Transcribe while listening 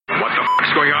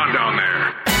going on down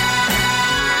there?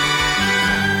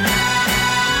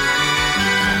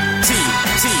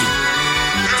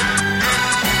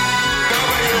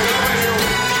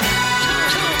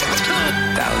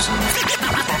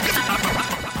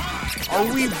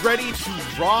 Are we ready to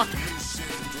rock?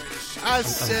 I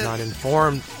was not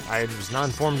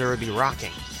informed there would be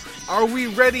rocking. Are we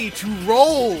ready to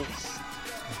roll?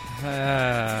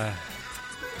 I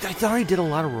thought I did a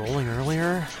lot of rolling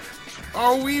earlier.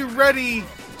 Are we ready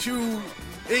to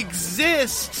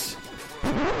exist?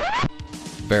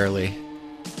 Barely.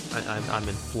 I'm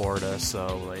in Florida,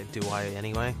 so do I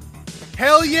anyway?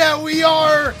 Hell yeah, we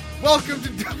are! Welcome to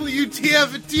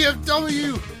WTF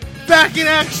TFW! Back in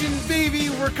action, baby!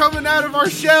 We're coming out of our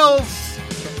shells!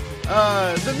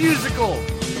 The musical.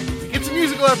 It's a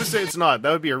musical episode. It's not.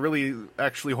 That would be a really,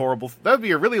 actually horrible... That would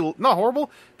be a really... Not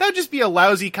horrible. That would just be a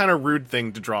lousy, kind of rude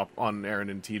thing to drop on Aaron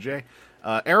and TJ.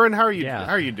 Aaron, how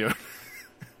are you doing?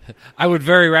 I would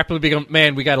very rapidly become,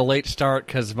 man, we got a late start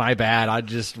because my bad. I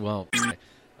just, well...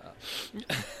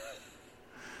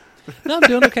 No, I'm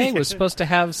doing okay. Was supposed to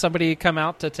have somebody come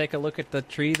out to take a look at the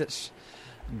tree that's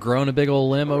grown a big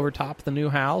old limb over top of the new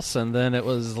house, and then it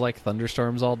was like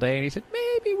thunderstorms all day, and he said,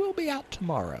 maybe we'll be out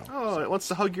tomorrow. Oh, it wants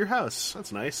to hug your house.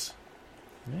 That's nice.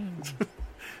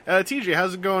 Yeah. TJ,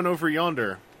 how's it going over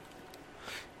yonder?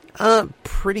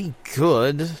 Pretty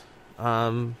good.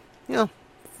 I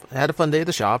had a fun day at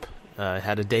the shop.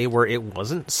 Had a day where it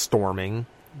wasn't storming.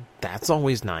 That's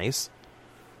always nice.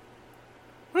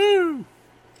 Woo!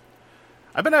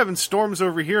 I've been having storms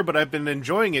over here, but I've been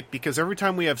enjoying it because every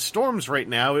time we have storms right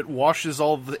now, it washes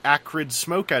all the acrid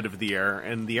smoke out of the air,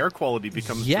 and the air quality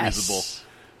becomes breathable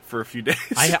for a few days.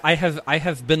 I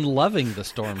have been loving the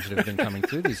storms that have been coming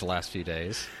through these last few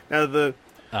days.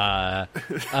 Now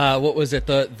what was it?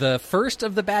 The first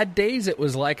of the bad days, it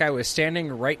was like I was standing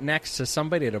right next to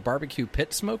somebody at a barbecue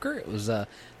pit smoker. It was a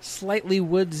slightly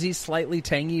woodsy, slightly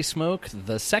tangy smoke.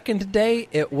 The second day,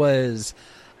 it was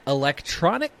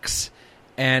electronics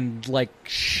and like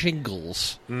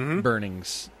shingles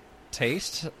burnings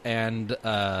taste, and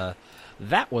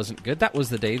that wasn't good. That was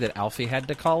the day that Alfie had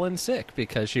to call in sick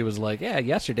because she was like, yeah,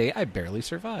 yesterday I barely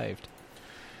survived.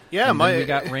 Yeah, and then we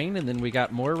got rain, and then we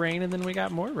got more rain, and then we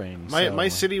got more rain. My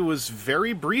city was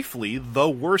very briefly the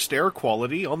worst air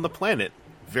quality on the planet.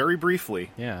 Very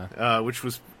briefly. Yeah. Which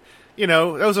was, that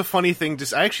was a funny thing.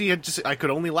 I could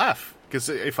only laugh because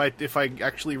if I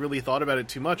actually really thought about it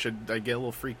too much, I'd get a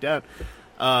little freaked out.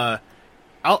 I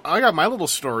got my little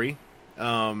story,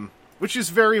 which is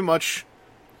very much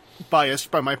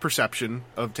biased by my perception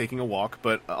of taking a walk.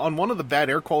 But on one of the bad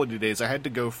air quality days, I had to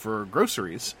go for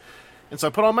groceries. And so I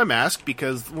put on my mask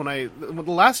because the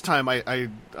last time I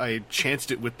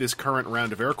chanced it with this current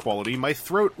round of air quality, my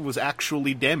throat was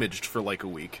actually damaged for like a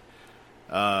week.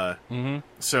 So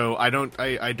I don't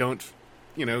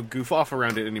goof off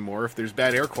around it anymore. If there's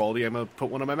bad air quality, I'm going to put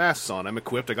one of my masks on. I'm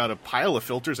equipped. I got a pile of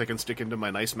filters I can stick into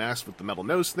my nice mask with the metal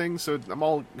nose thing, so I'm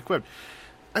all equipped.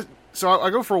 So I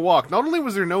go for a walk. Not only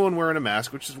was there no one wearing a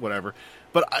mask, which is whatever,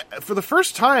 but for the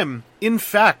first time, in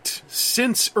fact,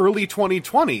 since early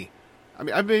 2020... I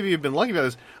mean, I maybe have been lucky about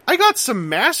this. I got some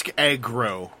mask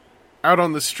aggro out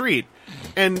on the street,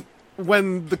 and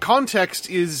when the context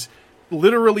is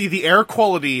literally the air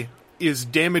quality is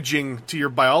damaging to your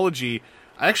biology,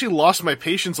 I actually lost my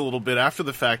patience a little bit after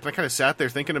the fact, and I kind of sat there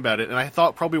thinking about it, and I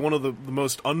thought probably one of the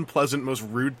most unpleasant, most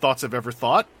rude thoughts I've ever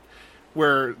thought,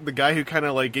 where the guy who kind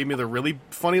of like gave me the really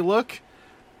funny look,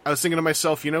 I was thinking to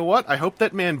myself, you know what? I hope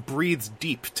that man breathes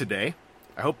deep today.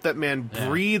 I hope that man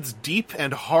breathes deep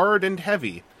and hard and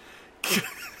heavy.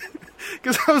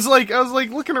 Because I was like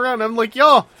looking around, I'm like,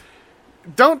 y'all,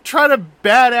 don't try to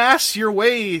badass your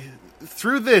way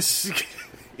through this.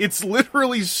 It's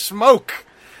literally smoke.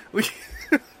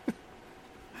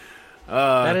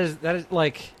 That is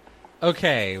like,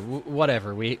 okay,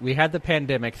 whatever. We had the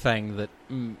pandemic thing that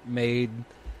made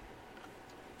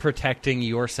protecting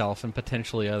yourself and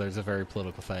potentially others a very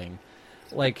political thing.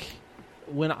 Like,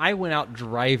 when I went out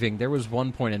driving, there was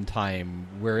one point in time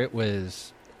where it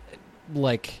was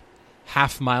like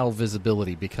half-mile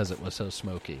visibility because it was so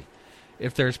smoky.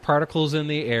 If there's particles in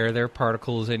the air, there are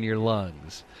particles in your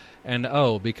lungs. And,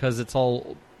 because it's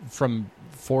all from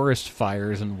forest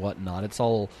fires and whatnot, it's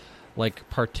all like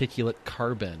particulate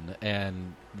carbon,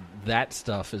 and that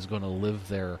stuff is going to live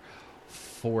there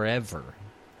forever.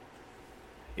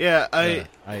 Yeah, I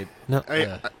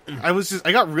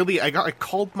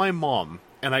called my mom,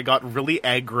 and I got really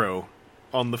aggro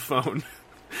on the phone,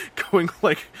 going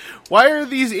like, why are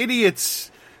these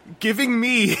idiots giving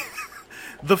me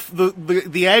the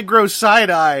aggro side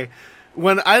eye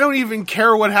when I don't even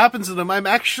care what happens to them, I'm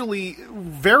actually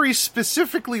very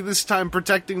specifically this time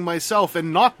protecting myself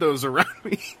and not those around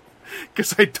me.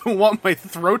 Because I don't want my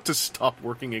throat to stop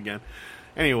working again.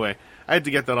 Anyway, I had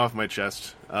to get that off my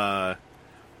chest.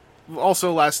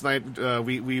 Also, last night,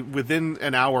 we within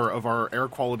an hour of our air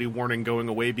quality warning going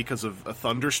away because of a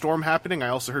thunderstorm happening, I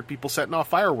also heard people setting off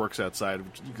fireworks outside,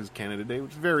 because Canada Day,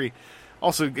 which very...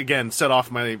 Also, again, set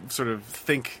off my sort of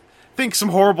think some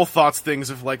horrible thoughts things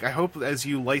of, like, I hope as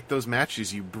you light those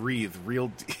matches, you breathe real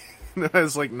deep. I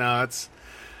was like, nah, that's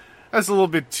a little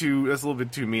bit too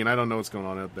mean. I don't know what's going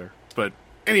on out there. But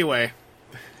anyway,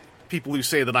 people who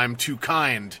say that I'm too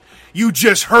kind, you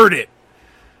just heard it.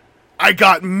 I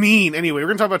got mean. Anyway, we're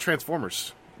going to talk about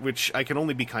Transformers, which I can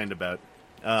only be kind about.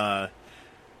 And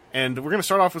we're going to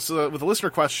start off with a listener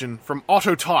question from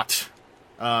Autotot,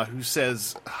 who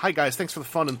says, "Hi guys, thanks for the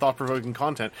fun and thought-provoking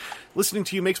content. Listening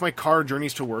to you makes my car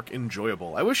journeys to work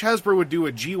enjoyable. I wish Hasbro would do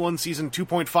a G1 Season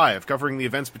 2.5, covering the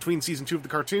events between Season 2 of the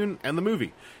cartoon and the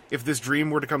movie. If this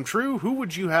dream were to come true, who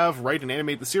would you have write and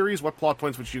animate the series? What plot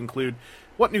points would you include?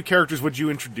 What new characters would you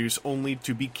introduce only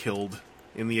to be killed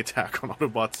in the attack on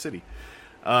Autobot City?"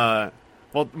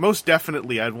 Well, most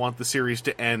definitely I'd want the series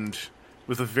to end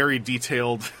with a very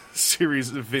detailed series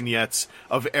of vignettes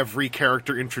of every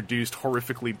character introduced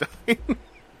horrifically dying.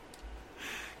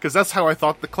 Because that's how I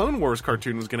thought the Clone Wars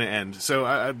cartoon was going to end. So,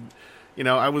 I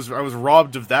was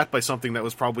robbed of that by something that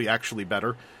was probably actually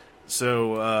better.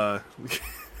 So,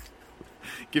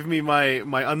 give me my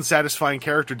unsatisfying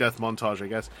character death montage, I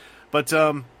guess. But,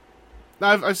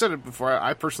 I've said it before.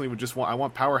 I personally would just I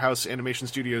want Powerhouse Animation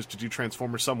Studios to do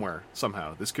Transformers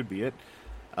somehow. This could be it.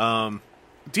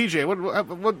 DJ,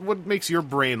 what makes your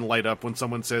brain light up when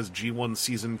someone says G1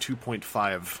 Season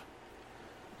 2.5?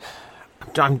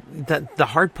 John, the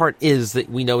hard part is that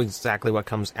we know exactly what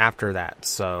comes after that.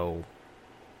 So,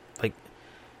 like,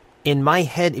 in my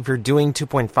head, if you're doing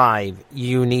 2.5,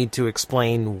 you need to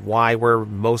explain why we're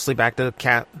mostly back to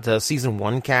the Season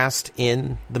 1 cast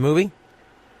in the movie.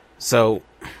 So,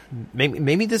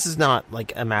 maybe this is not,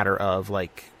 like, a matter of,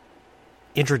 like,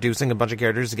 introducing a bunch of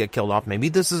characters to get killed off. Maybe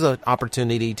this is an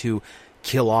opportunity to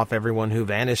kill off everyone who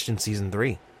vanished in Season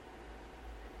 3.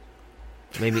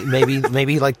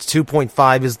 Maybe like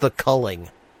 2.5 is the culling.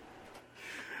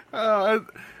 I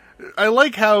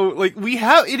like how, like,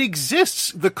 it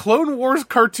exists. The Clone Wars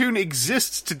cartoon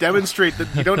exists to demonstrate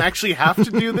that you don't actually have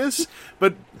to do this,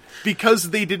 but because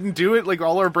they didn't do it, like,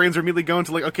 all our brains are immediately going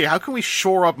to, like, okay, how can we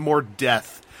shore up more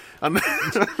death on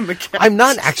the cast? I'm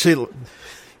not actually...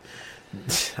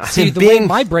 See, the way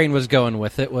my brain was going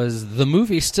with it was the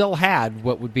movie still had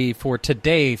what would be for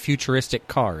today futuristic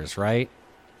cars, right?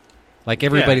 Like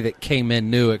everybody that came in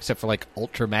new, except for like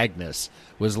Ultra Magnus,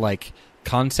 was like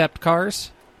concept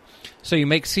cars. So you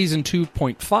make Season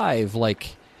 2.5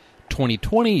 like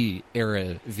 2020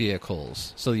 era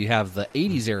vehicles. So you have the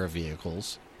 80s era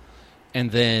vehicles,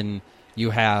 and then you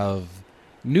have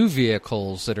new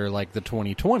vehicles that are like the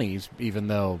 2020s, even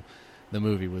though the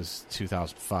movie was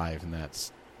 2005, and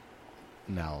that's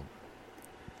now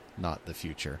not the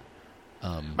future.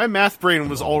 My math brain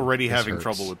was already having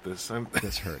trouble with this.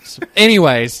 This hurts.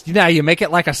 Anyways, you make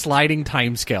it like a sliding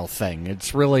timescale thing.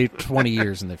 It's really 20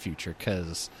 years in the future,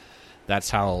 because that's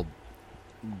how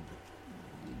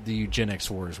the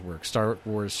eugenics wars work. Star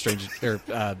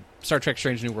Trek: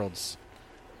 Strange New Worlds.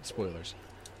 Spoilers.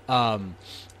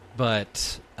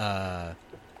 It's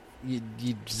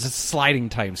a sliding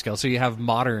time scale, so you have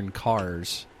modern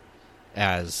cars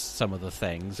as some of the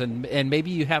things, and maybe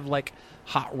you have like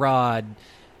Hot Rod.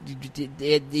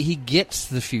 He gets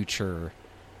the future,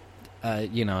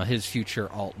 his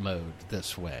future alt mode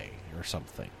this way or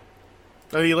something.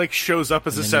 Oh, he like shows up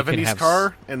as a '70s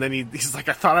car, and then he's like,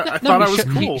 I thought I was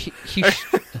cool.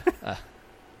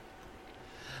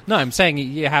 No, I'm saying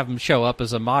you have him show up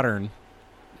as a modern,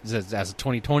 as a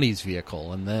 2020s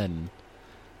vehicle, and then.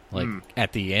 Like,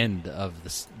 at the end of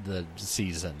the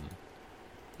season,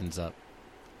 ends up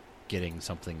getting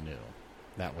something new.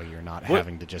 That way you're not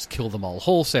having to just kill them all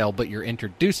wholesale, but you're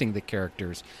introducing the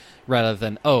characters rather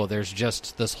than, there's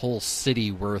just this whole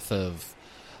city worth of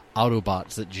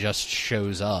Autobots that just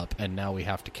shows up, and now we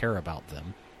have to care about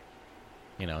them.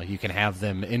 You can have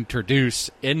them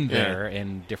introduce in there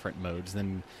in different modes,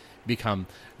 then become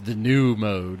the new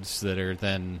modes that are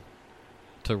then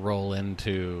to roll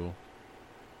into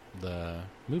the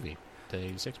movie, the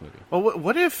 86 movie. Well,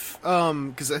 what if,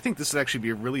 because I think this would actually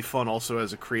be really fun also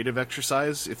as a creative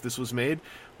exercise if this was made,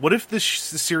 what if this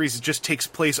series just takes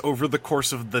place over the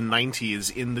course of the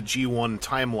 90s in the G1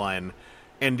 timeline,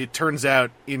 and it turns out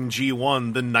in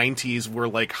G1 the 90s were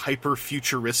like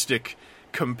hyper-futuristic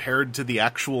compared to the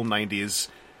actual 90s,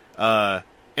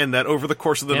 and that over the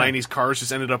course of the 90s, cars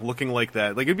just ended up looking like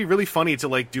that. Like, it'd be really funny to,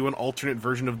 like, do an alternate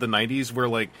version of the 90s where,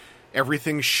 like,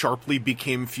 everything sharply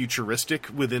became futuristic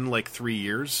within, like, 3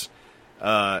 years.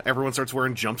 Everyone starts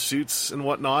wearing jumpsuits and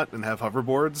whatnot and have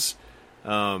hoverboards.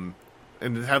 And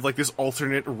have, like, this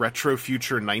alternate retro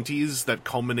future 90s that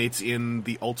culminates in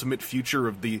the ultimate future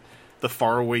of the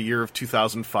faraway year of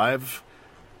 2005.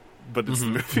 But it's the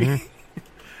movie.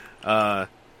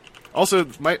 Also,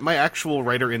 my actual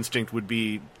writer instinct would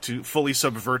be to fully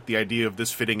subvert the idea of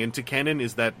this fitting into canon,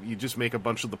 is that you just make a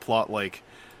bunch of the plot, like,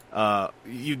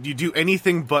 you do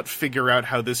anything but figure out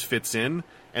how this fits in,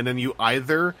 and then you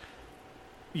either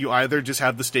just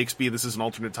have the stakes be this is an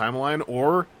alternate timeline,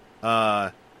 or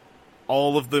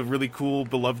all of the really cool,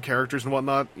 beloved characters and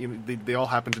whatnot, they all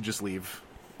happen to just leave,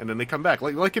 and then they come back.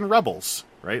 Like in Rebels,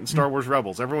 right? In Star Wars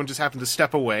Rebels, everyone just happened to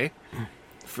step away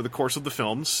for the course of the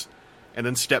films, and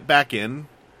then step back in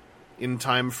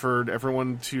time for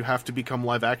everyone to have to become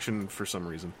live action for some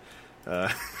reason.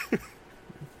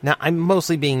 Now, I'm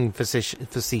mostly being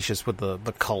facetious with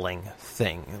the culling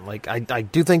thing. Like, I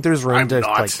do think there's room to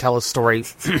like tell a story.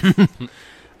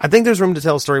 I think there's room to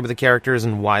tell a story with the characters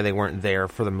and why they weren't there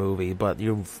for the movie. But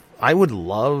I would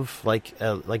love like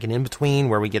an in between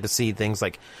where we get to see things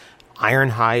like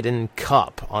Ironhide and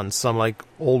Cup on some like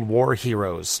old war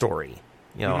heroes story.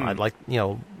 I'd like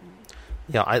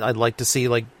I'd like to see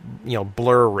like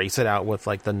Blur race it out with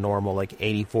like the normal like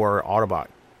 84 Autobot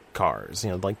cars.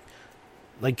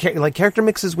 Like character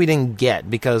mixes we didn't get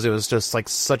because it was just like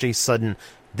such a sudden.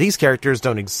 These characters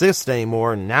don't exist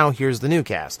anymore, and now here's the new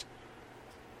cast.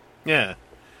 Yeah,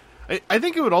 I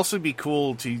think it would also be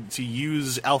cool to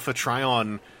use Alpha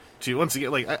Trion to once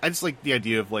again, like, I just like the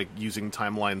idea of like using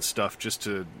timeline stuff just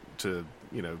to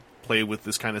play with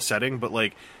this kind of setting, but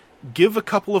like give a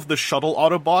couple of the shuttle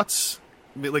Autobots,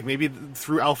 like maybe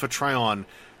through Alpha Trion,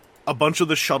 a bunch of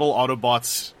the shuttle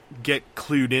Autobots get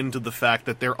clued into the fact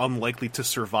that they're unlikely to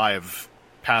survive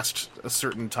past a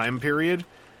certain time period,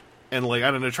 and like,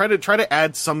 I don't know, try to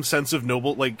add some sense of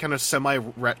noble, like, kind of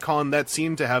semi-retcon that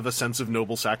scene to have a sense of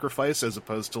noble sacrifice as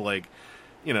opposed to like,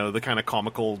 the kind of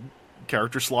comical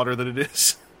character slaughter that it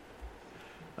is.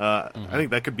 I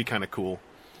think that could be kind of cool.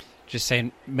 Just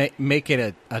saying, make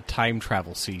it a time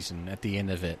travel season at the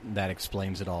end of it that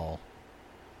explains it all,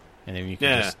 and then you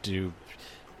can just do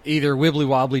either wibbly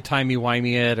wobbly, timey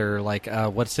wimey it, or like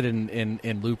what's it in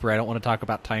Looper? I don't want to talk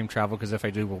about time travel because if I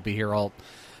do, we'll be here all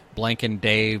blanking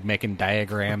Dave making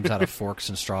diagrams out of forks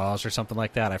and straws or something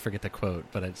like that. I forget the quote,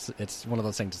 but it's one of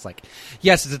those things. It's like,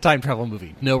 yes, it's a time travel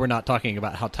movie. No, we're not talking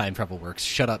about how time travel works.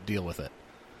 Shut up, deal with it.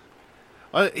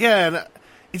 And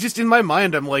it's just in my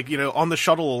mind, I'm like, on the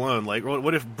shuttle alone, like,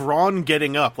 what if Braun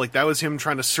getting up, like, that was him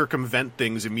trying to circumvent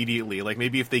things immediately? Like,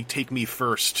 maybe if they take me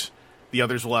first, the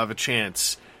others will have a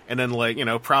chance. And then, like,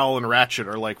 Prowl and Ratchet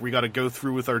are like, we got to go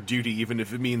through with our duty, even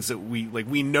if it means that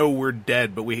we know we're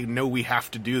dead, but we know we have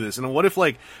to do this. And what if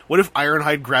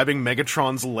Ironhide grabbing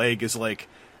Megatron's leg is like,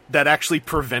 that actually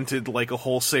prevented like a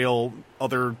wholesale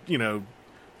other,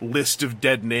 list of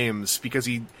dead names because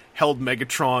he held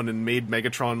Megatron and made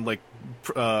Megatron like,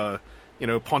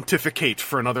 pontificate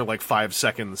for another like 5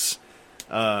 seconds.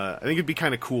 I think it'd be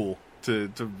kind of cool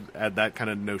to add that kind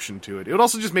of notion to it. It would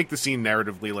also just make the scene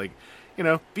narratively like,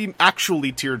 be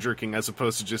actually tear-jerking as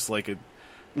opposed to just like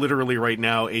literally right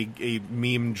now a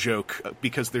meme joke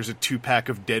because there's a 2-pack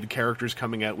of dead characters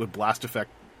coming out with blast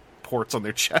effect ports on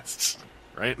their chests,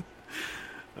 right?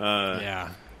 Yeah.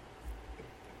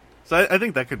 So I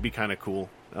think that could be kind of cool.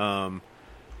 Who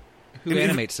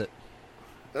animates it?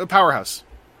 Powerhouse.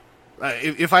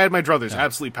 If I had my druthers,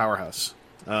 absolutely Powerhouse.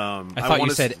 I thought you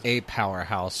said a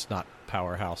powerhouse, not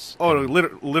powerhouse. Oh,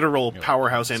 no, literal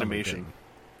powerhouse animation.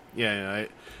 Yeah,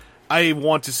 I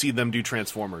want to see them do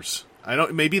Transformers.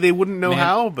 Maybe they wouldn't know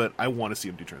how, but I want to see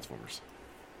them do Transformers.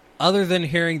 Other than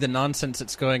hearing the nonsense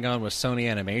that's going on with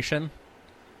Sony Animation,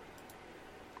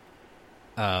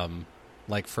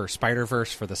 like for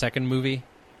Spider-Verse for the second movie,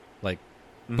 like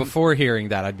before hearing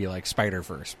that, I'd be like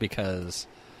Spider-Verse, because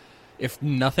if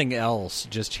nothing else,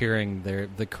 just hearing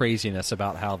the craziness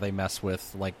about how they mess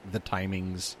with like the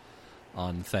timings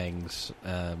on things,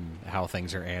 how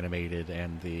things are animated,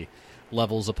 and the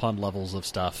levels upon levels of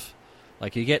stuff.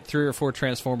 Like, you get 3 or 4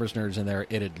 Transformers nerds in there,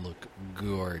 it'd look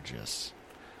gorgeous.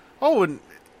 Oh, and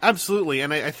absolutely.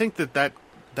 And I think that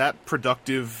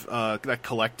productive, that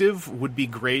collective would be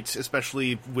great,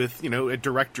 especially with, a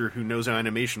director who knows how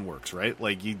animation works, right?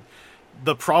 Like,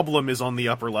 the problem is on the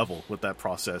upper level with that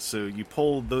process. So you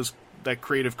pull that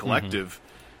creative collective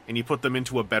and you put them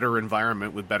into a better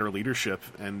environment with better leadership,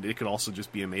 and it could also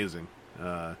just be amazing.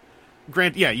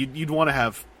 you'd want to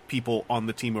have people on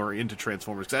the team who are into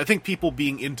Transformers. 'Cause I think people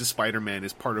being into Spider-Man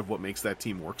is part of what makes that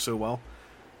team work so well.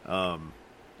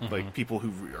 Like people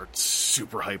who are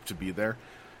super hyped to be there.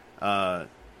 But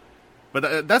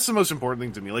that's the most important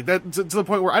thing to me. Like that to the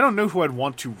point where I don't know who I'd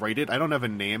want to write it. I don't have a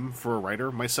name for a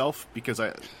writer myself because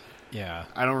I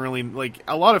don't really like.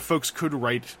 A lot of folks could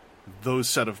write those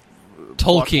set of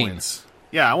plot Tolkien. points.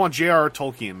 Yeah, I want J.R.R.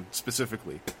 Tolkien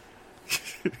specifically.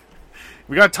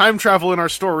 We got time travel in our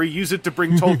story. Use it to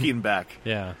bring Tolkien back.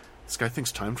 Yeah. This guy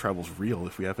thinks time travel's real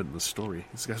if we have it in the story.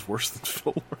 This guy's worse than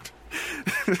Phil Lord.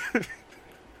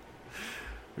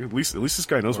 At least this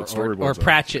guy knows what storyboards or are.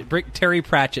 Pratchett. Terry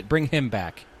Pratchett. Bring him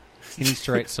back. He needs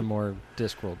to write some more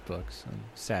Discworld books. I'm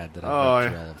sad that I've read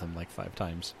through all of them like 5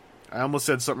 times. I almost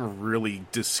said something really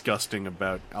disgusting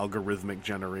about algorithmic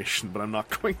generation, but I'm not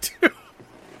going to.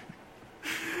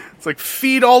 It's like,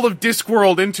 feed all of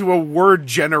Discworld into a word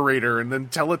generator and then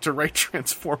tell it to write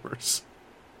Transformers.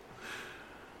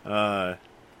 I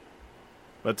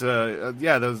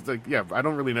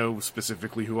don't really know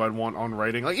specifically who I'd want on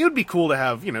writing. Like, it would be cool to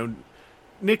have,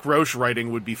 Nick Roche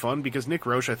writing would be fun, because Nick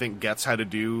Roche, I think, gets how to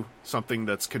do something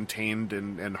that's contained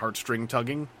and heartstring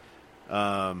tugging.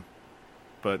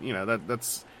 But,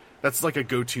 that's like a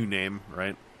go-to name,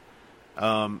 right?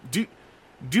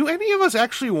 Do any of us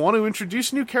actually want to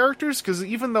introduce new characters? Because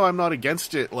even though I'm not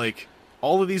against it, like,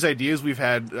 all of these ideas we've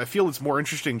had, I feel it's more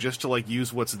interesting just to, like,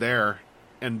 use what's there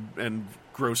and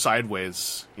grow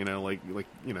sideways, the cup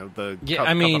and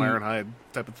Ironhide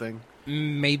type of thing.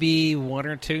 Maybe 1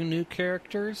 or 2 new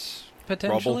characters,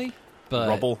 potentially.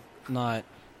 Rubble. Not...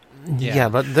 Yeah,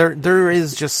 but there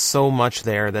is just so much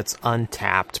there that's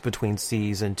untapped between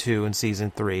Season 2 and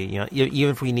Season 3. Even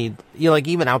if we need...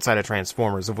 even outside of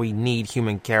Transformers, if we need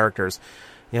human characters,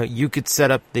 you could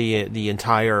set up the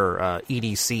entire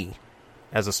EDC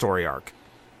as a story arc.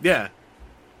 Yeah.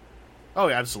 Oh,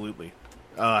 yeah, absolutely.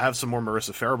 Have some more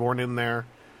Marissa Fairborn in there.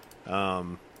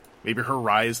 Maybe her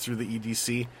rise through the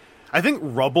EDC. I think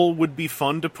Rubble would be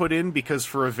fun to put in, because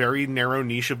for a very narrow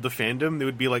niche of the fandom, they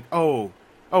would be like, oh,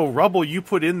 Rubble you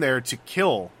put in there to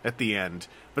kill at the end.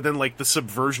 But then, like, the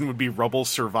subversion would be Rubble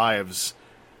survives.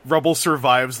 Rubble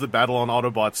survives the battle on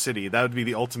Autobot City. That would be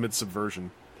the ultimate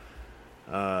subversion.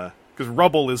 Because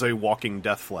Rubble is a walking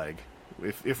death flag,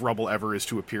 if Rubble ever is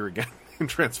to appear again in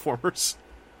Transformers.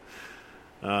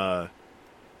 But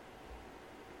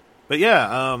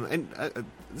yeah,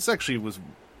 this actually was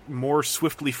more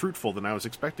swiftly fruitful than I was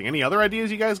expecting. Any other ideas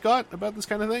you guys got about this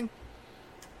kind of thing?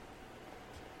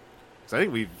 I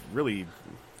think we've really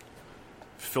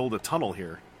filled a tunnel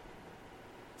here.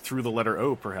 Through the letter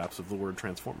O, perhaps, of the word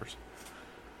Transformers.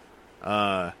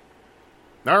 Alright.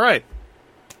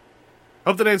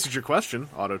 Hope that answered your question,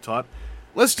 Autotot.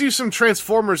 Let's do some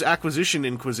Transformers acquisition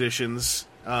inquisitions.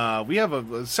 We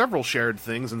have several shared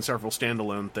things and several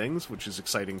standalone things, which is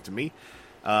exciting to me.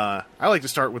 I like to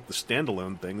start with the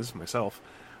standalone things myself.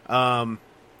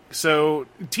 So,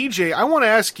 TJ, I want to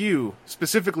ask you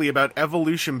specifically about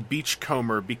Evolution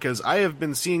Beachcomber, because I have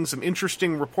been seeing some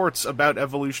interesting reports about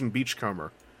Evolution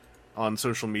Beachcomber on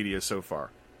social media so far.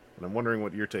 And I'm wondering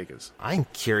what your take is. I'm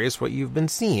curious what you've been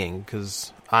seeing,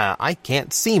 because I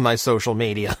can't see my social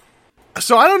media.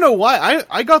 So I don't know why.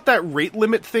 I got that rate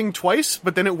limit thing twice,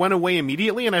 but then it went away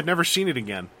immediately, and I've never seen it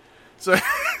again. So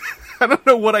I don't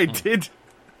know what I did.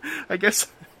 I guess...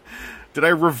 Did I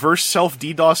reverse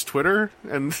self-DDoS Twitter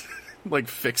and, like,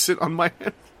 fix it on my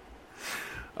end?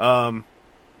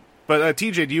 But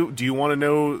TJ, do you want to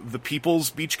know the people's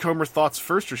Beachcomber thoughts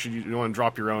first, or should you want to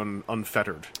drop your own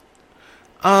unfettered?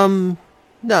 No.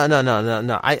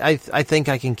 I think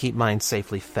I can keep mine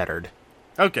safely fettered.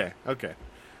 Okay.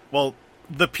 Well,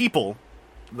 the people,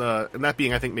 and that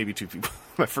being, I think, maybe 2 people.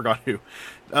 I forgot who.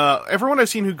 Everyone I've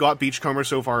seen who got Beachcomber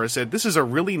so far has said, this is a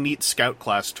really neat Scout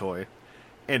class toy,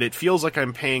 and it feels like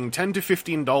I'm paying $10 to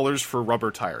 $15 for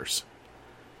rubber tires,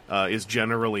 is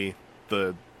generally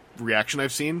the reaction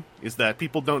I've seen, is that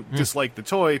people don't dislike the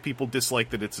toy, people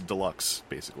dislike that it's a deluxe,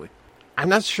 basically. I'm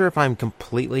not sure if I'm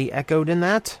completely echoed in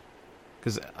that,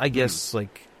 because I guess,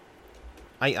 like,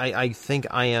 I think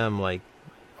I am, like,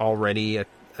 already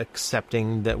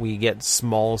accepting that we get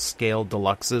small-scale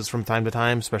deluxes from time to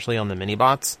time, especially on the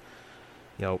mini-bots.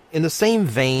 In the same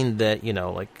vein that, you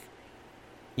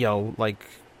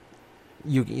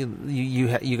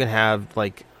can have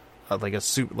like a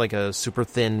super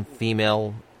thin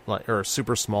female, or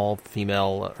super small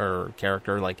female or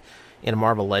character, like in a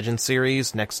Marvel Legends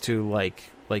series, next to like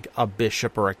a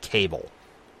Bishop or a Cable.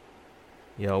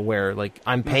 Where like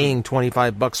I'm paying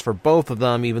 $25 for both of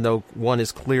them, even though one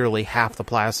is clearly half the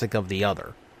plastic of the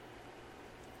other.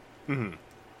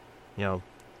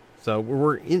 So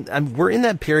we're in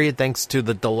that period thanks to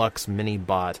the deluxe mini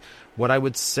bot. What I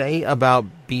would say about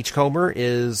Beachcomber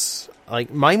is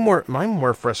like my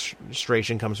more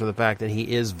frustration comes from the fact that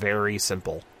he is very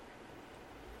simple.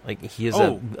 Like he is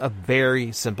a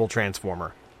very simple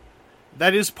transformer.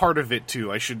 That is part of it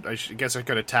too. I guess I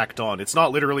could have tacked on. It's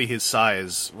not literally his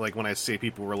size. Like when I say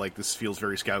people were like, "This feels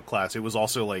very Scout class." It was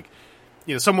also like,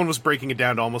 someone was breaking it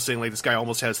down to almost saying like this guy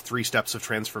almost has 3 steps of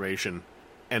transformation,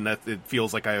 and that it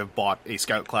feels like I have bought a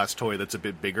Scout class toy that's a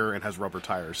bit bigger and has rubber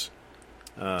tires.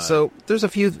 So there's a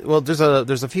few. Well, there's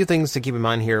a few things to keep in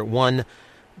mind here. One,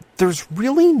 there's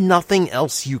really nothing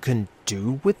else you can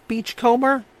do with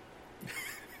Beachcomber.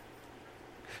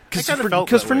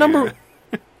 Because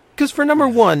for number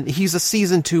one, he's a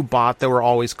season 2 bot that were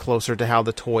always closer to how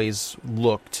the toys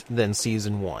looked than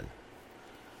season 1.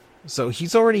 So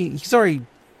he's already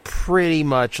pretty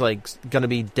much like going to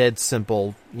be dead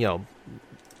simple,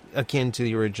 akin to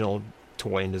the original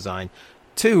toy and design.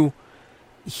 2,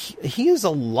 he is a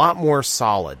lot more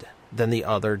solid than the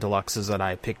other deluxes that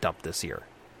I picked up this year.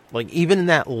 Like even in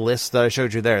that list that I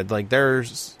showed you there, like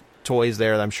there's toys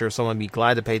there that I'm sure someone would be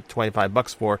glad to pay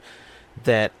 $25 for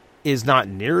that is not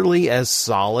nearly as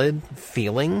solid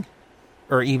feeling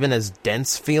or even as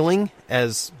dense feeling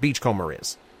as Beachcomber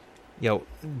is.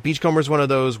 Beachcomber is one of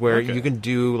those where you can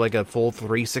do like a full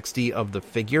 360 of the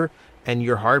figure and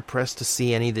you're hard pressed to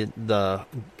see any of the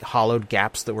hollowed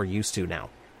gaps that we're used to now.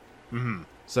 Mm-hmm.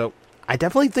 So I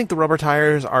definitely think the rubber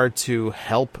tires are to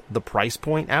help the price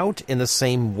point out in the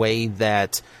same way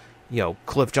that,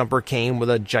 Cliff Jumper came with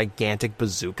a gigantic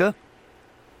bazooka.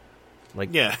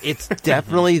 It's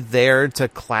definitely there to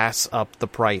class up the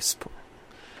price.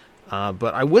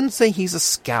 But I wouldn't say he's a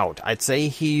scout. I'd say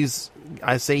he's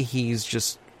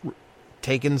just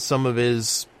taken some of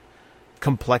his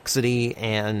complexity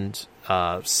and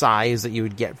size that you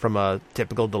would get from a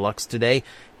typical deluxe today,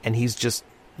 and he's just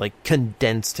like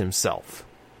condensed himself.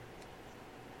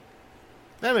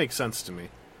 That makes sense to me.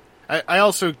 I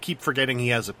also keep forgetting he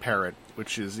has a parrot,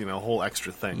 which is a whole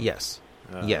extra thing. Yes,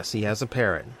 he has a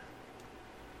parrot.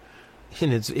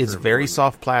 And it's very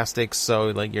soft plastic,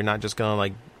 so like you're not just gonna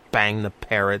like bang the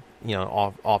parrot,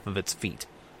 off of its feet.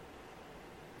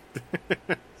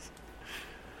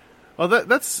 Well,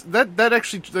 that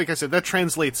actually, like I said, that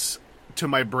translates to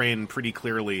my brain pretty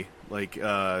clearly. Like, we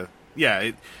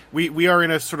are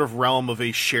in a sort of realm of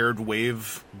a shared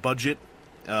wave budget,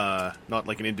 not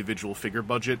like an individual figure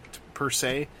budget per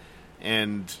se.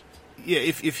 And yeah,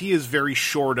 if he is very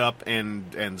shored up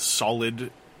and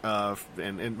solid.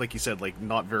 And like you said, like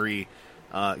not very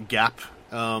gap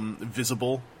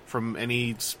visible from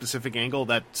any specific angle.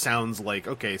 That sounds like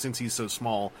okay. Since he's so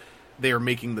small, they are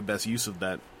making the best use of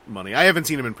that money. I haven't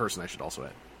seen him in person. I should also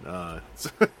add.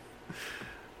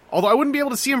 Although I wouldn't be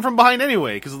able to see him from behind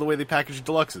anyway because of the way they package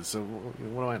deluxes. So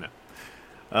what do I know?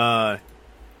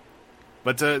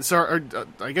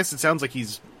 I guess it sounds like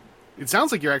It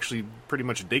sounds like you're actually pretty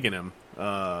much digging him.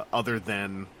 Other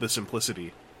than the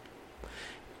simplicity.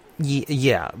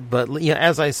 Yeah, but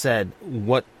as I said,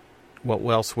 what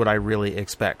else would I really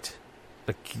expect?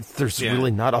 Like, there's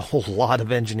really not a whole lot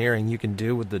of engineering you can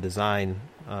do with the design.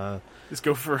 Just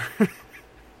go for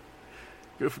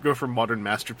go for modern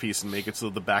masterpiece and make it so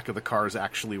the back of the car is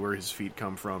actually where his feet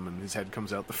come from and his head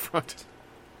comes out the front.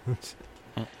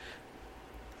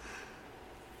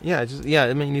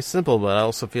 I mean, he's simple, but I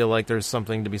also feel like there's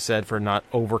something to be said for not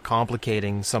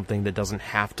overcomplicating something that doesn't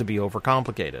have to be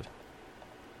overcomplicated.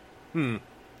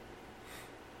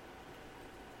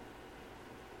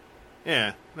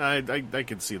 Yeah, I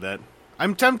could see that.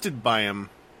 I'm tempted by him,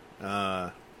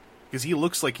 because he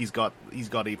looks like he's got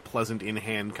a pleasant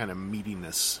in-hand kind of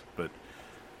meatiness, but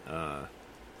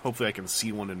hopefully I can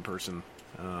see one in person,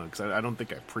 because I don't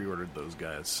think I pre-ordered those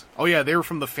guys. Oh yeah, they were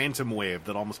from the Phantom Wave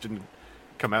that almost didn't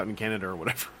come out in Canada or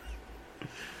whatever.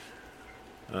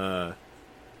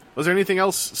 Was there anything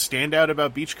else stand out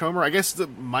about Beachcomber? I guess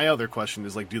my other question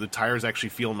is, like, do the tires actually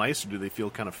feel nice, or do they feel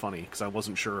kind of funny? Because I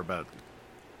wasn't sure about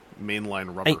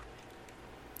mainline rubber.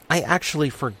 I actually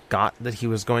forgot that he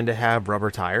was going to have rubber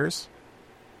tires.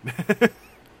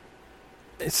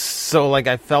 So, like,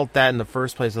 I felt that in the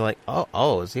first place. I'm like,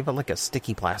 oh, does he have, like, a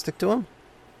sticky plastic to him?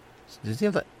 Does he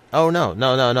have that? Oh, no.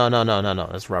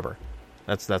 That's rubber.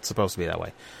 That's supposed to be that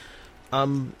way.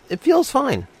 It feels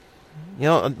fine.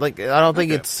 Like, I don't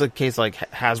think it's a case like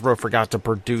Hasbro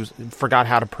forgot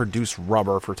how to produce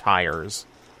rubber for tires.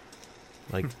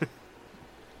 Like,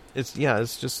 they're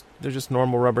just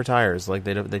normal rubber tires. Like,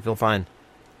 they feel fine.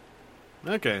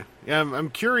 Okay. Yeah, I'm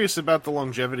curious about the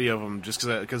longevity of them, just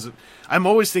because I'm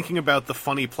always thinking about the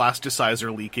funny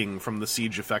plasticizer leaking from the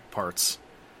Siege effect parts.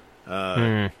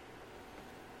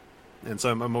 And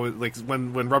so I'm always like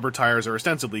when rubber tires are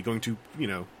ostensibly going to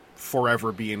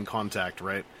forever be in contact,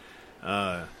 right?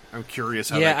 I'm curious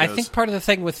how that goes. I think part of the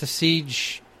thing with the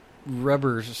Siege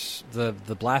rubbers, the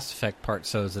blast effect part,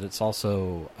 shows that it's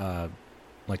also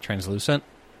like translucent.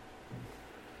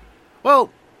 Well,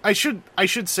 I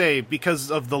should say, because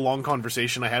of the long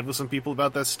conversation I had with some people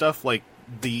about that stuff, like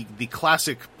the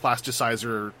classic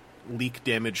plasticizer leak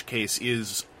damage case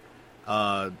is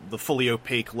the fully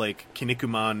opaque like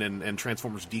Kinnikuman and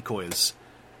Transformers decoys.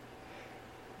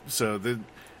 So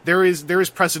there is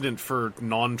precedent for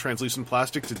non-translucent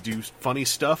plastic to do funny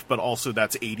stuff, but also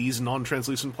that's 80s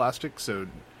non-translucent plastic, so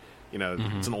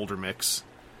it's an older mix.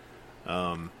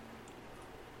 All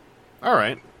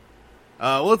right.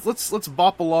 Let's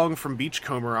bop along from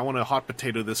Beachcomber. I want to hot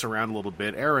potato this around a little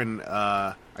bit. Aaron,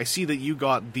 I see that you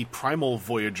got the Primal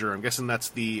Voyager. I'm guessing that's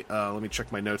the, let me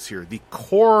check my notes here, the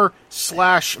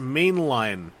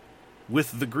core/mainline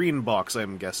with the green box,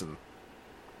 I'm guessing.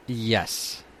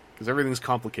 Yes. Because everything's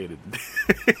complicated.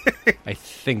 I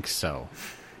think so.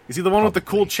 Is he the one with the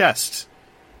cool chest?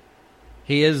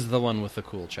 He is the one with the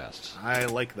cool chest. I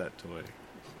like that toy.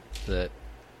 That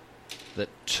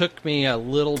took me a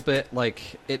little bit, like,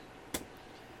 it...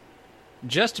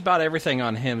 Just about everything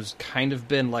on him's kind of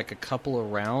been like a couple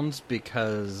of rounds,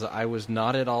 because I was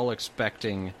not at all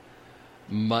expecting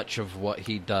much of what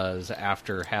he does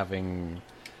after having...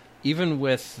 Even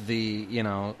with the,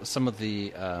 some of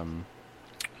the,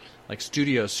 like,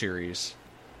 Studio Series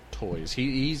toys.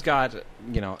 He's got,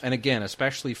 and again,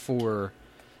 especially for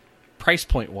price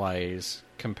point-wise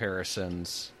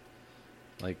comparisons,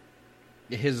 like,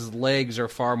 his legs are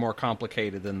far more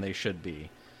complicated than they should be.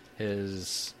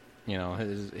 His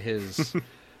his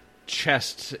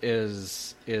chest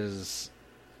is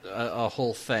a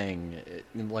whole thing.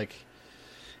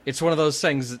 It's one of those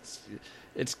things.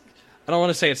 It's I don't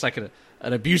want to say it's like an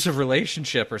abusive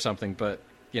relationship or something, but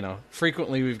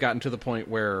frequently we've gotten to the point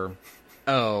where,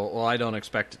 I don't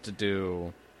expect it to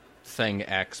do thing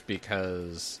X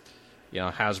because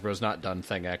Hasbro's not done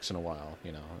thing X in a while.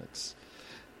 It's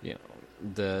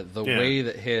the way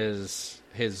that his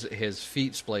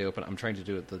feet splay open. I'm trying to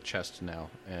do it the chest now,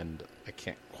 and I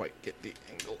can't quite get the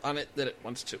angle on it that it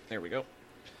wants to. There we go.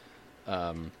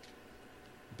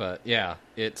 But yeah,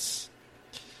 it's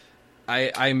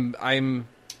I'm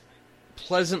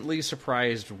pleasantly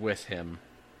surprised with him,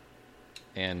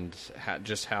 and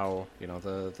just how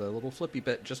the little flippy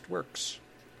bit just works.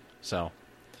 So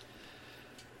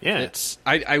yeah, it's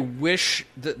I wish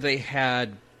that they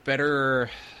had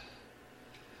better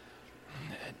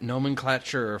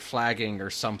nomenclature or flagging or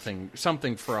something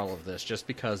for all of this, just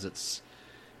because it's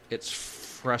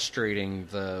frustrating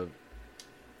the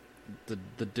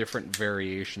different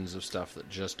variations of stuff that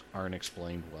just aren't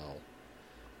explained well.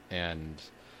 And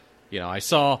I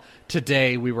saw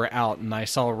today, we were out and I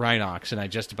saw Rhinox, and I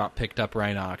just about picked up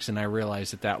Rhinox, and I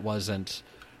realized that wasn't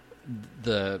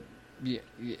the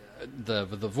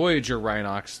Voyager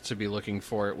Rhinox to be looking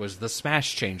for. It was the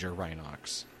Smash Changer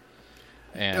Rhinox.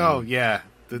 And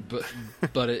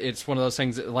but it's one of those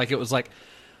things that, like, it was like,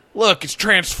 look, it's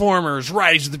Transformers,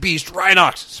 Rise of the Beast,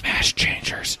 Rhinox, Smash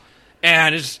Changers,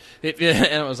 and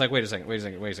it was like, wait a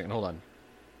second, hold on,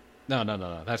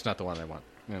 no, that's not the one I want,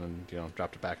 and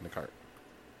dropped it back in the cart.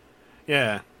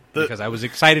 Yeah, because I was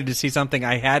excited to see something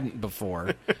I hadn't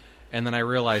before, and then I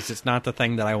realized it's not the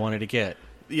thing that I wanted to get.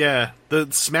 Yeah, the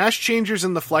Smash Changers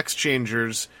and the Flex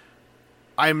Changers,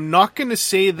 I'm not going to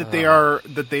say that they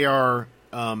are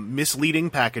misleading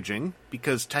packaging,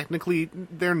 because technically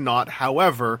they're not.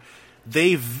 However,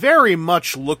 they very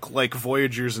much look like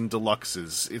Voyagers and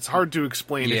Deluxes. It's hard to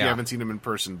explain if you haven't seen them in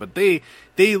person, but they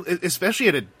especially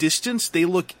at a distance, they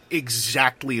look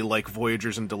exactly like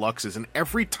Voyagers and Deluxes. And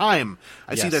every time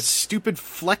I see that stupid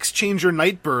Flex Changer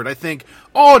Nightbird, I think,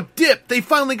 oh, dip, they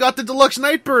finally got the Deluxe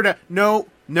Nightbird. No.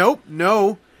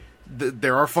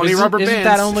 There are funny rubber bands. Isn't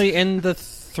that only in the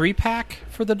 3-pack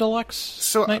for the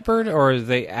Deluxe Nightbird, or are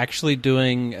they actually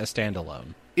doing a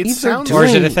standalone? It sounds, or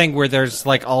is it a thing where there's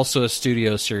like also a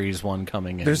Studio Series one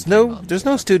coming in? There's no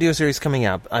Studio Series coming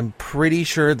out. I'm pretty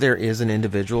sure there is an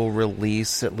individual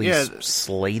release at least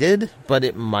slated, but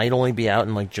it might only be out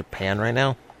in like Japan right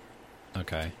now.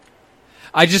 Okay,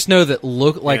 I just know that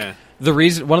one of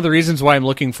the reasons why I'm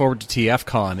looking forward to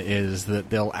TFCon is that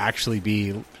there'll actually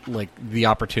be like the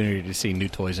opportunity to see new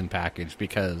toys in package,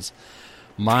 because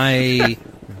my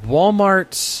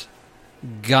Walmart's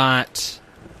got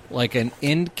like an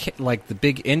like the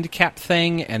big end cap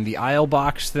thing and the aisle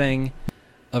box thing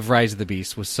of Rise of the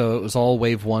Beast it was all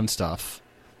Wave 1 stuff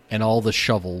and all the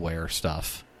shovelware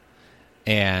stuff,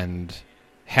 and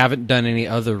haven't done any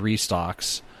other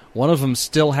restocks. One of them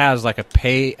still has like a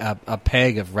peg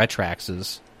of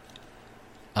Retraxes,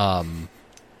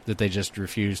 that they just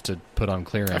refused to put on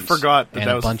clearance. I forgot that and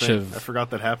that was a bunch a thing. of I forgot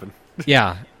that happened.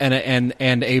 yeah,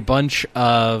 and a bunch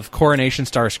of Coronation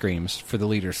Starscreams for the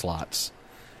leader slots,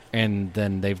 and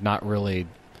then they've not really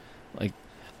like.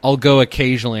 I'll go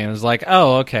occasionally, and it's like,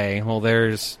 oh, okay, well,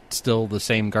 there's still the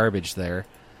same garbage there,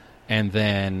 and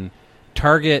then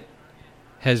Target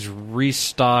has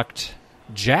restocked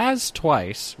Jazz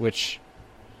twice, which,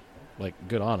 like,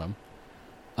 good on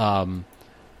them.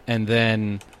 And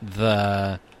then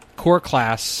the core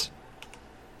class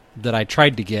that I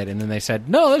tried to get, and then they said,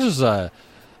 no, this is a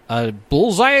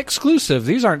Bullseye exclusive.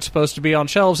 These aren't supposed to be on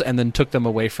shelves, and then took them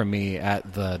away from me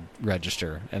at the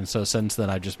register. And so since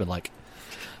then, I've just been like,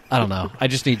 I don't know. I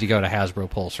just need to go to Hasbro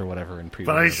Pulse or whatever and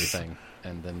pre-order everything,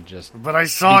 and then just. But I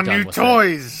saw be done new with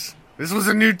toys. This was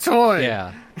a new toy.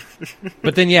 Yeah.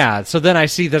 But then, so then I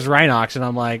see this Rhinox, and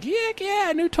I'm like,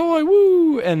 yeah, new toy,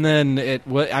 woo! And then it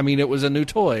was a new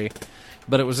toy,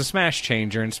 but it was a Smash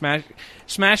Changer, and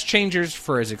Smash Changers,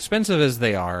 for as expensive as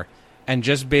they are, and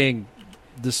just being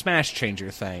the Smash Changer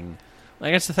thing,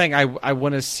 like, that's the thing, I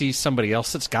want to see somebody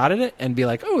else that's got it and be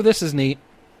like, oh, this is neat.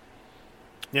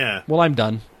 Yeah. Well, I'm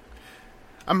done.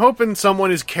 I'm hoping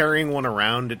someone is carrying one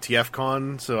around at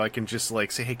TFCon so I can just,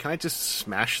 like, say, hey, can I just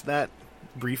smash that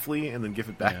briefly and then give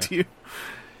it back to you?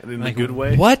 And in a good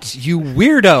way. What? You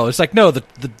weirdo. It's like, no, the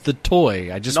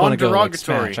toy. I just want to go, like,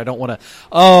 smash. I don't want to...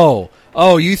 Oh,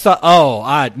 you thought...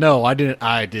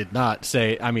 I did not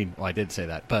say... I mean, well, I did say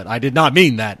that, but I did not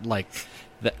mean that, like...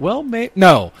 That, well,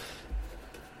 no.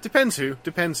 Depends who.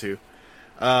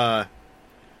 I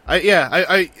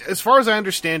as far as I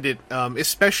understand it,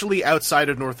 especially outside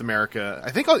of North America,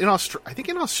 I think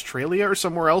in Australia or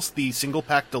somewhere else, the single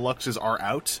pack deluxes are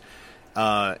out,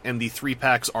 and the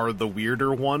 3-packs are the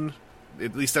weirder one.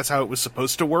 At least that's how it was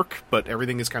supposed to work, but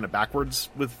everything is kind of backwards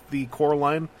with the core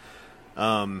line.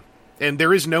 And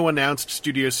there is no announced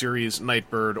Studio Series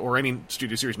Nightbird, or any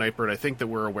Studio Series Nightbird I think that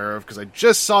we're aware of, because I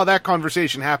just saw that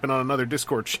conversation happen on another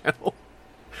Discord channel.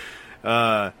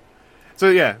 So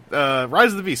yeah,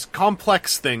 Rise of the Beast,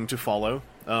 complex thing to follow.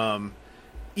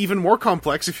 Even more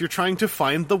complex if you're trying to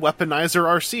find the Weaponizer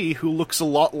RC, who looks a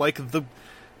lot like the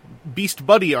Beast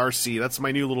Buddy RC. That's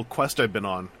my new little quest I've been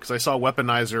on, because I saw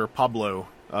Weaponizer Pablo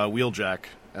Wheeljack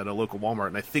at a local Walmart,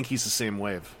 and I think he's the same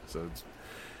wave. So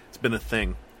it's been a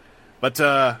thing. But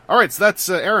all right, so that's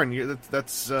Aaron.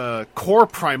 That's Core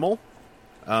Primal.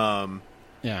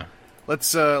 Yeah.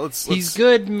 Let's. He's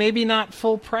good, maybe not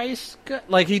full price. Good.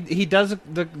 Like he does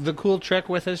the cool trick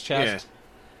with his chest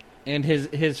and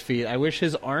his feet. I wish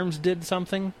his arms did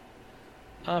something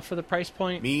for the price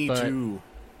point. Me too.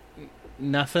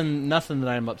 Nothing that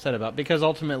I'm upset about, because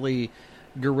ultimately,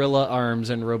 gorilla arms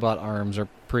and robot arms are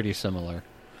pretty similar.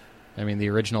 I mean, the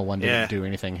original one didn't do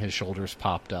anything; his shoulders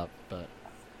popped up, but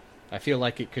I feel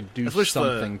like it could do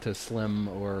something to slim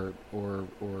or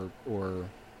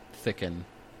thicken.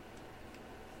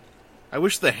 I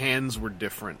wish the hands were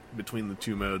different between the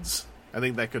two modes. I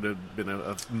think that could have been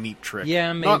a neat trick.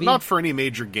 Yeah, maybe. Not for any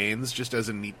major gains, just as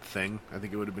a neat thing. I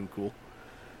think it would have been cool.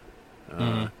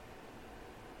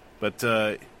 But,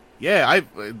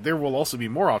 there will also be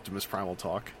more Optimus Primal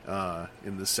talk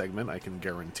in this segment, I can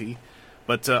guarantee.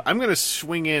 But I'm going to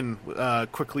swing in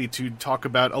quickly to talk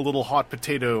about a little hot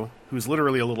potato, who's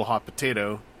literally a little hot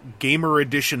potato, Gamer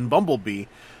Edition Bumblebee,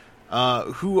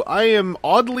 who I am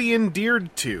oddly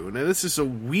endeared to. Now, this is a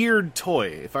weird toy.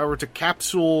 If I were to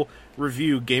capsule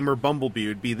review Gamer Bumblebee, it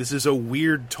would be, this is a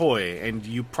weird toy, and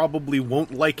you probably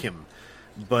won't like him,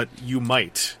 but you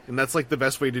might. And that's, like, the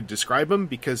best way to describe him,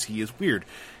 because he is weird.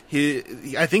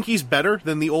 I think he's better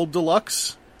than the old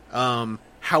Deluxe.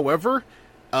 However,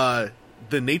 the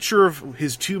nature of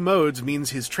his two modes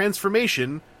means his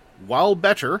transformation, while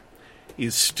better,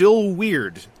 is still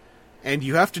weird. And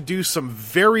you have to do some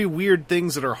very weird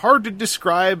things that are hard to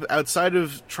describe outside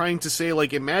of trying to say,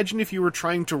 like, imagine if you were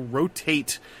trying to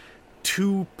rotate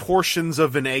 2 portions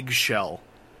of an eggshell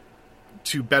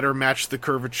to better match the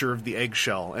curvature of the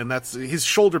eggshell. And that's his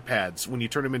shoulder pads, when you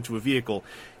turn him into a vehicle,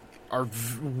 are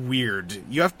weird.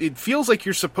 It feels like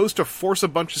you're supposed to force a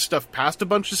bunch of stuff past a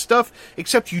bunch of stuff,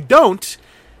 except you don't.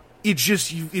 It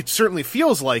certainly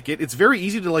feels like it. It's very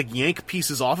easy to, like, yank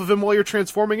pieces off of him while you're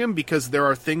transforming him, because there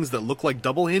are things that look like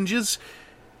double hinges.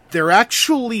 They're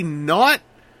actually not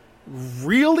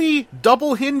really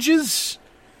double hinges,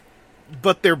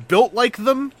 but they're built like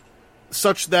them,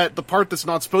 such that the part that's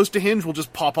not supposed to hinge will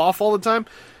just pop off all the time.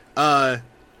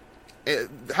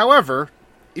 However,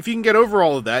 if you can get over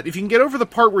all of that, if you can get over the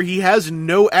part where he has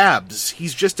no abs,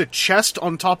 he's just a chest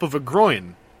on top of a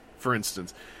groin, for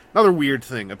instance, another weird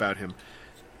thing about him.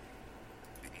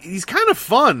 He's kind of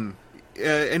fun,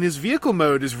 and his vehicle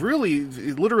mode is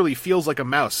it literally feels like a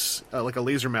mouse, like a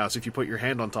laser mouse if you put your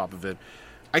hand on top of it.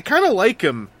 I kind of like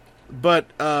him, but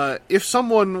if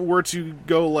someone were to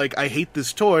go like, I hate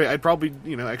this toy, I'd probably,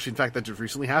 actually, in fact, that just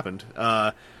recently happened.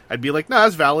 I'd be like, nah,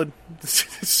 that's valid.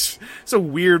 It's a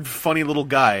weird, funny little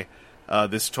guy,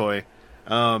 this toy.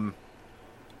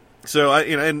 So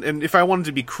and if I wanted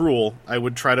to be cruel, I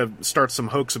would try to start some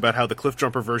hoax about how the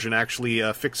Cliffjumper version actually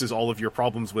fixes all of your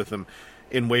problems with him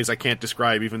in ways I can't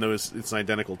describe, even though it's an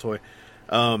identical toy.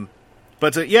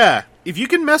 But yeah, if you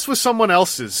can mess with someone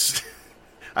else's,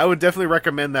 I would definitely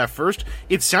recommend that first.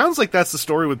 It sounds like that's the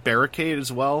story with Barricade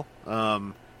as well,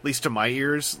 at least to my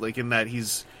ears. Like in that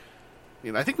he's,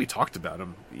 I think we talked about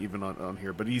him even on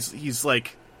here, but he's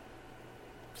like,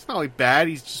 it's not like bad.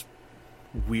 He's just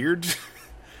weird.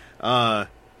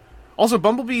 Also,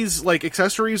 Bumblebee's like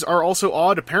accessories are also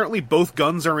odd. Apparently, both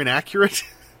guns are inaccurate,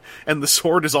 and the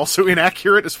sword is also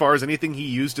inaccurate as far as anything he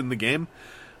used in the game.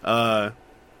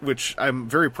 Which I'm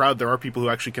very proud there are people who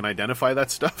actually can identify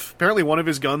that stuff. Apparently, one of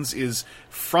his guns is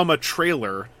from a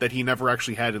trailer that he never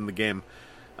actually had in the game.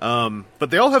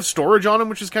 But they all have storage on them,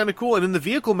 which is kind of cool. And in the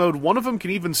vehicle mode, one of them can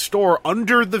even store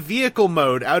under the vehicle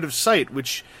mode, out of sight,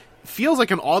 which feels like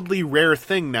an oddly rare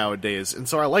thing nowadays. And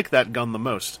so I like that gun the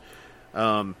most.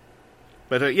 Yeah,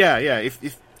 if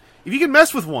you can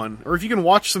mess with one, or if you can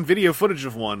watch some video footage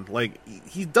of one, like,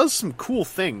 he does some cool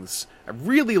things. I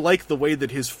really like the way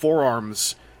that his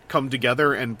forearms come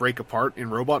together and break apart in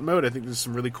robot mode. I think there's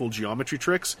some really cool geometry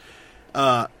tricks.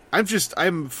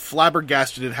 I'm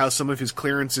flabbergasted at how some of his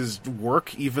clearances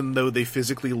work, even though they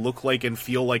physically look like and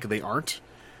feel like they aren't.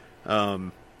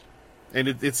 And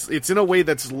it's in a way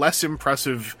that's less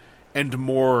impressive and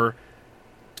more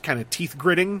kind of teeth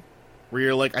gritting, where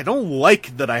you're like, I don't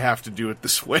like that I have to do it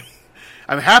this way.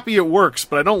 I'm happy it works,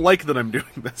 but I don't like that I'm doing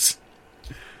this.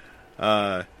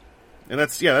 And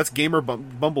that's Gamer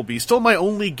Bumblebee. Still my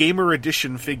only Gamer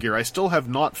Edition figure. I still have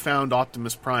not found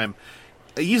Optimus Prime.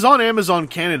 He's on Amazon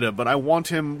Canada, but I want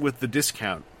him with the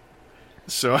discount.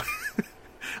 So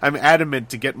I'm adamant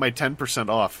to get my 10%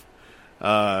 off.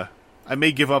 I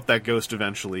may give up that ghost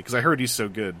eventually, because I heard he's so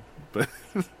good. But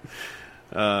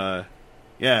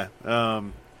yeah.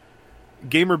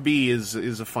 Gamer B is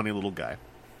a funny little guy.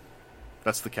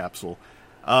 That's the capsule.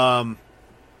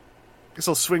 Guess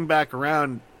I'll swing back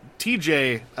around.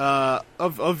 TJ,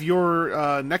 of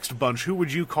your next bunch, who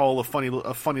would you call a funny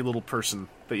little person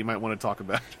that you might want to talk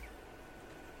about?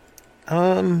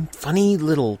 Funny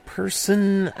little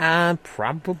person,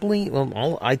 probably.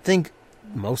 Well, I think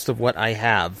most of what I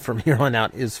have from here on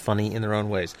out is funny in their own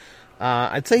ways.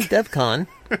 I'd say DevCon.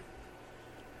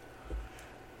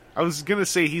 I was gonna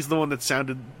say he's the one that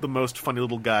sounded the most funny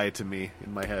little guy to me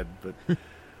in my head,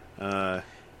 but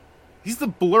he's the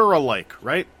Blur-alike,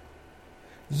 right?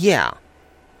 Yeah.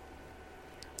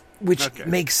 Which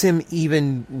makes him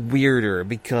even weirder,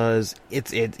 because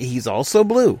he's also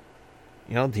blue.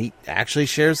 He actually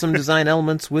shares some design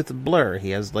elements with Blur. He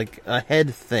has like a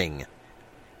head thing.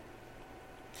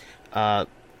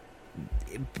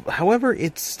 However,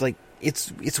 it's like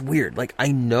it's weird. Like,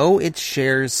 I know it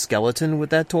shares skeleton with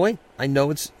that toy. I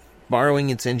know it's borrowing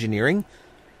its engineering.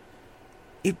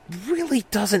 It really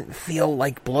doesn't feel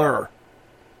like Blur.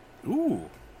 Ooh,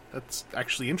 that's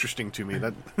actually interesting to me.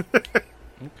 That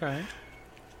okay.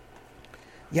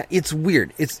 Yeah, it's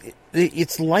weird.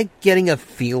 It's like getting a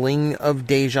feeling of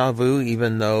deja vu,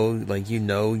 even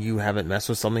though you haven't messed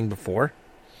with something before.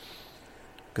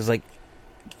 Because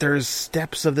there's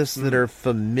steps of this that are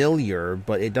familiar,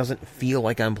 but it doesn't feel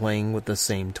like I'm playing with the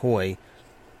same toy,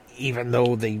 even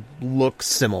though they look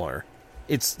similar.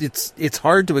 It's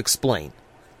hard to explain.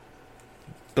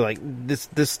 But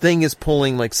this thing is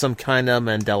pulling like some kind of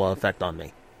Mandela effect on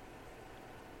me.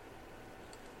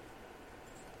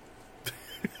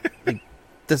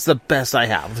 That's the best I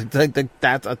have.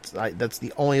 That's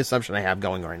the only assumption I have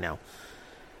going right now.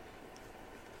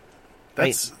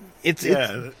 It's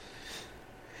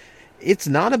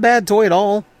not a bad toy at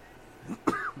all.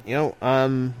 It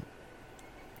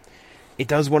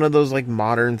does one of those like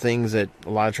modern things that a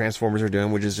lot of Transformers are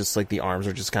doing, which is just like the arms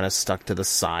are just kind of stuck to the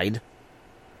side.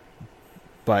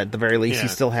 But at the very least, he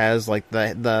still has like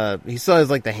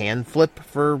the hand flip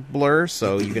for Blur,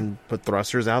 so you can put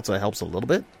thrusters out, so it helps a little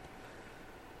bit.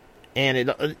 And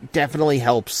it definitely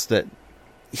helps that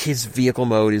his vehicle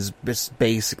mode is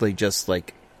basically just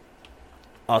like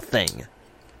a thing.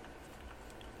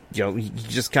 He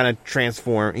just kind of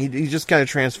He just kind of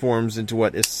transforms into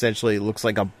what essentially looks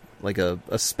like a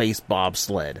space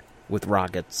bobsled with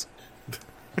rockets.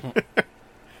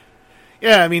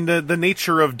 Yeah, I mean the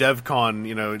nature of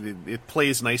DevCon, it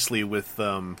plays nicely with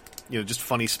just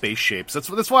funny space shapes.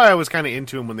 That's why I was kind of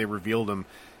into him when they revealed him,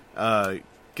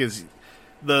 because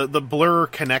the blur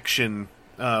connection.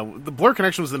 The blur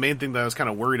connection was the main thing that I was kind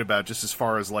of worried about, just as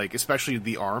far as like, especially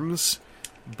the arms.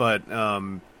 But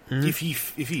if he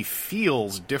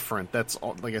feels different,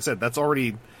 like I said, that's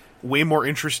already way more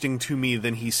interesting to me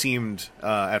than he seemed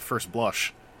at first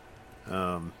blush.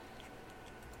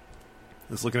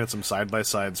 Just looking at some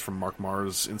side-by-sides from Mark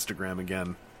Marr's Instagram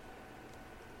again.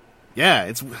 Yeah,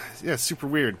 it's super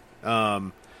weird.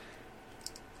 I'm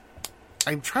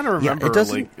trying to remember. Yeah, it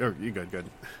doesn't, you good.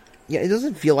 Yeah, it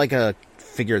doesn't feel like a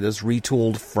figure that's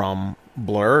retooled from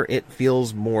Blur. It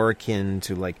feels more akin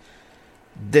to like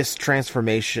this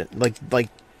transformation, like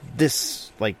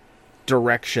this like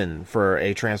direction for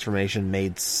a transformation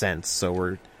made sense. So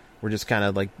we're just kind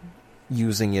of like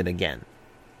using it again.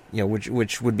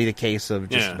 Which would be the case of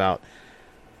just about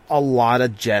a lot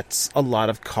of jets, a lot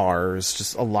of cars,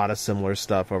 just a lot of similar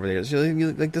stuff over there. So,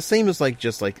 like the same as like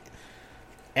just like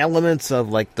elements of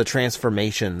like the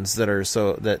transformations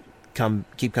that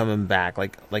keep coming back,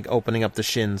 like opening up the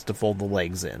shins to fold the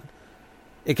legs in.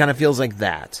 It kind of feels like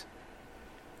that.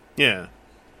 Yeah.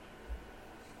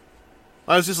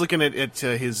 I was just looking at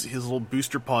his little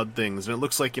booster pod things, and it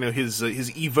looks like his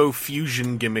Evo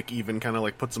Fusion gimmick even kind of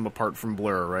like puts him apart from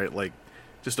Blur, right? Like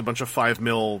just a bunch of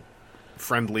 5mm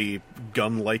friendly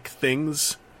gun-like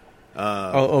things.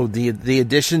 The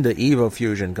addition to Evo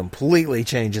Fusion completely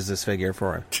changes this figure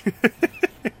for him.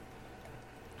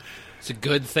 It's a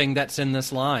good thing that's in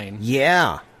this line.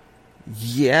 Yeah,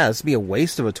 this would be a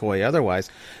waste of a toy otherwise.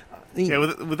 Yeah,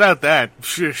 without that,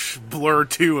 Blur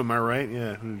 2, am I right?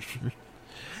 Yeah.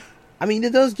 I mean,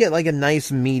 it does get like a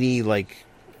nice meaty like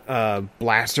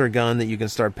blaster gun that you can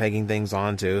start pegging things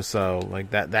onto. So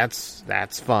like that's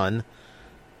fun.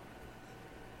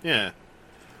 Yeah.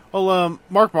 Well,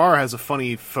 Mark Marr has a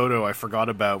funny photo I forgot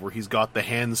about where he's got the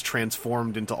hands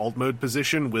transformed into alt mode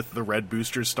position with the red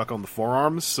boosters stuck on the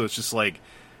forearms. So it's just like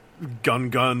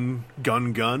gun,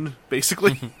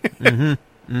 basically. That's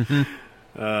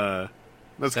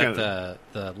kind of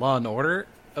the Law and Order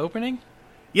opening.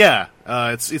 Yeah,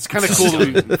 it's kind of cool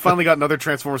that we finally got another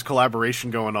Transformers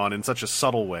collaboration going on in such a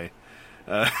subtle way.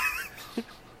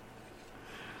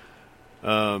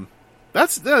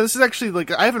 This is actually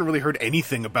like I haven't really heard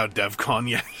anything about DevCon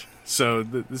yet, so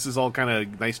this is all kind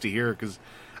of nice to hear because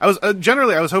I was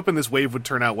I was hoping this wave would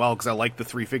turn out well because I liked the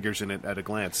 3 figures in it at a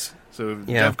glance. So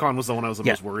DevCon was the one I was the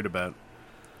most worried about.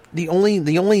 The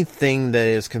only thing that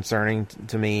is concerning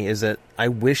to me is that I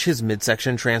wish his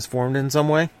midsection transformed in some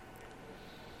way.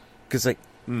 Because like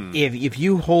if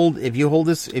you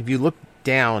look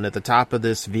down at the top of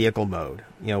this vehicle mode,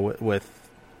 with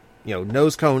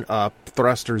nose cone up,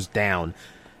 thrusters down,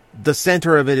 the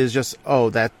center of it is just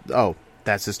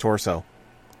that's his torso.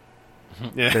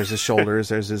 Yeah. There's his shoulders,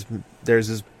 there's his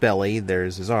belly,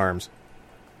 there's his arms.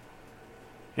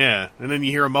 Yeah, and then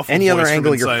you hear a muffled any voice other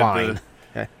angle, from inside you're fine.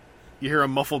 You hear a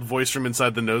muffled voice from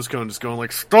inside the nose cone just going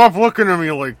like, "Stop looking at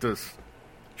me like this.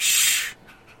 Shh.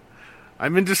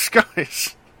 I'm in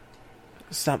disguise."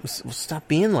 Stop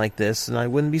being like this, and I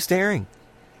wouldn't be staring.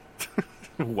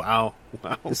 Wow.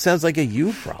 It sounds like a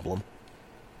you problem.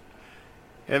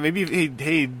 Yeah, maybe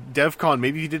hey DevCon,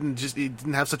 maybe he didn't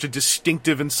have such a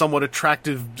distinctive and somewhat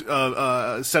attractive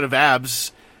set of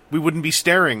abs. We wouldn't be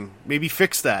staring. Maybe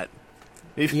fix that.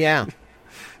 Maybe. Yeah.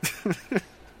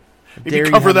 Maybe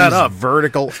cover that up.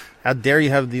 How dare you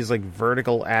have these like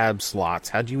vertical ab slots?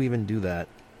 How do you even do that?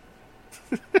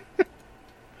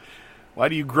 Why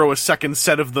do you grow a second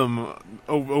set of them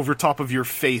over top of your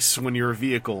face when you're a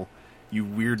vehicle, you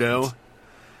weirdo?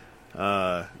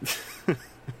 All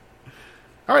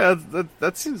right,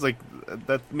 that seems like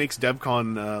that makes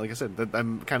DevCon. Like I said,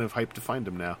 I'm kind of hyped to find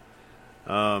him now.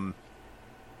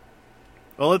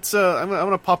 Well, let's. I'm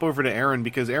gonna pop over to Aaron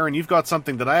because Aaron, you've got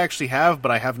something that I actually have,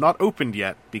 but I have not opened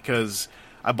yet because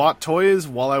I bought toys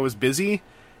while I was busy,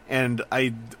 and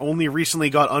I only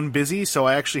recently got unbusy, so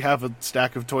I actually have a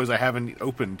stack of toys I haven't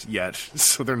opened yet,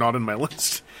 so they're not in my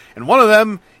list. And one of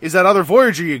them is that other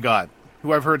Voyager you got,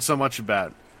 who I've heard so much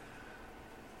about.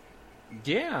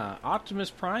 Yeah,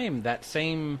 Optimus Prime, that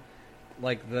same,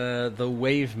 like the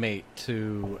wave mate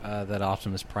to that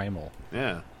Optimus Primal.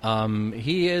 Yeah.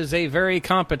 He is a very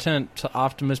competent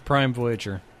Optimus Prime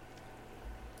Voyager.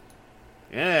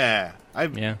 Yeah. I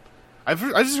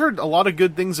just heard a lot of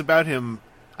good things about him.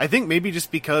 I think maybe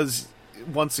just because,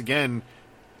 once again,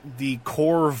 the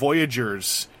core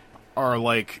Voyagers are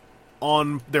like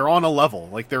they're on a level,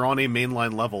 like they're on a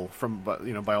mainline level from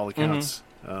by all accounts.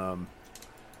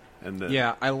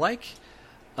 Yeah, I like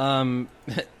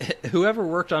Whoever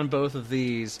worked on both of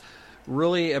these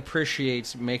really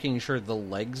appreciates making sure the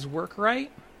legs work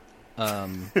right.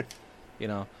 You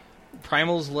know,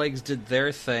 Primal's legs did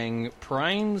their thing.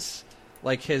 Prime's,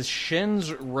 like, his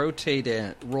shins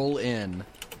roll in,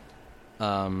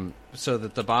 so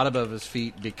that the bottom of his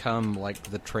feet become like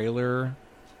the trailer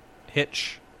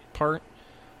hitch part,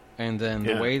 and then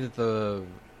the way that the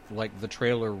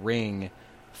trailer ring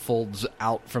folds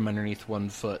out from underneath one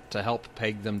foot to help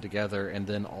peg them together, and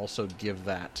then also give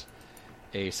that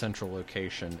a central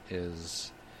location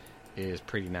is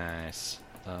pretty nice.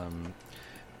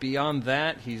 Beyond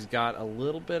that, he's got a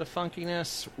little bit of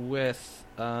funkiness with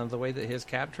the way that his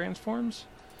cab transforms.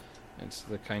 It's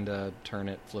the kind of turn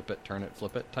it, flip it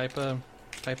type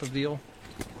of deal,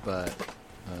 but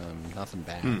nothing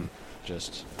bad.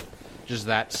 Just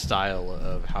that style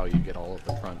of how you get all of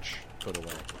the crunch put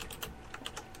away.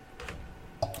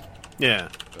 Yeah.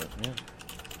 But, yeah.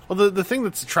 Well, the thing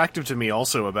that's attractive to me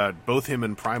also about both him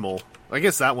and Primal, I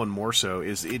guess that one more so,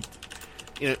 is it,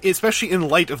 you know, especially in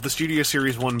light of the Studio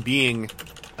Series 1 being,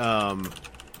 not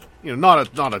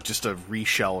just a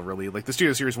reshell, really. Like, the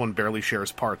Studio Series 1 barely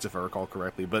shares parts, if I recall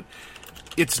correctly, but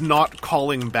it's not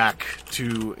calling back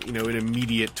to, an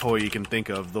immediate toy you can think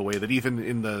of, the way that even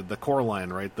in the core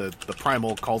line, right, the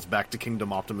Primal calls back to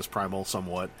Kingdom Optimus Primal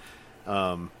somewhat.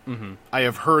 I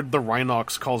have heard the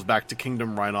Rhinox calls back to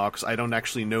Kingdom Rhinox. I don't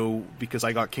actually know, because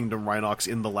I got Kingdom Rhinox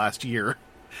in the last year,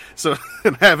 so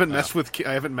I haven't messed with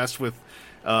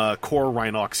core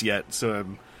Rhinox yet. So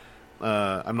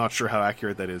I'm not sure how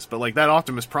accurate that is. But like that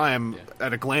Optimus Prime,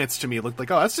 at a glance to me, it looked like,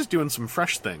 that's just doing some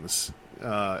fresh things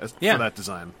for that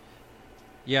design.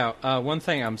 Yeah, one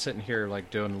thing I'm sitting here like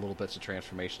doing little bits of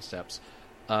transformation steps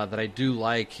that I do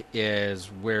like is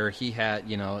where he had,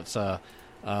 it's a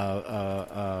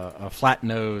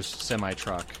flat-nosed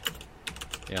semi-truck,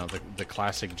 the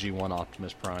classic G1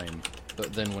 Optimus Prime.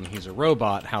 But then when he's a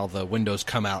robot, how the windows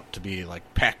come out to be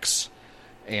like pecs,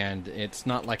 and it's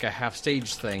not like a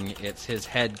half-stage thing. It's his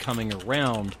head coming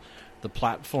around the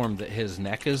platform that his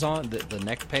neck is on, the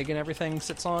neck peg and everything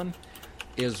sits on,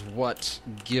 is what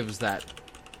gives that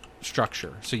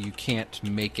structure. So you can't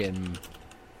make him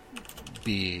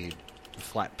be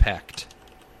flat-pecked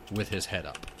with his head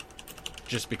up,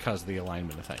 just because of the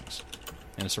alignment of things.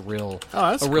 And it's a real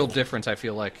difference, I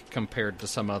feel like, compared to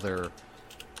some other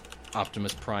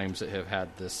Optimus Primes that have had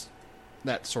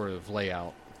that sort of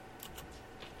layout,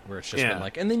 where it's just been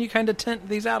like, and then you kind of tent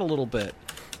these out a little bit,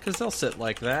 because they'll sit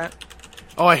like that.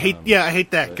 Oh, I hate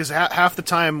that, because half the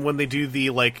time when they do the,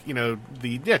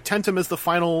 tent them as the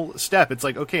final step, it's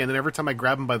like, okay, and then every time I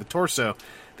grab them by the torso,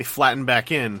 they flatten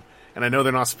back in, and I know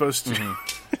they're not supposed to.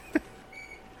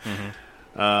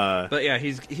 But yeah,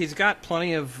 he's got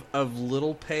plenty of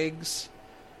little pegs,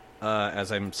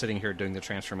 as I'm sitting here doing the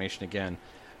transformation again,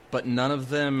 but none of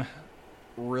them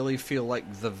really feel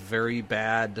like the very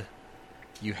bad,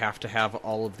 you have to have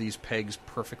all of these pegs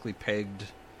perfectly pegged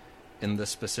in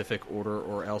this specific order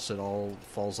or else it all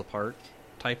falls apart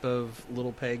type of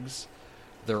little pegs.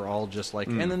 They're all just like,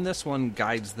 and then this one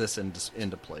guides this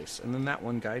into place, and then that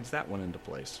one guides that one into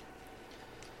place.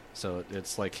 So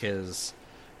it's like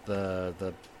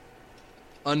the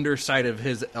underside of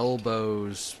his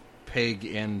elbows peg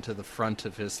into the front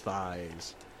of his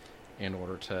thighs in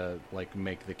order to like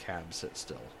make the cab sit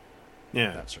still.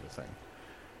 Yeah. That sort of thing.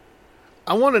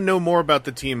 I want to know more about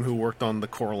the team who worked on the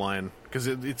core line, because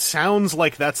it sounds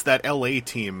like that's that LA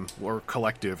team or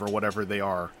collective or whatever they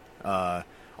are.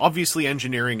 Obviously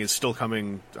engineering is still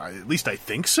coming, at least I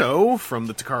think so, from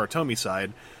the Takara Tomy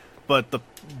side, but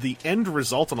the end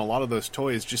result on a lot of those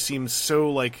toys just seems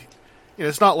so like,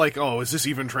 it's not like, is this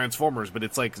even Transformers, but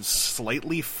it's like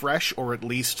slightly fresh, or at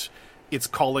least it's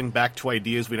calling back to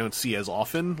ideas we don't see as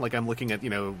often. Like I'm looking at,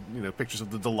 pictures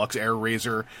of the Deluxe Air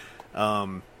Razor,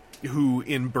 who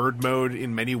in bird mode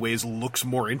in many ways looks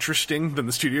more interesting than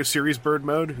the Studio Series bird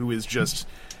mode, who is just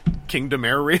Kingdom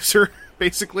Air Racer,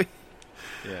 basically.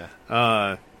 Yeah.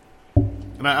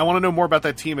 And I want to know more about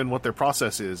that team and what their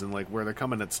process is and like where they're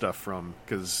coming at stuff from,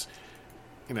 because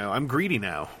I'm greedy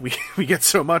now. We get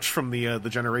so much from the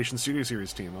Generation Studio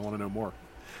Series team. I want to know more.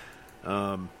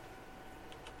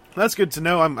 That's good to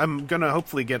know. I'm gonna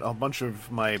hopefully get a bunch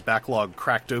of my backlog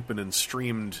cracked open and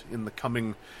streamed in the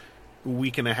coming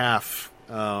week and a half,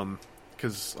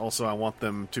 because also I want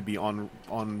them to be on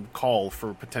call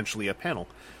for potentially a panel.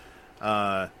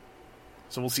 So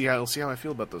we'll see how I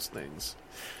feel about those things.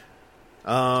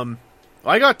 I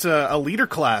got a leader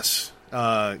class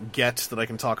get that I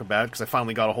can talk about, because I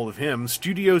finally got a hold of him.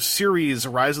 Studio Series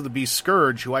Rise of the Beast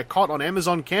Scourge, who I caught on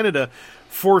Amazon Canada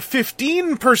for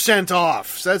 15%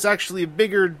 off. So that's actually a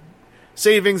bigger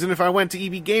savings, and if I went to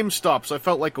EB GameStop, so I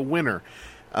felt like a winner.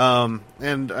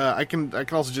 I can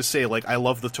also just say, like, I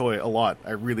love the toy a lot.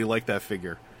 I really like that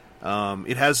figure.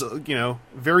 It has,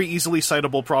 very easily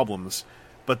citable problems,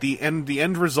 but the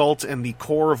end result and the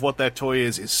core of what that toy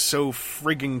is so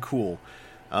friggin' cool.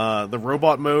 The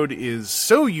robot mode is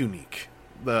so unique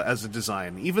as a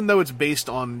design, even though it's based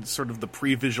on sort of the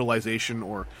pre-visualization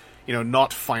or,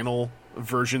 not final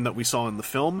version that we saw in the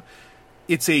film.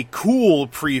 It's a cool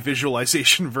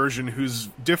pre-visualization version whose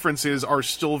differences are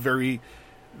still very,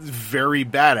 very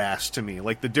badass to me.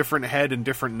 Like the different head and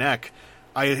different neck,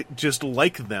 I just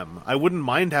like them. I wouldn't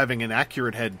mind having an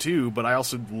accurate head too, but I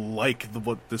also like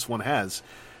what this one has.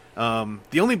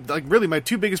 The only, really my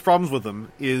two biggest problems with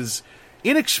them is,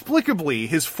 inexplicably,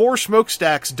 his 4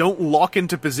 smokestacks don't lock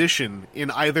into position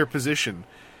in either position.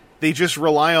 They just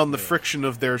rely on the friction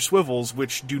of their swivels,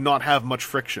 which do not have much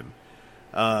friction.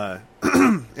 And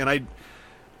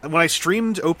when I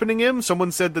streamed opening him,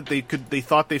 someone said that they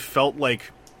thought they felt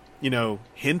like,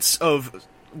 hints of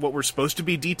what were supposed to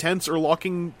be detents or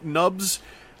locking nubs.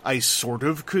 I sort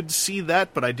of could see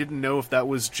that, but I didn't know if that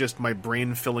was just my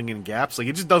brain filling in gaps. Like,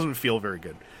 it just doesn't feel very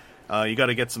good. You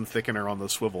gotta get some thickener on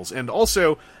those swivels. And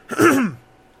also,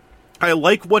 I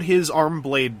like what his arm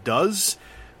blade does,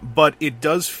 but it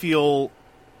does feel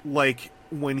like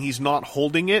when he's not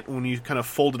holding it, when you kind of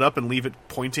fold it up and leave it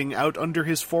pointing out under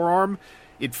his forearm,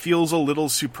 it feels a little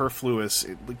superfluous,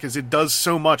 because it does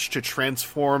so much to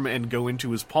transform and go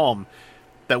into his palm,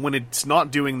 that when it's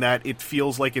not doing that, it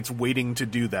feels like it's waiting to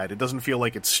do that. It doesn't feel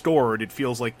like it's stored, it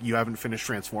feels like you haven't finished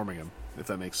transforming him, if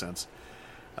that makes sense.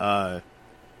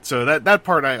 So that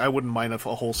part I wouldn't mind a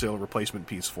wholesale replacement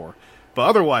piece for. But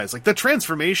otherwise, like, the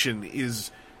transformation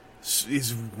is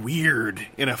weird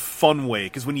in a fun way,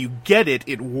 because when you get it,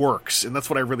 it works, and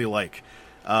that's what I really like.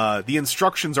 The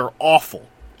instructions are awful,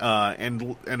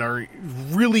 and are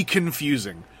really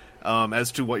confusing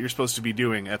as to what you're supposed to be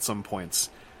doing at some points.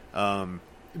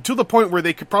 To the point where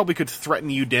they probably could threaten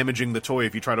you damaging the toy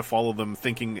if you try to follow them,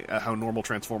 thinking how normal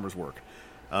Transformers work.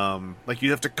 Like, you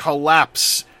have to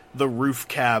collapse the roof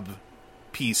cab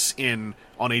piece in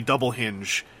on a double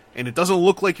hinge, and it doesn't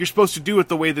look like you're supposed to do it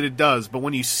the way that it does, but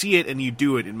when you see it and you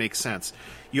do it, it makes sense.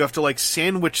 You have to, like,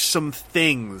 sandwich some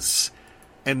things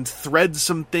and thread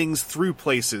some things through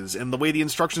places, and the way the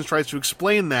instructions tries to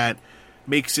explain that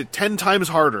makes it 10 times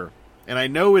harder. And I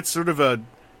know it's sort of a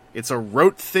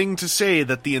rote thing to say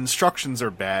that the instructions are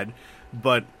bad,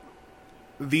 but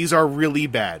these are really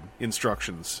bad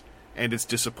instructions, and it's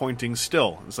disappointing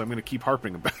still, so I'm going to keep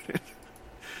harping about it.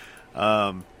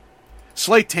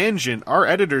 Slight tangent, our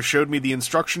editor showed me the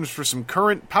instructions for some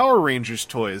current Power Rangers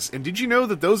toys, and did you know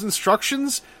that those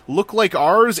instructions look like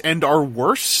ours and are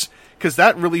worse? Because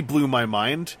that really blew my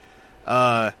mind.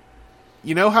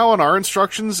 You know how on our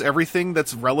instructions, everything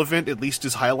that's relevant at least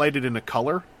is highlighted in a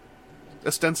color?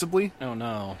 Ostensibly? Oh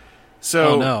no.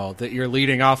 So, oh no, that you're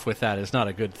leading off with that is not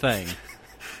a good thing.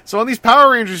 So on these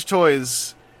Power Rangers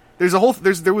toys,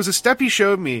 there was a step he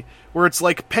showed me where it's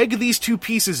like, peg these 2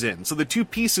 pieces in. So the 2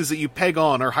 pieces that you peg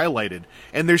on are highlighted,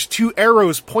 and there's 2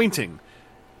 arrows pointing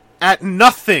at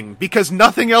nothing, because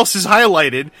nothing else is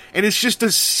highlighted, and it's just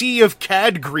a sea of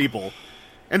CAD greeble.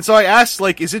 And so I asked,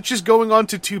 like, is it just going on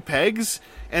to 2 pegs?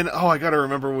 And, I gotta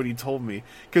remember what he told me.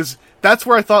 Because that's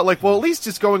where I thought, like, well, at least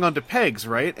it's going on to pegs,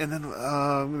 right? And then,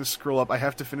 I'm gonna scroll up. I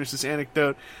have to finish this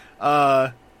anecdote.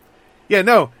 Yeah,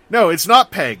 no, it's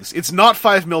not pegs. It's not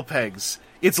 5mm pegs.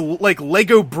 It's, like,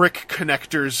 Lego brick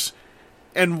connectors,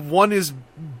 and one is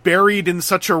buried in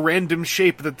such a random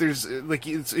shape that there's, like,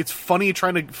 it's funny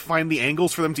trying to find the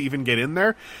angles for them to even get in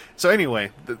there. So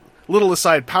anyway, little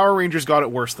aside, Power Rangers got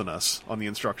it worse than us on the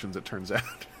instructions, it turns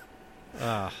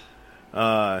out.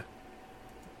 Yeah,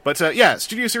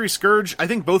 Studio Series Scourge, I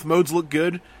think both modes look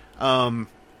good.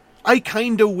 I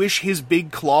kinda wish his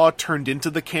big claw turned into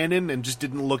the cannon and just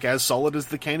didn't look as solid as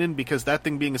the cannon, because that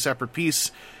thing being a separate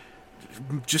piece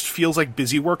just feels like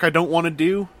busy work I don't want to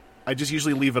do. I just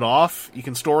usually leave it off. You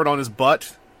can store it on his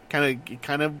butt. It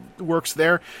kind of works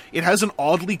there. It has an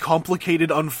oddly complicated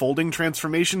unfolding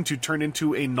transformation to turn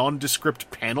into a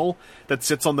nondescript panel that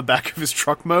sits on the back of his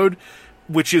truck mode,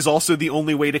 which is also the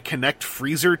only way to connect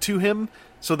Freezer to him.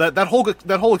 So that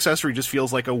whole accessory just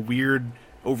feels like a weird,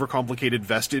 overcomplicated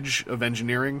vestige of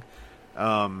engineering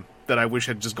that I wish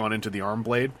had just gone into the arm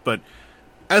blade. But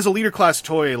as a leader class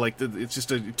toy, like, it's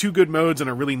just 2 good modes and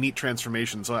a really neat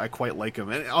transformation, so I quite like him.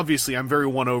 And obviously, I'm very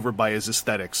won over by his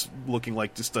aesthetics, looking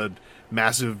like just a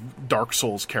massive Dark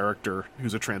Souls character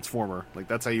who's a transformer. Like,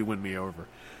 that's how you win me over.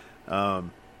 Yeah,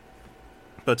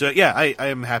 I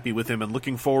am happy with him and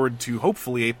looking forward to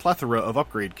hopefully a plethora of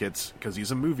upgrade kits, because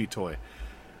he's a movie toy.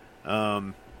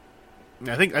 I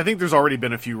think there's already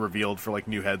been a few revealed for like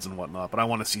new heads and whatnot, but I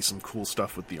want to see some cool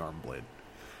stuff with the arm blade.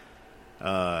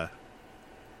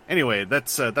 Anyway,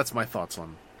 that's my thoughts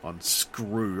on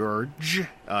Scrooge.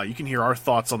 You can hear our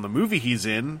thoughts on the movie he's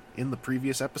in the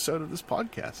previous episode of this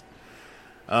podcast.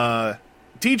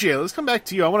 TJ, let's come back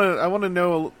to you. I want to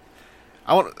know.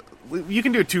 You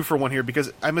can do a 2-for-1 here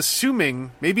because I'm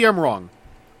assuming, maybe I'm wrong.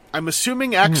 I'm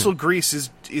assuming Axel Grease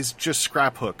is just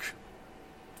Scrap Hook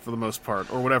for the most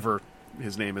part, or whatever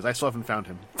his name is. I still haven't found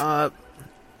him.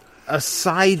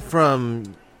 Aside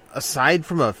from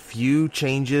a few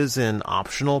changes in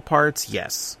optional parts,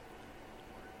 yes.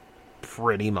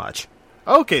 Pretty much.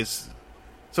 Okay,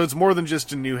 so it's more than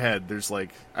just a new head. There's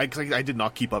like... I did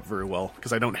not keep up very well,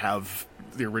 because I don't have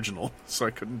the original, so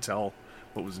I couldn't tell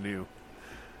what was new.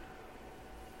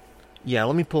 Yeah,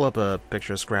 let me pull up a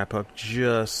picture of Scrap Hook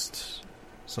just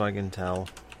so I can tell.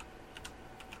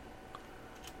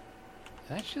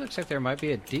 It actually looks like there might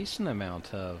be a decent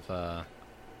amount of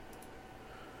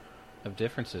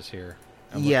differences here.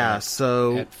 Yeah,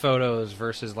 so at photos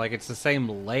versus like it's the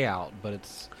same layout, but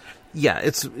it's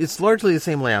it's largely the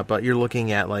same layout, but you're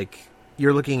looking at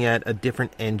a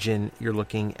different engine. You're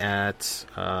looking at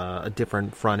a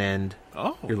different front end.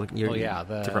 Oh, you're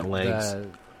different legs.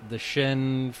 The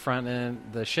shin front end,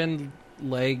 the shin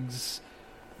legs,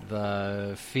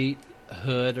 the feet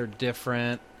hood are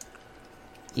different.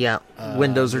 Yeah,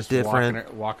 windows are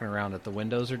different. Walking around it, the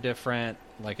windows are different.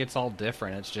 Like it's all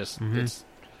different. It's just it's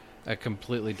a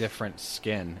completely different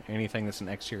skin. Anything that's an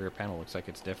exterior panel looks like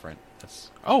it's different.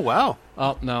 Oh wow!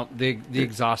 Oh no, the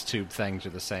exhaust tube things are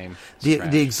the same.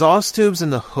 The exhaust tubes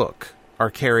and the hook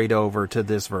are carried over to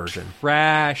this version.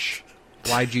 Trash.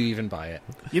 Why'd you even buy it?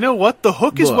 You know what? The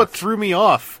hook is what threw me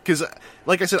off. Because,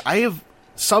 like I said, I have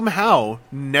somehow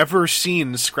never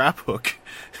seen Scrap Hook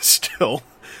still.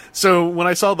 So when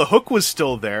I saw the hook was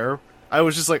still there, I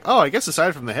was just like, oh, I guess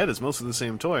aside from the head, it's mostly the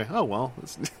same toy. Oh, well.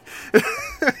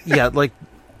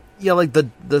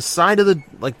 the side of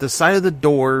the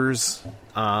doors,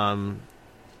 the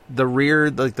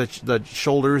rear, like the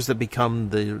shoulders that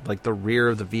become the rear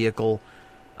of the vehicle,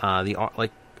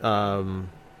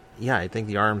 yeah, I think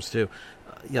the arms too.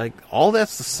 All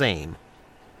that's the same.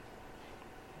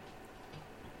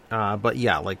 But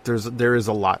yeah, like there is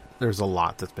a lot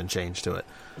that's been changed to it.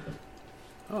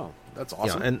 Oh, that's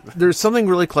awesome. Yeah, and there's something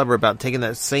really clever about taking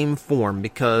that same form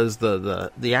because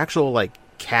the actual like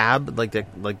cab, like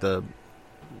the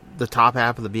top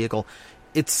half of the vehicle,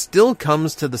 it still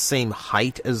comes to the same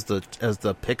height as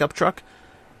the pickup truck,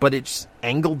 but it's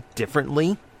angled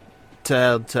differently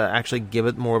to actually give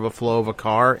it more of a flow of a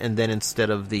car, and then instead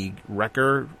of the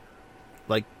wrecker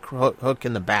like hook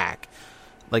in the back,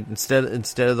 like instead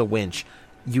of the winch,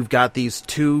 you've got these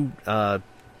two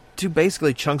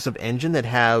basically chunks of engine that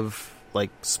have like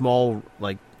small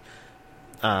like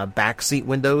back seat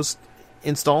windows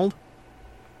installed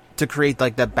to create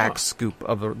like that back scoop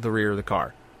of the rear of the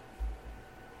car.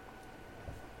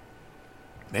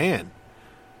 Man,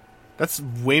 that's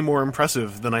way more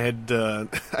impressive than I had.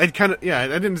 I'd kind of I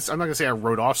didn't. I'm not gonna say I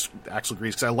wrote off Axle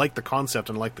Grease because I like the concept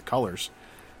and I like the colors.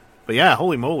 But yeah,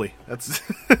 holy moly, that's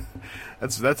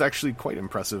that's actually quite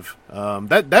impressive.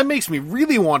 That makes me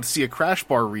really want to see a crash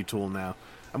bar retool now.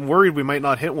 I'm worried we might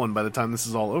not hit one by the time this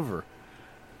is all over.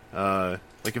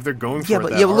 Like if they're going for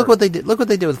but look what they did. Look what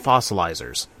they did with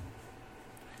fossilizers.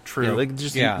 True. Yeah, they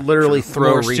just literally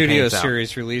throw more Studio repaints out.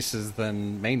 Series releases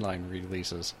than mainline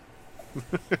releases.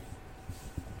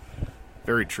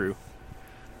 Very true.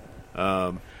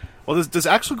 Well, does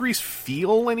Axle Grease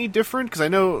feel any different? Because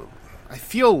I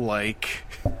feel like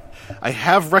I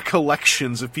have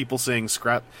recollections of people saying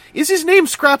Scrap. Is his name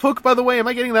Scrap Hook, by the way? Am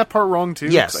I getting that part wrong too?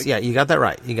 Yes, you got that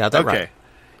right. Right.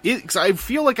 Because I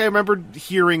feel like I remember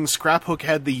hearing Scrap Hook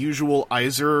had the usual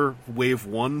Iser Wave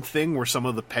 1 thing where some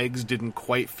of the pegs didn't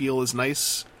quite feel as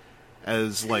nice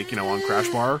as, like, on Crash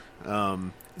Bar.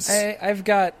 I've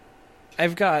got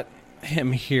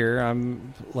him here.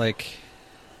 I'm like,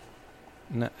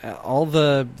 all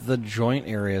the joint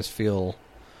areas feel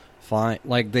fine.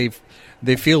 Like they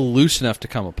feel loose enough to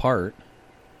come apart,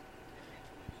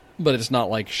 but it's not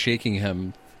like shaking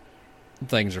him.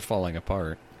 Things are falling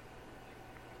apart.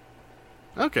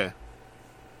 Okay.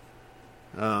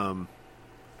 Then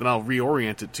I'll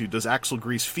reorient it to, does Axle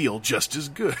Grease feel just as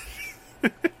good?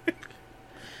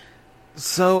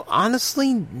 So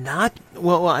honestly, not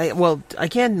well. I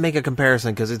can't make a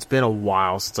comparison because it's been a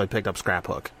while since I picked up Scrap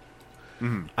Hook.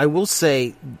 Mm-hmm. I will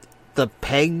say the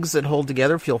pegs that hold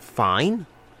together feel fine.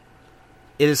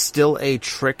 It is still a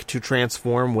trick to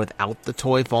transform without the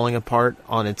toy falling apart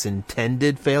on its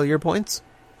intended failure points.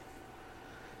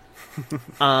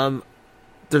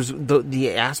 There's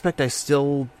the aspect I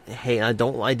still hate. I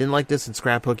didn't like this in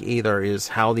Scraphook either. Is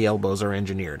how the elbows are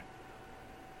engineered.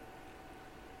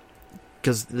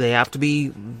 Because they have to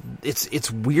be,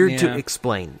 it's weird to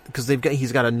explain. Because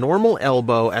he's got a normal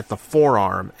elbow at the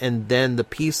forearm, and then the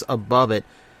piece above it,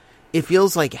 it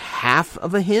feels like half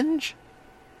of a hinge.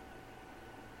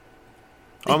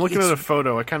 I'm looking at a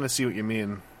photo. I kind of see what you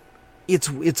mean.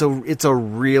 It's a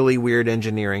really weird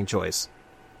engineering choice.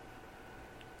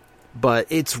 But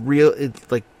it's real.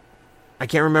 It's like I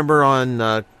can't remember on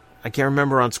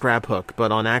Scraphook,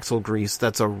 but on Axle Grease,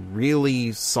 that's a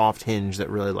really soft hinge that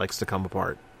really likes to come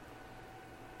apart.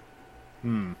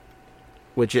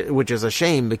 Which is a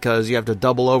shame because you have to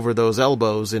double over those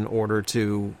elbows in order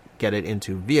to get it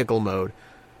into vehicle mode.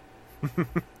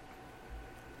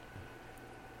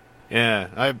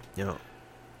 Yeah,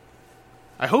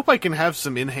 I hope I can have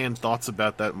some in-hand thoughts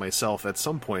about that myself at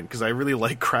some point because I really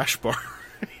like Crash Bar.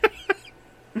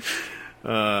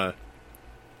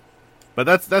 But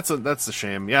that's a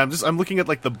shame. Yeah, I'm looking at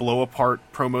like the blow apart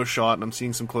promo shot, and I'm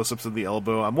seeing some close-ups of the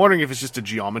elbow. I'm wondering if it's just a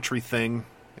geometry thing,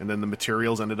 and then the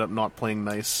materials ended up not playing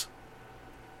nice.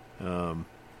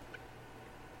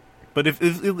 But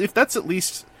if that's at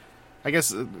least, I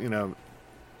guess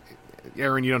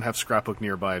Aaron, you don't have Scraphook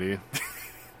nearby, do you?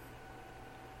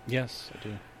 Yes, I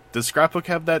do. Does Scraphook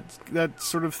have that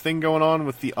sort of thing going on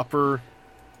with the upper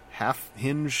half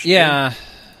hinge? Yeah,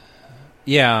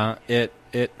 yeah.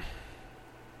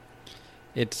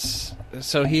 It's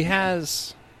so he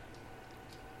has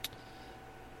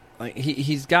like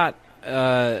he's got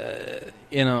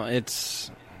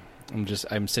it's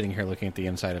I'm sitting here looking at the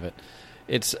inside of it.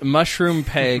 It's mushroom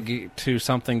peg to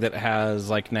something that has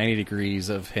like 90 degrees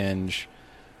of hinge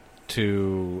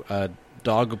to a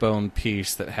dog bone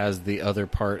piece that has the other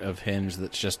part of hinge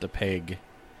that's just a peg,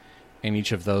 and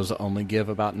each of those only give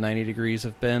about 90 degrees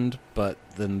of bend, but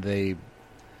then they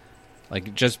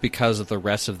like just because of the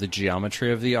rest of the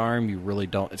geometry of the arm, you really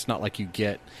don't. It's not like you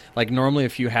get like normally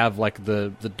if you have like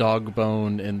the dog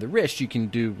bone and the wrist, you can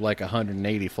do like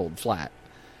 180 fold flat,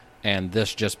 and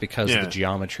this just because of the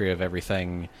geometry of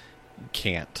everything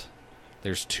can't.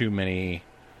 There's too many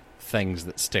things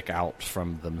that stick out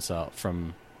from themselves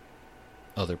from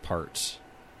other parts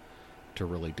to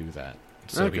really do that.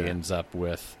 So he ends up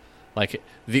with like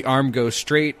the arm goes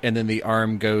straight, and then the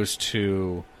arm goes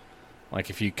to. Like,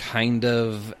 if you kind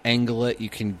of angle it, you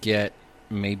can get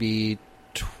maybe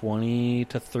 20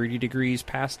 to 30 degrees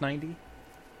past 90.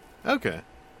 Okay.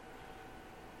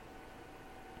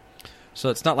 So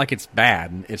it's not like it's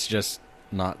bad. It's just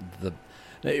not the...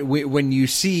 When you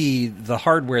see the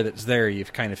hardware that's there, you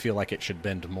kind of feel like it should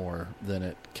bend more than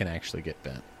it can actually get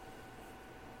bent.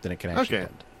 Than it can actually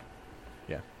bend.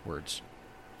 Yeah, words.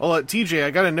 Well, TJ,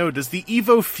 I gotta know, does the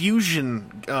Evo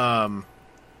Fusion...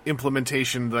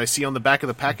 implementation that I see on the back of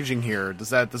the packaging here,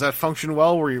 does that function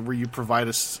well where you provide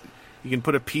you can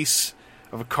put a piece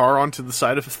of a car onto the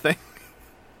side of a thing?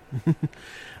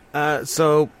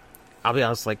 So I'll be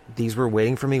honest, like these were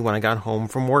waiting for me when I got home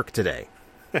from work today.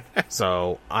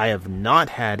 So I have not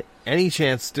had any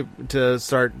chance to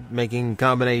start making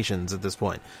combinations at this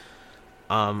point.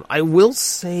 I will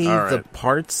say the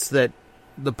parts that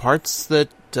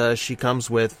she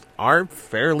comes with are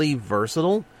fairly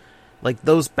versatile. Like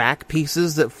those back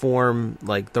pieces that form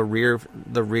like the rear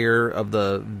of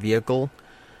the vehicle,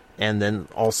 and then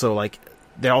also like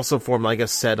they also form like a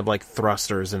set of like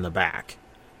thrusters in the back,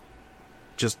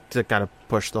 just to kind of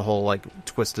push the whole like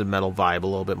twisted metal vibe a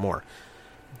little bit more.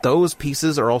 Those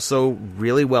pieces are also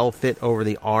really well fit over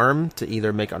the arm to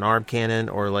either make an arm cannon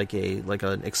or like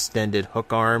an extended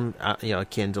hook arm,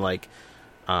 akin to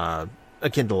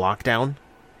lockdown.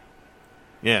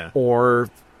 Yeah.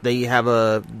 Or they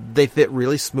fit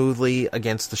really smoothly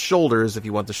against the shoulders if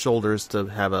you want the shoulders to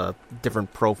have a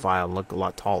different profile and look a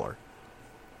lot taller.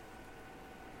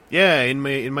 Yeah, in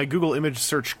my Google image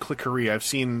search clickery, I've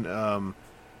seen a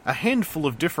handful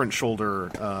of different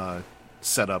shoulder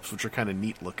setups, which are kind of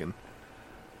neat looking.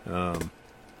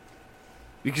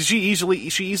 Because she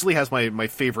easily has my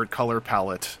favorite color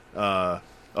palette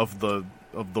of the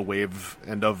wave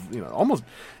and almost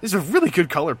it's a really good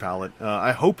color palette.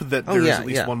 I hope that there's at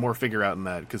least one more figure out in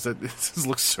that because this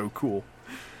looks so cool.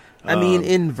 I mean,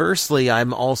 inversely,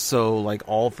 I'm also like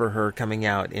all for her coming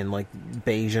out in like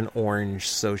beige and orange,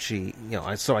 so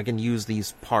so I can use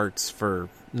these parts for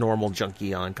normal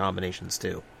Junkion combinations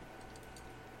too.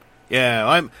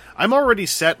 Yeah, I'm already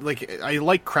set. Like I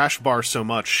like Crash Bar so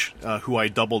much, who I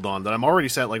doubled on, that I'm already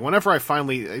set. Like whenever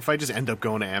if I just end up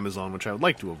going to Amazon, which I would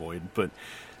like to avoid, but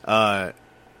I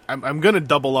I'm going to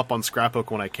double up on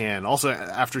Scrapbook when I can. Also,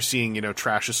 after seeing,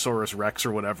 Trashosaurus Rex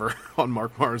or whatever on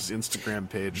Mark Marr's Instagram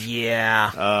page.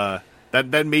 Yeah.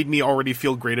 That made me already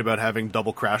feel great about having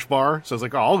double Crash Bar. So I was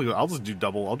like, oh, I'll just do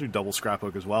double. I'll do double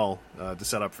Scrapbook as well to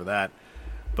set up for that.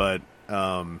 But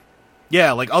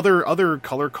yeah, like other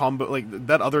color combo, like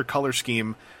that other color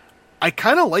scheme. I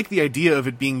kind of like the idea of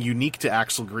it being unique to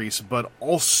Axel Grease, but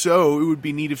also it would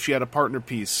be neat if she had a partner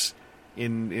piece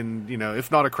in if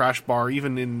not a Crash Bar,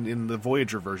 even in the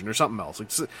Voyager version or something else.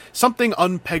 Like something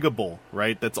unpeggable,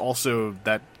 right? That's also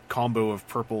that combo of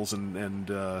purples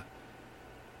and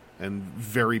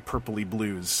very purpley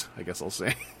blues, I guess I'll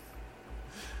say.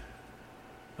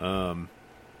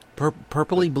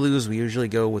 Purpley blues, we usually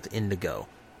go with indigo.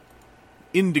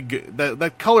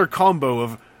 That color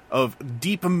combo of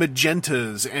deep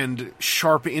magentas and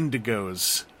sharp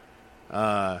indigos.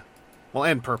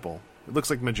 And purple. It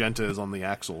looks like magenta is on the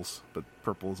axles, but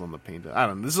purple is on the paint. I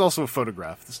don't know. This is also a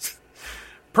photograph.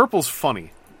 Purple's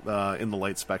funny in the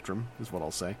light spectrum, is what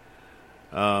I'll say.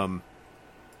 But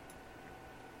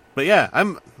yeah,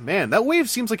 that wave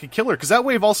seems like a killer, because that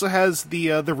wave also has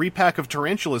the repack of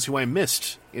tarantulas who I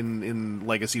missed in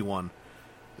Legacy 1.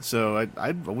 So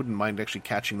I wouldn't mind actually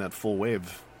catching that full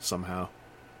wave somehow.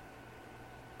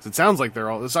 It sounds like they're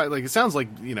all. It sounds like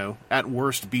at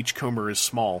worst, Beachcomber is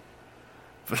small.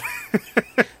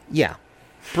 Yeah,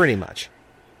 pretty much.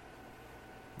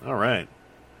 All right.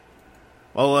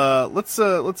 Well, let's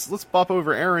bop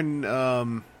over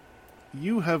Aaron.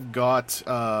 You have got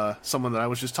someone that I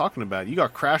was just talking about. You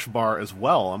got Crash Bar as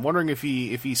well. I'm wondering if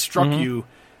he struck you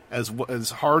as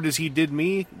hard as he did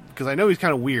me, because I know he's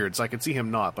kind of weird, so I could see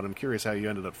him not. But I'm curious how you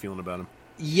ended up feeling about him.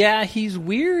 Yeah, he's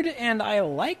weird, and I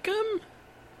like him.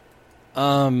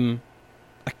 I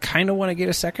kind of want to get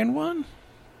a second one.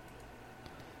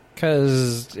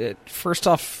 Because, first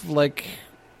off, like,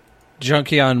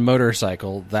 Junkie on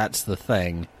Motorcycle, that's the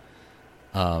thing.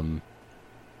 I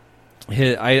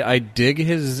dig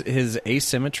his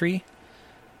asymmetry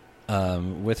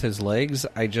with his legs.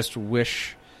 I just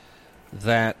wish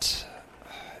that...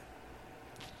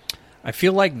 I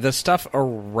feel like the stuff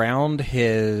around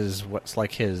his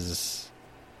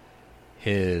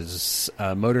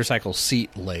motorcycle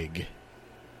seat leg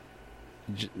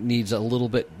needs a little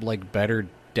bit better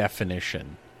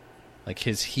definition. Like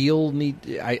his heel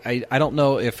I don't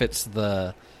know if it's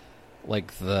the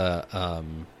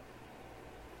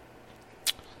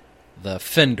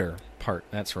fender part.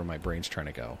 That's where my brain's trying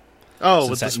to go. Oh,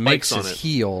 since with that the spikes makes on his it.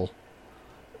 heel.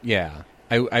 Yeah.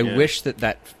 I wish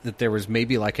that there was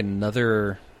maybe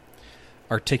another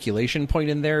articulation point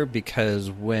in there,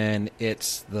 because when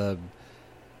it's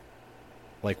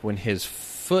when his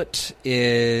foot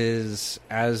is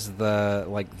as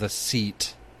the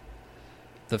seat,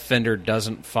 the fender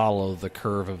doesn't follow the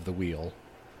curve of the wheel.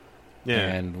 Yeah.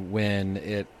 And when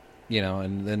it,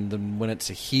 and then when it's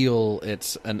a heel,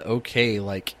 it's an okay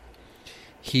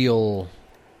heel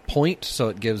point, so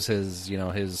it gives his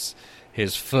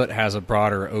his foot has a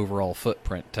broader overall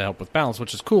footprint to help with balance,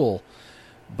 which is cool,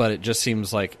 but it just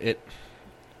seems like it,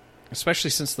 especially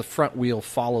since the front wheel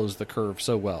follows the curve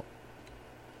so well.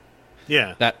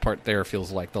 Yeah. That part there feels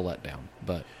like the letdown,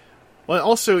 but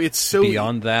also it's so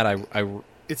beyond that,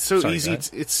 it's so sorry, easy.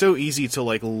 It's so easy to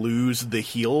lose the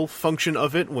heel function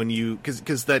of it when you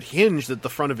because that hinge that the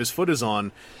front of his foot is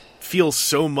on feels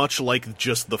so much like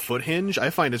just the foot hinge.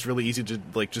 I find it's really easy to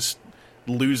just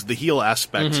lose the heel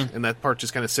aspect, and that part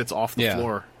just kind of sits off the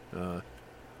floor.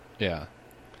 Yeah.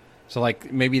 So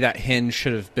maybe that hinge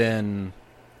should have been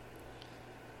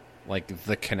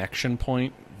the connection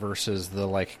point versus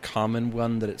the common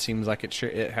one that it seems like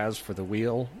it has for the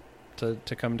wheel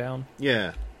to come down.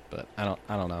 Yeah. But I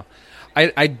don't know.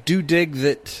 I do dig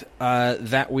that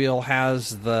that wheel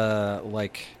has the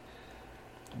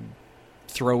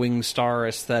throwing star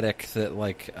aesthetic that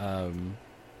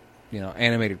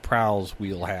Animated Prowl's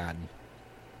wheel had.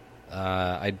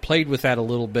 I'd played with that a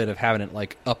little bit, of having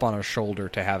it up on a shoulder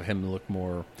to have him look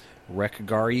more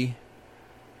Wreck-Gar-y.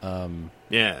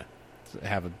 Yeah.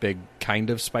 Have a big kind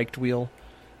of spiked wheel.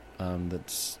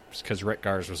 That's because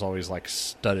Wreck-Gar's was always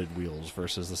studded wheels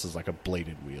versus this is a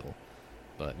bladed wheel.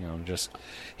 But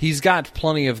he's got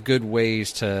plenty of good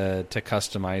ways to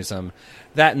customize them.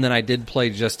 That, and then I did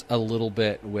play just a little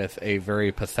bit with a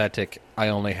very pathetic, I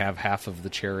only have half of the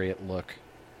chariot look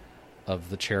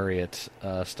of the chariot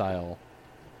style,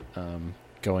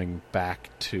 going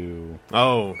back to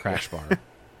Crash Bar.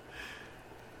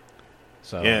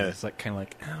 So it's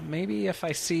maybe if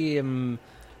I see him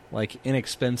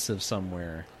inexpensive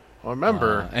somewhere. I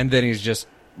remember. And then he's just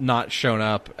not shown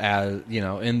up as,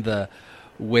 in the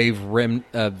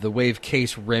the wave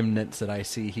case remnants that I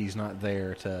see, he's not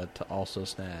there to also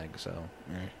snag. So.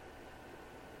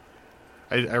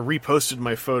 I reposted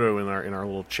my photo in our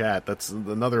little chat. That's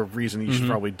another reason you should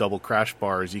probably double crash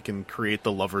bars. You can create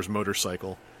the lover's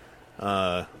motorcycle,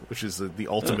 which is the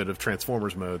ultimate of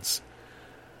Transformers modes.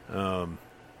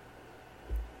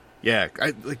 Yeah,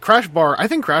 Crash Bar. I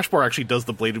think Crash Bar actually does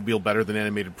the bladed wheel better than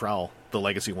Animated Prowl, the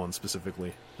Legacy one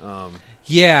specifically.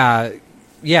 Yeah.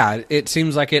 It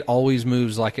seems like it always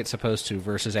moves like it's supposed to.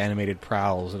 Versus Animated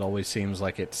Prowls, it always seems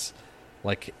like it's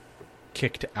like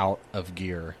kicked out of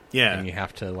gear. Yeah, and you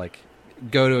have to like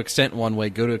go to extent one way,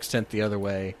 go to extent the other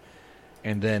way,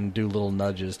 and then do little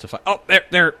nudges to find. Oh,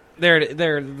 there,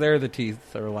 the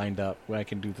teeth are lined up. Where I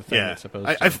can do the thing it's supposed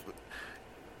to.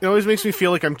 It always makes me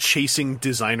feel like I'm chasing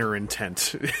designer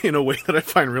intent in a way that I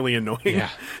find really annoying.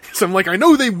 Yeah. So I'm like, I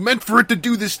know they meant for it to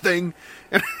do this thing,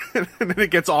 and then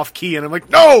it gets off key, and I'm like,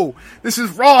 no, this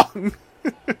is wrong.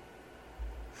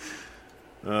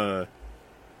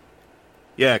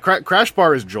 Yeah, Crash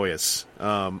Bar is joyous.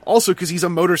 Also, because he's a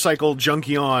motorcycle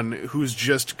junkion who's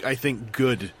just, I think,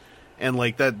 good, and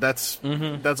like that's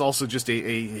also just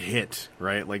a hit,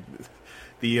 right? Like.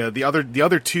 The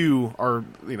other two are,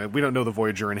 we don't know the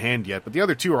Voyager in hand yet, but the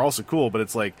other two are also cool. But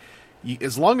it's like,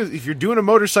 as long as if you're doing a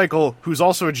motorcycle who's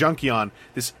also a Junkion,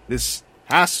 this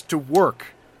has to work.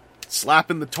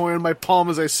 Slapping the toy on my palm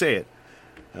as I say it.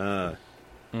 But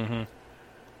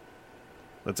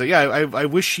so yeah, I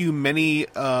wish you many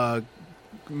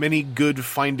good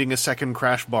finding a second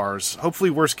Crash Bars. Hopefully,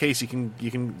 worst case you can.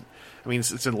 I mean,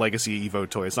 it's a Legacy Evo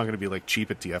toy. It's not going to be like cheap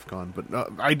at TFCon,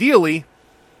 but ideally.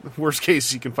 Worst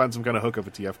case, you can find some kind of hookup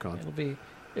at TFCon.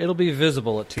 It'll be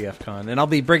visible at TFCon, and I'll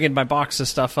be bringing my box of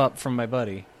stuff up from my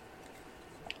buddy.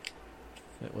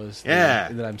 It was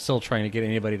that I'm still trying to get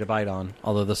anybody to bite on.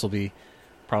 Although this will be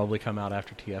probably come out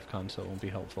after TFCon, so it won't be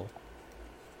helpful.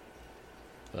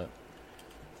 But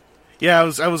yeah, I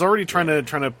was already trying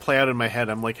to play out in my head.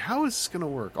 I'm like, how is this going to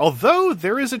work? Although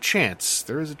there is a chance,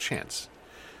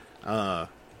 from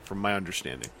my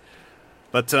understanding.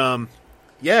 But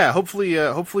yeah,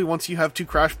 hopefully once you have 2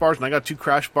 Crash Bars, and I got 2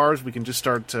 Crash Bars, we can just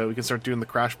start doing the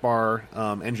Crash Bar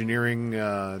engineering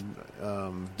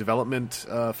development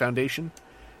foundation,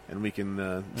 and we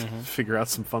can figure out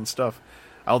some fun stuff.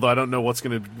 Although I don't know what's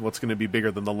gonna be bigger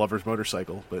than the Lover's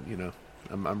motorcycle, but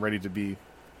I'm ready to be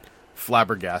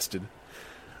flabbergasted.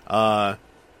 I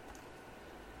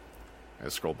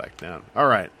scroll back down. All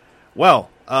right, well.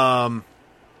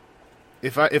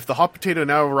 If the hot potato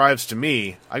now arrives to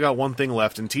me, I got one thing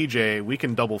left, and TJ, we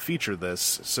can double feature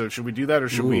this. So should we do that, or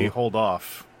should we hold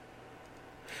off?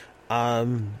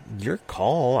 Your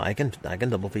call. I can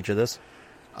double feature this.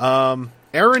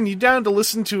 Aaron, you down to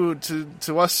listen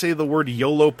to us say the word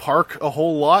YOLO Park a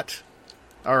whole lot?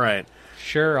 All right.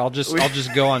 Sure, I'll just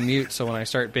go on mute, so when I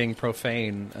start being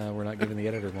profane, we're not giving the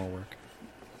editor more work.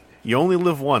 You only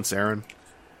live once, Aaron.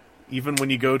 Even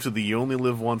when you go to the You Only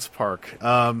Live Once park.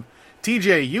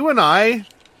 TJ, you and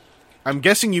I'm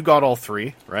guessing you got all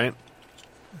 3, right?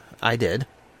 I did.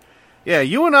 Yeah,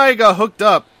 you and I got hooked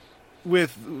up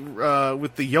with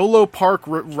the YOLO Park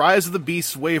Rise of the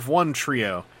Beasts Wave 1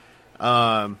 trio.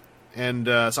 So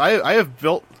I have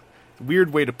built...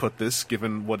 Weird way to put this,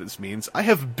 given what it means. I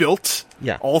have built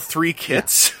all 3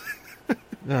 kits.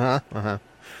 Yeah.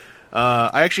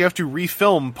 I actually have to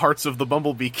refilm parts of the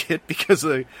Bumblebee kit because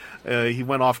he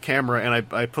went off camera and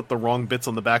I put the wrong bits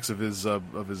on the backs of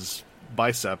his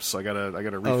biceps. So I gotta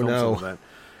refilm some of that.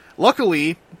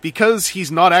 Luckily, because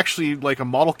he's not actually like a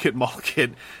model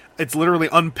kit, it's literally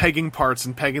unpegging parts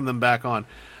and pegging them back on.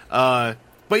 But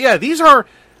yeah, these are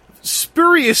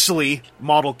spuriously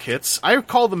model kits. I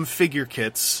call them figure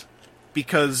kits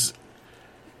because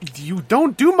you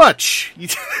don't do much.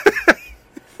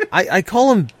 I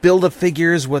call them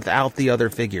Build-A-Figures without the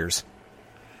other figures.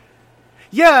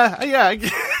 Yeah.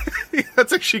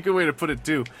 That's actually a good way to put it,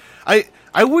 too.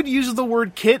 I would use the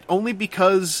word kit only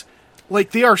because, like,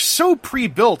 they are so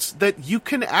pre-built that you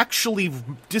can actually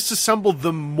disassemble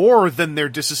them more than they're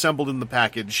disassembled in the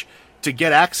package to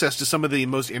get access to some of the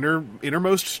most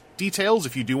innermost details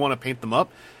if you do want to paint them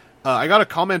up. I got a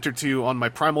comment or two on my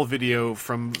Primal video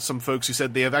from some folks who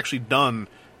said they have actually done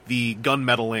the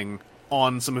gunmetaling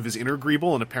on some of his inner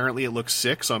Greeble, and apparently it looks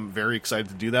sick, so I'm very excited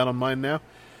to do that on mine now.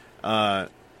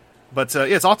 But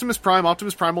it's Optimus Prime,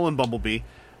 Optimus Primal, and Bumblebee.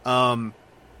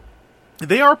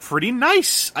 They are pretty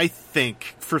nice, I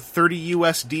think, for $30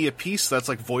 USD a piece. That's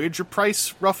like Voyager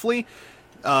price, roughly.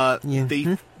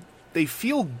 They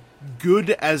feel good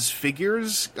as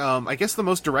figures. I guess the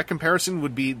most direct comparison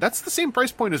would be, that's the same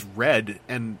price point as Red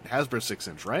and Hasbro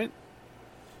 6-inch, right?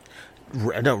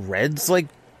 No, red's like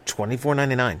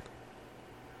 $24.99.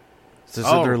 So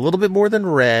Oh. they're a little bit more than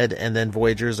red, and then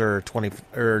Voyagers are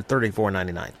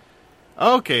 $34.99.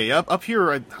 Okay, up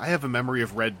here, I have a memory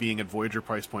of red being at Voyager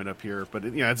price point up here, but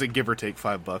it's a give or take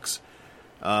 $5.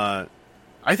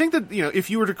 I think that if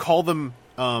you were to call them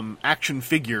action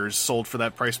figures sold for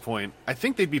that price point, I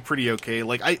think they'd be pretty okay.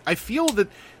 Like I feel that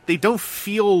they don't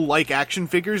feel like action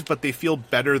figures, but they feel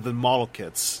better than model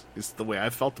kits. Is the way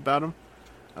I've felt about them.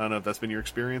 I don't know if that's been your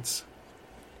experience.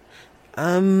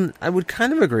 I would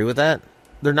kind of agree with that.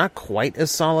 They're not quite as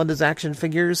solid as action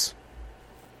figures.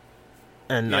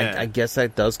 And Yeah. I guess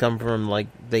that does come from,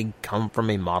 they come from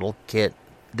a model kit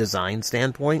design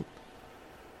standpoint.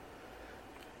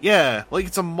 Yeah, like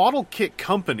it's a model kit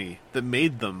company that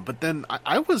made them, but then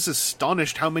I was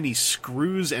astonished how many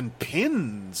screws and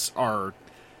pins are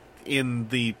in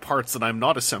the parts that I'm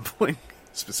not assembling,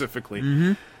 specifically.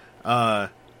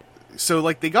 Mm-hmm. So,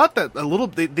 they got that a little...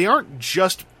 They aren't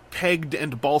just pegged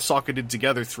and ball-socketed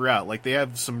together throughout. Like, they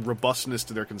have some robustness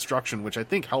to their construction, which I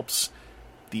think helps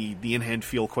the in-hand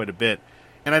feel quite a bit.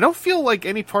 And I don't feel like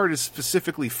any part is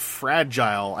specifically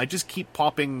fragile. I just keep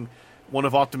popping one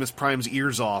of Optimus Prime's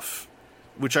ears off,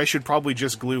 which I should probably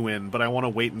just glue in, but I want to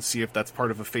wait and see if that's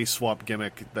part of a face swap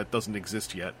gimmick that doesn't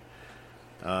exist yet.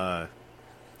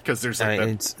 Because there's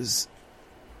I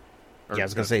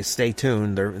was gonna say, stay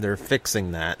tuned. They're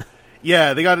fixing that.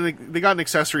 Yeah, they got an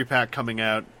accessory pack coming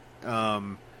out,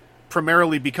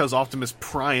 primarily because Optimus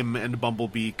Prime and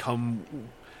Bumblebee come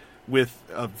with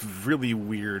a really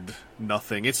weird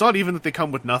nothing. It's not even that they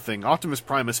come with nothing. Optimus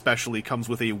Prime especially comes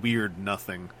with a weird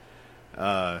nothing.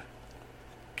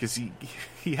 Because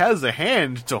he has a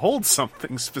hand to hold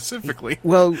something specifically.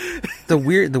 Well, the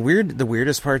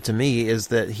weirdest part to me is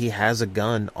that he has a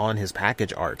gun on his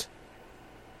package art.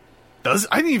 I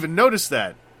didn't even notice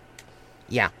that.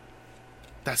 Yeah.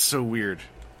 That's so weird.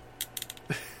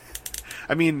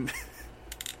 I mean,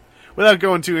 without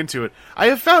going too into it, I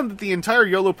have found that the entire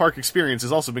YOLO Park experience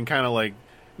has also been kind of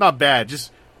not bad,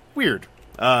 just weird.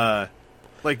 Even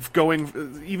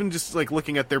just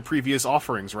looking at their previous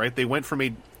offerings, right? They went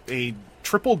from a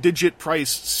triple-digit price,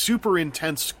 super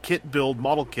intense kit build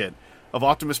model kit of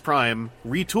Optimus Prime,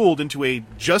 retooled into a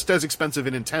just as expensive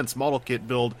and intense model kit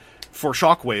build for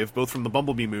Shockwave, both from the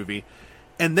Bumblebee movie.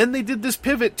 And then they did this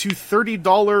pivot to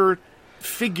 $30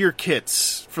 figure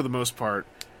kits for the most part.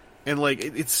 And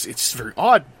it's very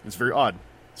odd. It's very odd.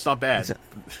 It's not bad.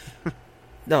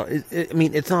 No,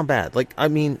 it's not bad.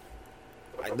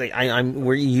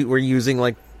 We're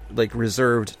using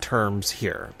reserved terms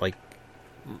here.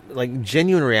 Like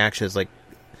genuine reactions.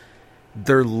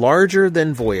 They're larger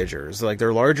than Voyagers.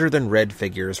 They're larger than Red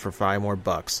figures for $5 more.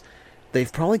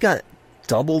 They've probably got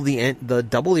double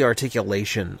the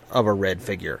articulation of a Red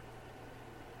figure.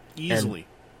 Easily.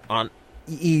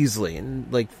 Easily,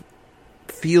 and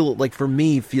for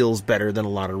me feels better than a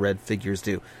lot of Red figures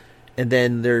do. And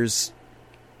then there is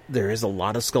a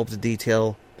lot of sculpted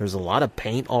detail. There's a lot of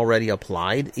paint already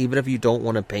applied. Even if you don't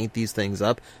want to paint these things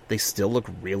up, they still look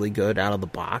really good out of the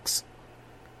box.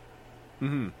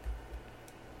 Mm-hmm.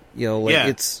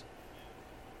 It's...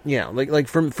 Yeah,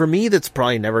 for me, that's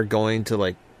probably never going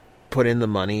to, put in the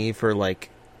money for even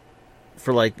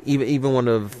one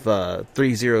of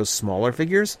 3-Zero's smaller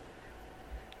figures.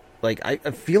 I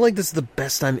feel like this is the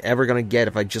best I'm ever going to get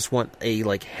if I just want a,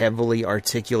 heavily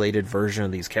articulated version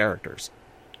of these characters.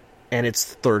 And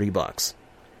it's $30.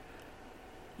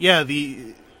 Yeah,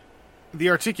 the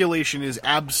articulation is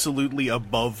absolutely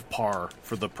above par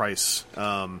for the price.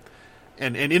 And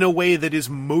in a way that is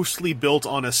mostly built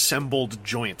on assembled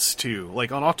joints, too.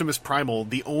 On Optimus Primal,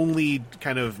 the only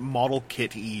kind of model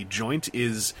kit-y joint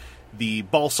is the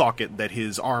ball socket that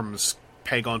his arms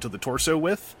peg onto the torso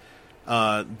with.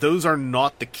 Those are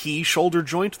not the key shoulder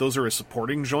joint. Those are a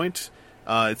supporting joint.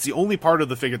 It's the only part of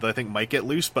the figure that I think might get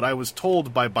loose, but I was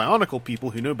told by Bionicle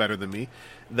people who know better than me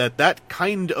that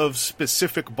kind of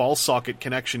specific ball socket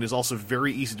connection is also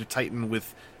very easy to tighten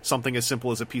with something as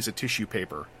simple as a piece of tissue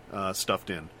paper stuffed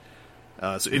in.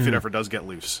 So if it ever does get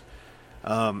loose.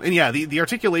 And yeah, the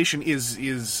articulation is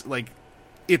it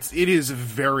is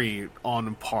very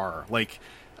on par.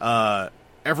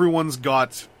 Everyone's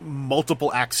got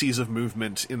multiple axes of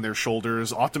movement in their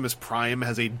shoulders. Optimus Prime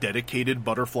has a dedicated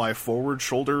butterfly forward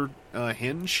shoulder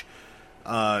hinge.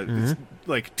 It's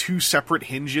two separate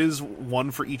hinges,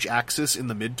 one for each axis in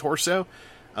the mid-torso.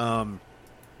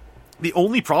 The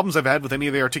only problems I've had with any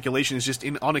of the articulation is just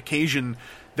on occasion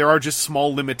there are just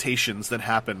small limitations that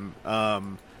happen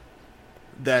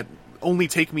that only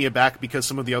take me aback because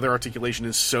some of the other articulation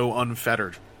is so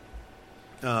unfettered.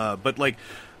 But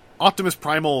Optimus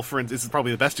Primal, for instance, is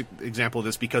probably the best example of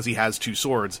this because he has two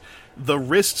swords. The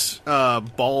wrist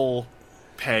ball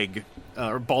peg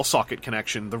or ball socket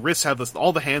connection. The wrists have this.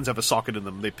 All the hands have a socket in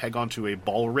them. They peg onto a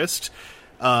ball wrist.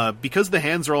 Because the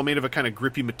hands are all made of a kind of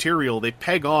grippy material, they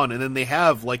peg on, and then they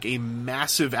have like a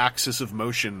massive axis of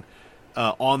motion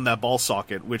on that ball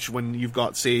socket. Which, when you've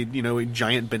got, say, a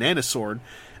giant banana sword,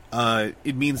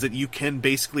 it means that you can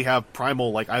basically have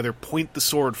Primal like either point the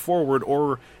sword forward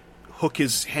or hook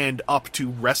his hand up to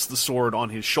rest the sword on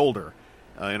his shoulder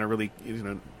in a really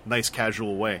nice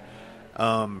casual way.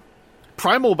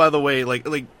 Primal, by the way, like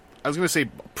I was going to say,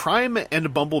 Prime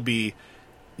and Bumblebee,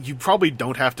 you probably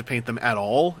don't have to paint them at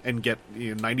all and get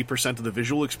 90% of the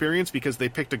visual experience because they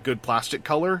picked a good plastic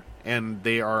color, and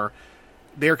they are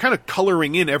kind of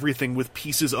coloring in everything with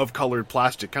pieces of colored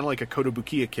plastic, kind of like a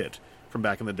Kotobukiya kit from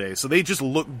back in the day. So they just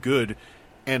look good,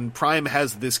 and Prime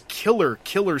has this killer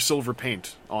silver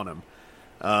paint on him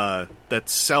that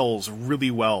sells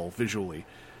really well visually.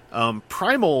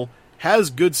 Primal has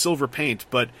good silver paint,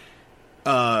 but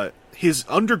his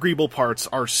undergreeble parts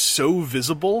are so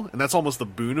visible, and that's almost the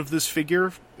boon of this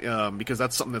figure, because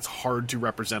that's something that's hard to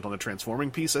represent on a transforming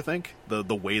piece, I think,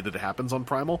 the way that it happens on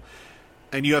Primal.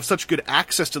 And you have such good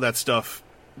access to that stuff.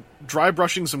 Dry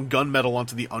brushing some gunmetal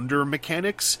onto the under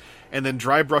mechanics, and then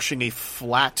dry brushing a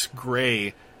flat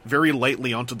gray very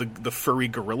lightly onto the furry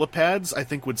gorilla pads, I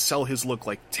think would sell his look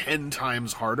like 10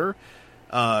 times harder,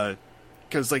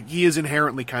 because he is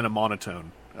inherently kind of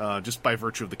monotone, just by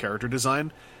virtue of the character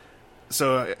design.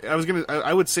 So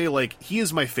I would say he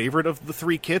is my favorite of the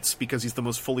three kits because he's the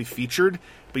most fully featured,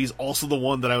 but he's also the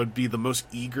one that I would be the most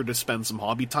eager to spend some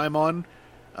hobby time on.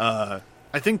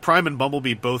 I think Prime and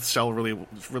Bumblebee both sell really,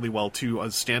 really well too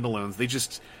as standalones. They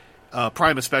just,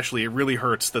 Prime especially, it really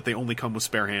hurts that they only come with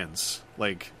spare hands.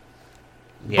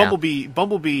 Yeah.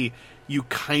 Bumblebee, he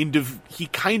kind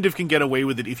of can get away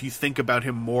with it if you think about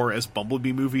him more as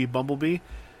Bumblebee movie Bumblebee.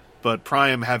 But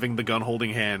Prime having the gun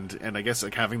holding hand, and I guess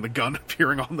having the gun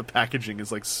appearing on the packaging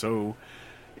is it's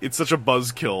such a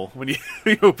buzzkill when you,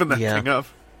 you open that thing up.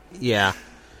 Yeah.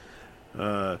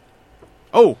 I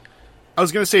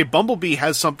was going to say Bumblebee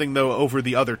has something though over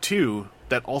the other two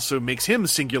that also makes him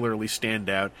singularly stand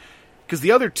out. Because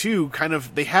the other two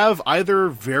they have either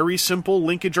very simple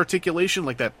linkage articulation,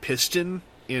 like that piston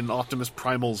in Optimus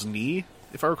Primal's knee,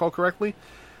 if I recall correctly.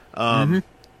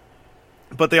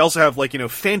 But they also have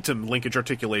phantom linkage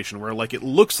articulation, where it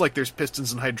looks like there's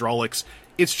pistons and hydraulics.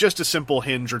 It's just a simple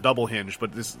hinge or double hinge,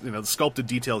 but this the sculpted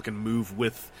detail can move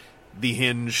with the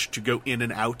hinge to go in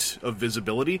and out of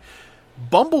visibility.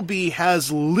 Bumblebee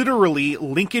has literally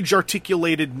linkage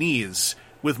articulated knees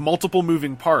with multiple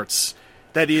moving parts.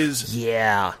 That is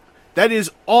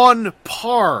on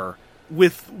par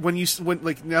with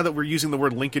now that we're using the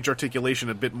word linkage articulation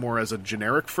a bit more as a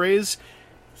generic phrase.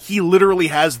 He literally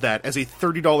has that as a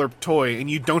 $30 toy,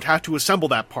 and you don't have to assemble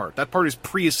that part. That part is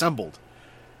pre-assembled.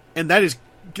 And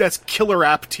that's killer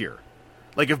app tier.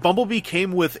 If Bumblebee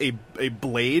came with a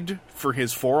blade for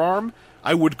his forearm,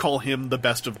 I would call him the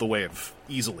best of the wave,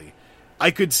 easily. I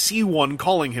could see one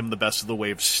calling him the best of the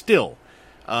wave still,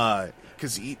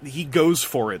 because he goes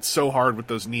for it so hard with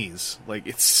those knees.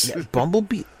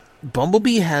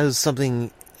 Bumblebee has something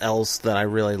else that I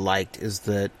really liked, is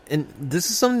that, and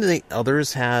this is something that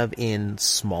others have in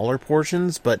smaller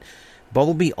portions, but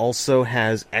Bumblebee also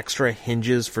has extra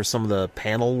hinges for some of the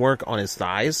panel work on his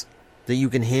thighs that you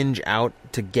can hinge out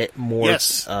to get more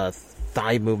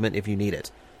thigh movement if you need it.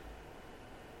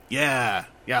 Yeah,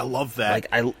 I love that.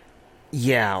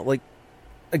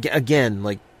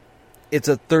 Again, it's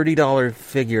a $30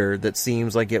 figure that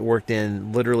seems like it worked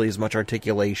in literally as much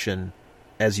articulation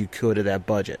as you could at that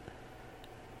budget.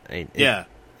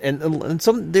 And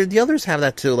some the others have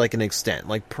that to an extent.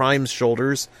 Prime's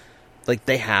shoulders,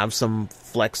 they have some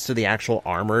flex to the actual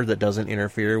armor that doesn't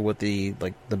interfere with the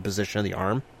position of the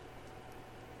arm.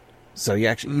 So you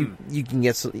actually you can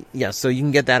get so you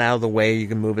can get that out of the way. You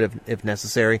can move it if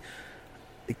necessary.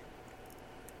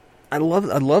 I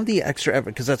love the extra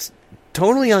effort because that's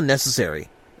totally unnecessary,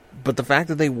 but the fact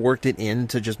that they worked it in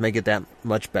to just make it that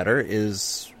much better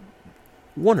is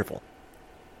wonderful.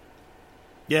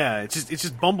 Yeah, it's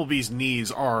just Bumblebee's knees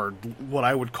are what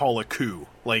I would call a coup.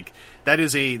 That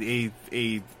is a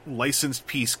licensed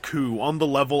piece coup on the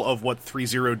level of what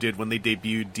 3.0 did when they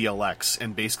debuted DLX,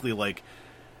 and basically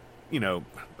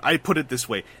I put it this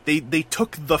way: they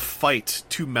took the fight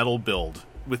to metal build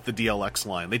with the DLX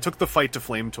line. They took the fight to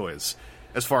Flame Toys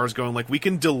as far as going we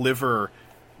can deliver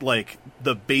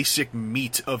the basic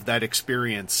meat of that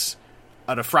experience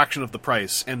at a fraction of the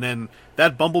price, and then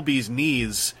that Bumblebee's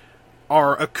knees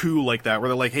are a coup like that, where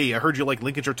they're like, "Hey, I heard you like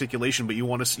linkage articulation, but you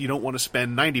don't want to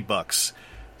spend $90.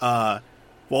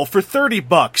 Well, for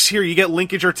 $30, here you get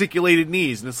linkage articulated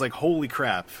knees," and it's like, holy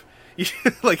crap!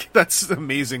 Like, that's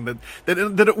amazing that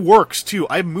it works too.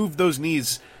 I moved those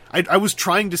knees. I was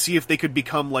trying to see if they could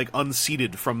become like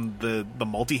unseated from the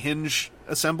multi-hinge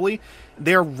assembly.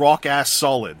 They're rock ass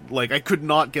solid. Like, I could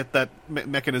not get that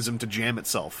mechanism to jam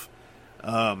itself.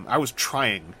 I was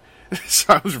trying,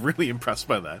 so I was really impressed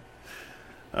by that.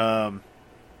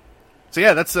 So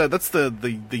yeah, that's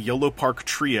the Yellow Park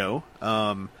trio.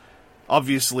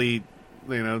 Obviously,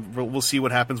 we'll see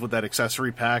what happens with that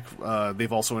accessory pack.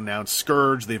 They've also announced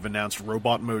Scourge, they've announced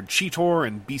Robot Mode Cheetor,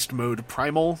 and Beast Mode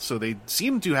Primal, so they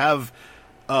seem to have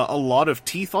a lot of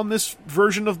teeth on this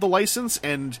version of the license,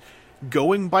 and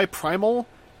going by Primal,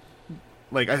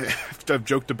 like, I've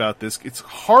joked about this, it's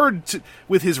hard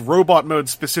with his Robot Mode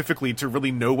specifically to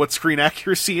really know what screen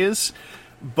accuracy is,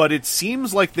 but it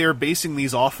seems like they're basing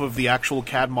these off of the actual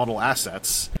CAD model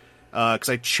assets. Because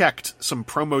I checked some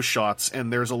promo shots,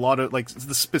 and there's a lot of, like,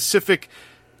 the specific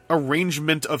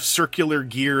arrangement of circular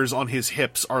gears on his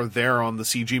hips are there on the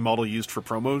CG model used for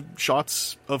promo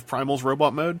shots of Primal's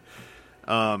Robot Mode.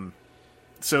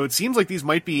 So it seems like these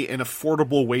might be an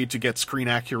affordable way to get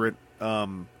screen-accurate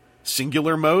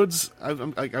singular modes. I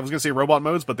was going to say robot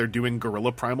modes, but they're doing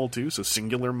Gorilla Primal too, so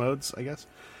singular modes, I guess.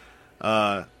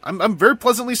 I'm very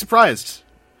pleasantly surprised.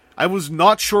 I was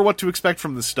not sure what to expect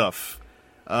from this stuff.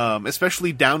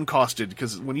 Especially down-costed,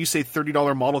 because when you say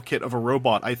 $30 model kit of a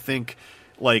robot, I think,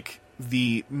 like,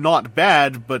 the not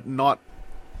bad, but not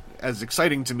as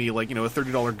exciting to me, like, a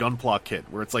 $30 Gunpla kit,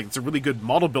 where it's like, it's a really good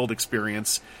model build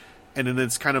experience, and then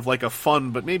it's kind of like a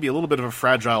fun, but maybe a little bit of a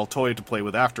fragile toy to play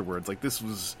with afterwards. Like, this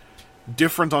was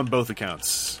different on both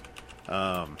accounts.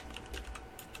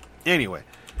 Anyway.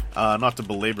 Not to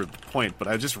belabor the point, but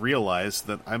I just realized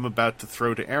that I'm about to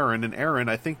throw to Aaron, and Aaron,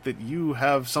 I think that you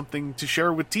have something to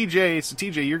share with TJ, so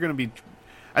TJ, you're going to be...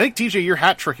 I think, TJ, you're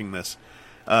hat-tricking this.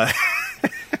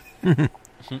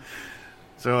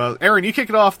 So, Aaron, you kick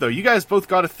it off, though. You guys both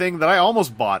got a thing that I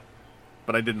almost bought,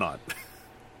 but I did not.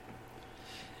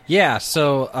 Yeah,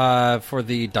 so for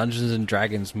the Dungeons and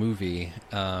Dragons movie,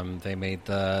 they made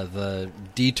the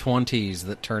D20s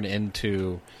that turn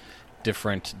into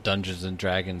different Dungeons and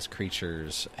Dragons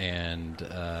creatures, and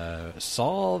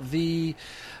saw the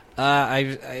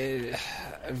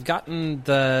I've gotten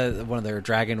the one of their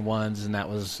dragon ones, and that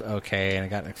was okay, and I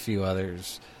got a few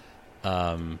others,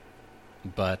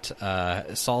 but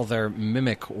saw their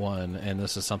mimic one, and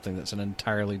this is something that's an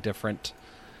entirely different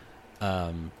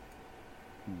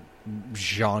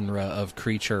genre of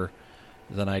creature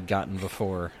than I'd gotten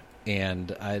before,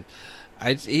 and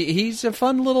he's a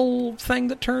fun little thing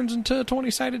that turns into a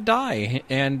 20-sided die,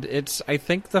 and it's, I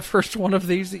think, the first one of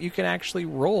these that you can actually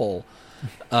roll,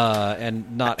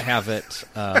 and not have it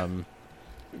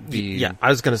be I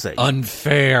was going to say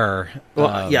unfair. Well,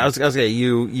 I was going to say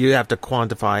you have to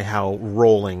quantify how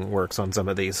rolling works on some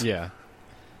of these. Yeah,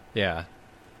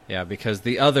 because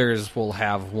the others will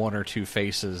have one or two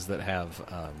faces that have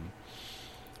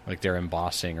like their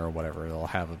embossing or whatever. They'll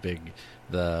have a big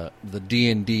the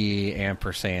D&D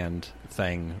ampersand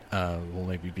thing will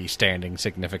maybe be standing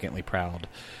significantly proud,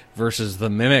 versus the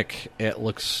mimic, it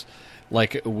looks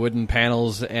like wooden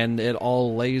panels and it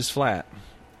all lays flat.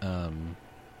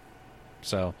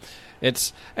 So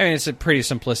it's a pretty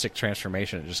simplistic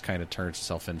transformation. It just kind of turns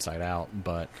itself inside out,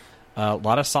 but a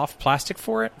lot of soft plastic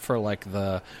for it, for like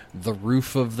the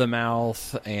roof of the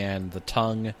mouth and the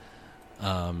tongue.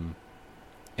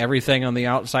 Everything on the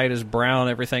outside is brown.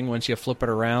 Everything, once you flip it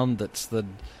around, that's the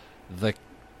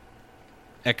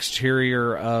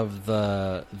exterior of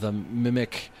the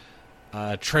mimic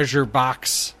treasure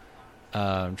box,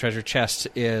 treasure chest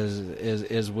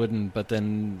is wooden, but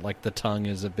then like the tongue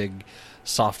is a big,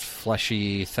 soft,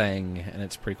 fleshy thing, and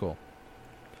it's pretty cool.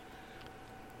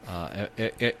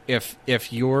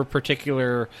 If your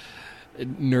particular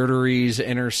nerderies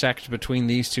intersect between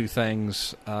these two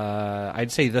things,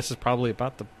 I'd say this is probably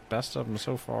about the best of them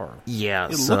so far. Yeah,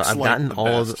 it so I've gotten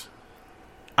all of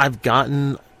I've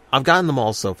gotten them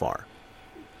all so far,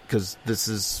 because this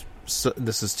is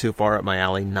too far up my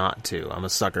alley not to. I'm a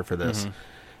sucker for this. Mm-hmm.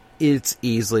 It's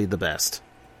easily the best.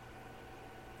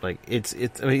 Like it's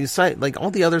like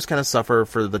all the others kind of suffer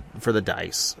for the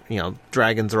dice.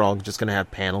 Dragons are all just going to have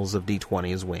panels of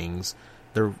D20 wings.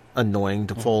 They're annoying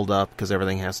to fold up because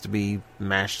everything has to be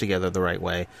mashed together the right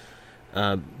way.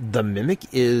 The mimic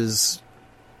is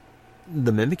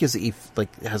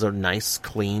has a nice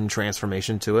clean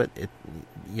transformation to it.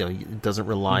 It doesn't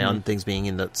rely on things being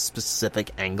in the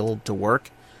specific angle to work.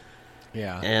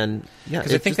 Yeah. And yeah,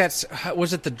 because I think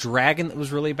was it the dragon that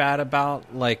was really bad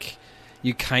about, like,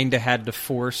 you kind of had to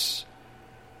force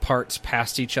parts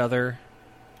past each other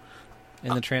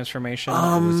in the transformation?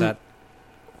 Was that...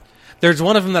 There's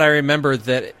one of them that I remember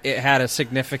that it had a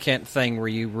significant thing where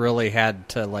you really had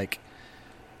to, like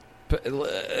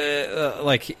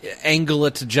angle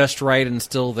it to just right, and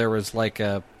still there was like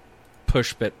a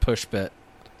push bit.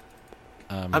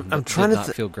 I'm trying to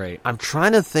feel great. I'm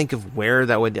trying to think of where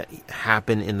that would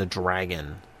happen in the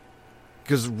dragon,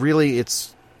 because really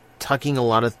it's tucking a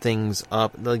lot of things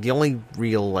up. Like, the only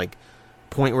real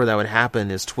point where that would happen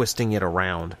is twisting it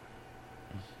around.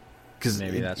 Because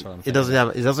maybe that's what I'm thinking.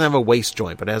 It doesn't have a waist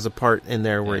joint, but it has a part in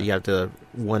there where you have to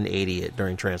 180 it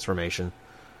during transformation.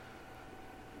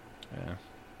 Yeah.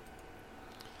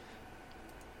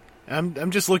 I'm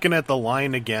just looking at the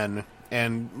line again,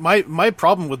 and my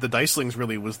problem with the Dicelings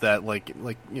really was that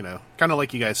kind of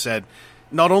like you guys said,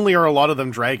 not only are a lot of them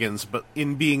dragons, but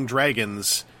in being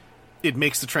dragons, it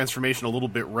makes the transformation a little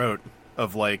bit rote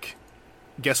of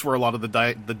guess where a lot of the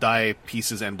die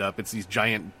pieces end up. It's these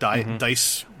giant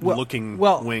dice-looking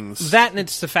wings. That, and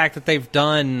it's the fact that they've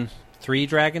done 4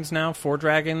 dragons.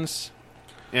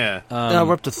 Yeah.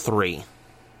 We're up to 3.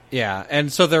 Yeah,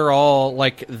 and so they're all,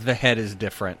 the head is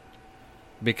different.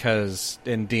 Because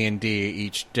in D&D,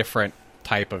 each different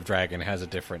type of dragon has a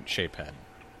different shape head.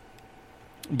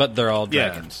 But they're all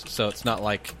dragons, so it's not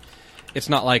like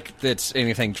it's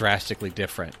anything drastically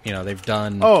different. They've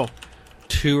done...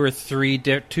 two or three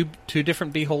two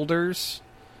different beholders.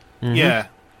 Mm-hmm. Yeah.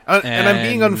 And I'm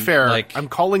being unfair. I'm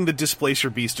calling the Displacer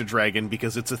Beast a dragon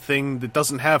because it's a thing that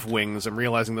doesn't have wings. I'm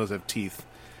realizing those have teeth.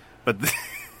 But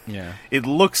yeah, it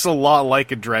looks a lot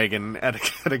like a dragon at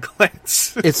a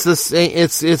glance. It's the same.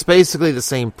 It's basically the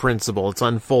same principle. It's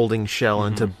unfolding shell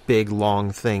into big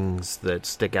long things that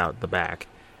stick out the back.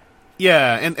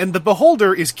 Yeah, and the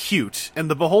beholder is cute, and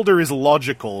the beholder is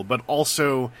logical, but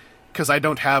also... because I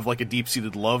don't have a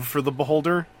deep-seated love for the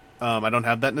beholder, I don't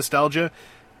have that nostalgia.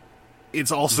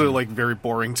 It's also very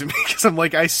boring to me because I'm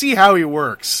I see how he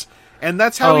works, and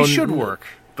that's how he should work.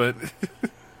 But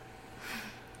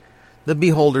the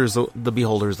beholder's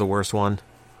the worst one.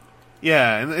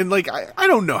 Yeah, and I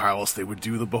don't know how else they would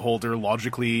do the beholder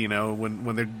logically.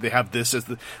 When they have this as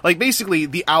the basically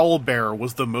the owl bear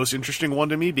was the most interesting one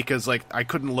to me because I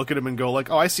couldn't look at him and go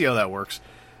oh, I see how that works.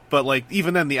 But,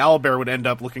 even then, the owlbear would end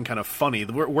up looking kind of funny.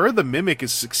 Where the mimic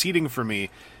is succeeding for me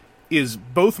is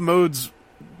both modes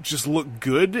just look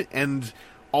good, and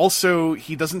also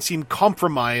he doesn't seem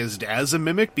compromised as a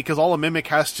mimic, because all a mimic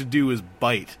has to do is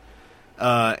bite.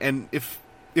 And if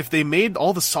they made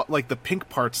all the the pink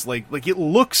parts, it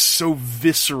looks so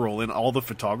visceral in all the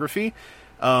photography.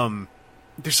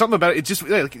 There's something about it. It just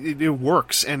it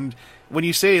works. And when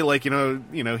you say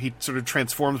he sort of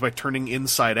transforms by turning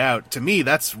inside out, to me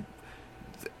that's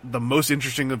the most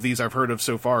interesting of these I've heard of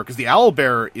so far. Because the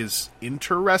owlbear is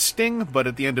interesting, but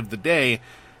at the end of the day,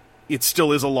 it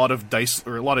still is a lot of dice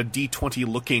or a lot of D20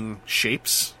 looking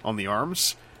shapes on the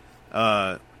arms.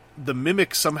 The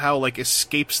mimic somehow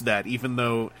escapes that, even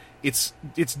though it's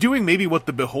doing maybe what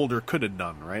the beholder could have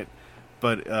done, right?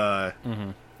 But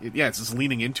it's just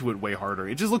leaning into it way harder.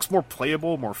 It just looks more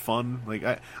playable, more fun.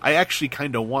 I actually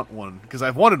kind of want one, because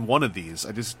I've wanted one of these.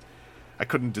 I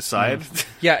couldn't decide.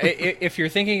 Yeah, if you're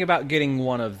thinking about getting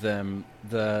one of them,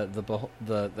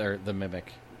 the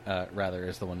mimic rather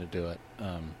is the one to do it.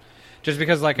 Just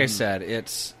because, I said,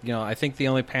 it's I think the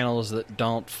only panels that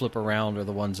don't flip around are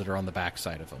the ones that are on the back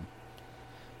side of him,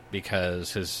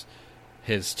 because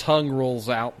his tongue rolls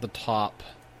out the top.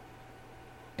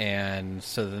 And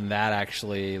so then that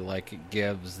actually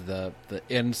gives the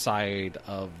inside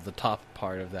of the top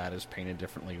part of that is painted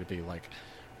differently to be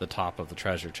the top of the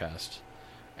treasure chest,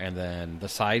 and then the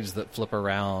sides that flip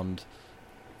around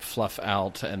fluff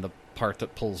out, and the part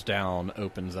that pulls down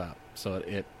opens up. So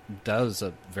it does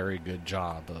a very good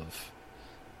job of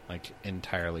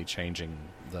entirely changing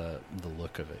the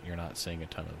look of it. You're not seeing a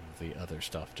ton of the other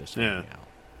stuff just hanging out.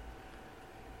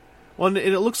 Well, and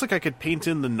it looks like I could paint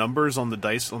in the numbers on the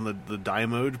dice on the die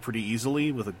mode pretty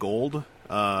easily with a gold.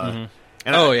 And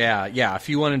yeah. If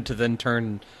you wanted to then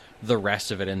turn the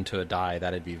rest of it into a die,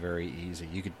 that'd be very easy.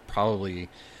 You could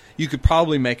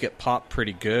probably make it pop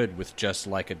pretty good with just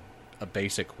a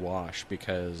basic wash,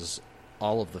 because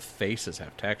all of the faces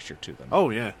have texture to them. Oh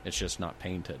yeah, it's just not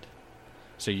painted.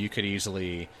 So you could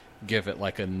easily give it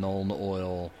a Nuln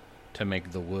oil to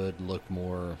make the wood look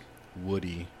more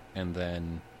woody, and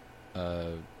then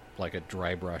a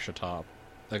dry brush atop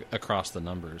across the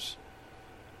numbers,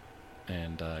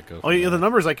 and go. Oh yeah, the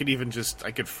numbers I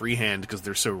could freehand because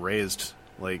they're so raised.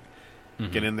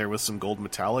 get in there with some gold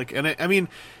metallic. And I mean,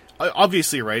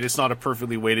 obviously, right, it's not a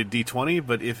perfectly weighted D20,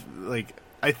 but if, like,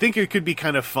 I think it could be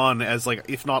kind of fun as, like,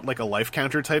 if not like a life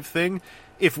counter type thing,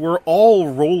 if we're all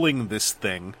rolling this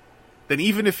thing, then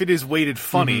even if it is weighted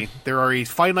funny, there are a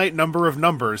finite number of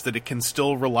numbers that it can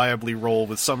still reliably roll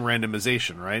with some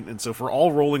randomization, right? And so if we're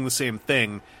all rolling the same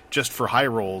thing just for high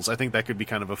rolls, I think that could be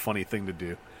kind of a funny thing to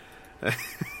do.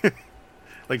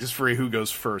 Like, just for a who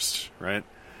goes first, right?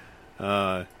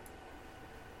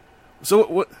 So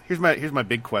what? Here's my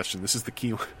big question. This is the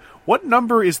key one. What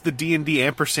number is the D&D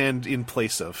ampersand in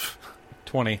place of?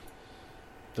 20.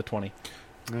 The 20.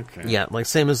 Okay. Yeah, like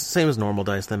same as normal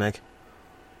dice they make.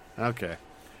 Okay.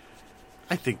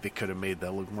 I think they could have made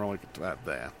that look more like that.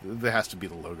 There has to be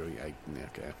the logo.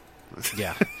 Okay.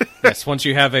 Yeah. Yes. Once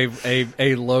you have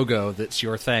a logo that's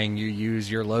your thing, you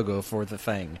use your logo for the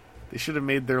thing. They should have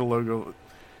made their logo.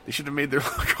 They should have made their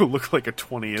logo look like a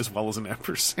 20 as well as an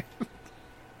ampersand.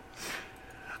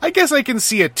 I guess I can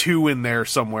see a 2 in there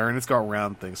somewhere, and it's got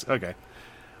round things. Okay.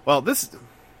 Well, this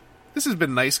has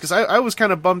been nice, because I was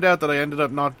kind of bummed out that I ended up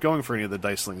not going for any of the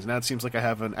dice slings. Now it seems like I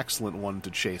have an excellent one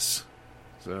to chase.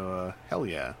 So, hell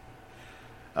yeah.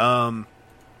 Well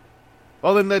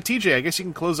then, TJ, I guess you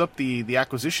can close up the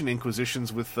acquisition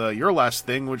inquisitions with your last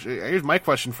thing, which, here's my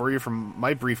question for you from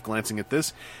my brief glancing at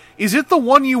this. Is it the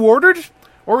one you ordered,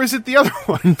 or is it the other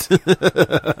one?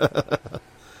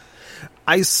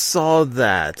 I saw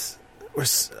that.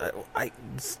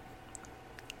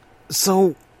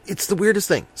 So it's the weirdest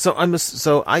thing.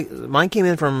 Mine came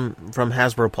in from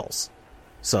Hasbro Pulse,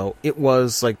 so it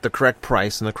was like the correct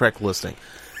price and the correct listing.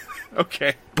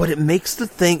 Okay, but it makes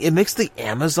the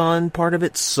Amazon part of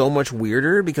it so much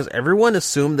weirder because everyone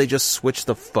assumed they just switched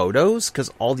the photos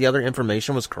because all the other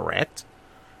information was correct.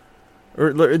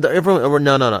 Strike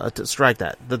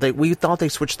that. We thought they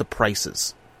switched the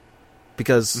prices.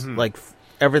 Because like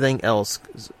everything else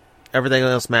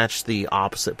matched the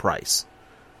opposite price,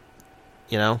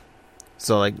 you know.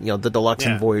 So like the deluxe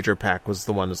and Voyager pack was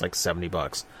the one that's like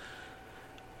 $70.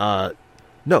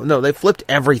 No, they flipped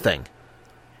everything.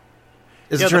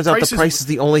 As it turns out, the price is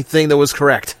the only thing that was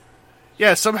correct.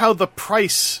 Yeah, somehow the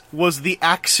price was the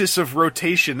axis of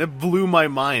rotation. It blew my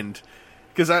mind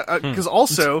because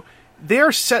also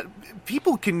they're set.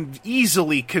 People can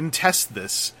easily contest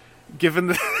this. Given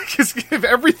because if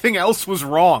everything else was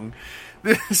wrong,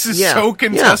 this is so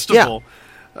contestable.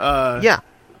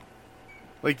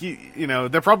 Like you know,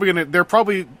 they're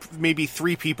probably maybe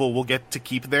 3 people will get to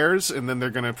keep theirs, and then they're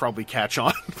gonna probably catch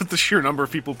on with the sheer number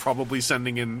of people probably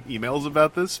sending in emails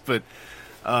about this. But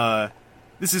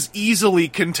this is easily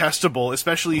contestable,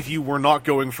 especially if you were not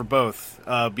going for both,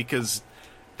 because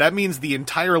that means the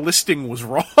entire listing was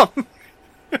wrong.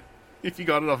 If you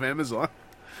got it off Amazon.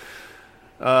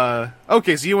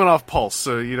 Okay, so you went off Pulse,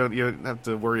 so you don't have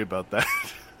to worry about that.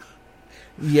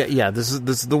 Yeah. This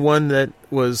is the one that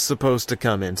was supposed to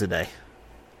come in today.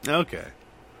 Okay.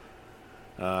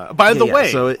 By the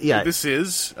way, so this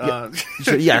is.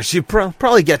 Should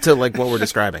probably get to like what we're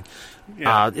describing.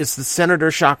 It's the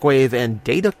Senator Shockwave and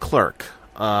Data Clerk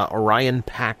Orion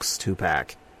Pax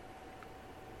 2-pack.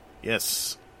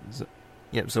 Yes.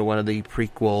 So one of the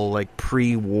prequel, like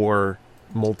pre-war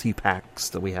multi-packs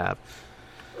that we have.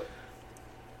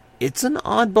 It's an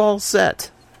oddball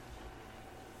set.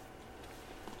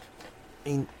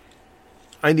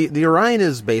 The Orion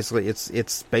is basically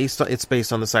it's based on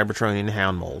the Cybertronian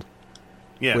Hound mold,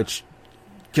 which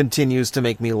continues to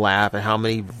make me laugh at how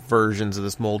many versions of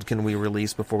this mold can we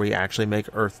release before we actually make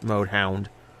Earth mode Hound.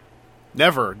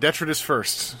 Never. Detritus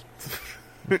first.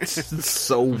 It's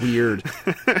so weird.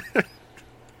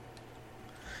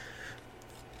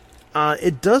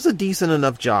 It does a decent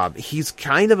enough job. He's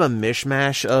kind of a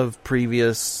mishmash of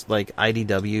previous like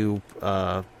IDW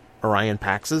Orion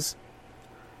Paxes.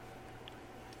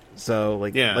 So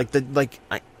I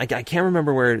can't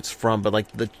remember where it's from,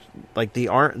 but the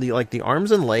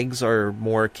arms and legs are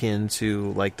more akin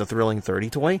to like the Thrilling 30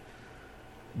 toy.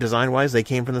 Design wise, they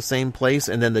came from the same place,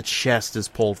 and then the chest is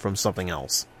pulled from something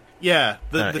else. Yeah,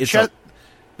 the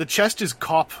chest is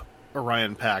Cop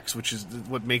Orion Pax, which is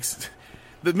what makes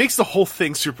the whole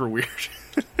thing super weird.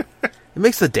 It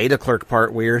makes the data clerk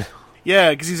part weird. Yeah,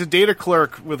 because he's a data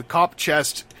clerk with a cop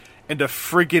chest and a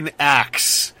friggin'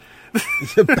 axe.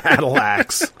 Battle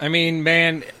axe. I mean,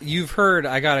 man, you've heard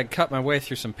I gotta cut my way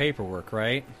through some paperwork,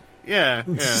 right? Yeah.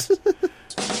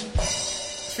 I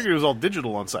figured it was all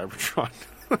digital on Cybertron.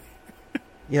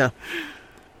 Yeah.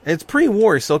 It's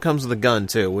pre-war. He still comes with a gun,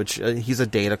 too, which he's a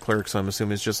data clerk, so I'm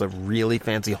assuming it's just a really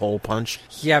fancy hole punch.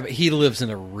 Yeah, but he lives in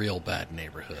a real bad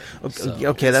neighborhood.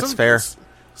 Okay, that's fair.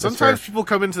 Sometimes people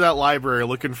come into that library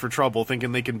looking for trouble,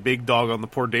 thinking they can big dog on the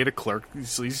poor data clerk.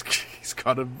 So he's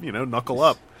got to, knuckle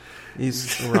up.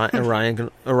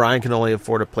 Orion can only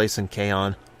afford a place in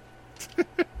Kaon.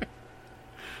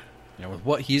 With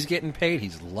what he's getting paid,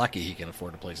 he's lucky he can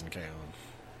afford a place in Kaon.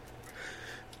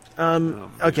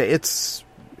 Okay, it's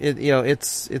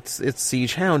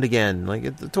Siege Hound again.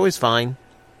 Like the toy's fine.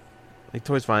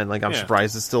 I'm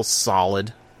surprised it's still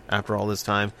solid after all this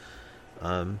time.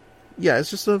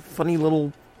 It's just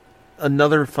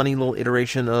another funny little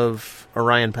iteration of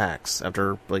Orion Pax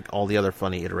after like all the other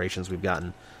funny iterations we've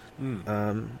gotten.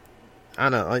 I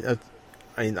don't know.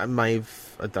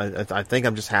 I think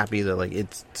I'm just happy that like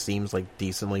it seems like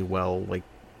decently well like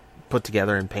put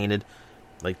together and painted.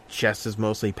 Like chest is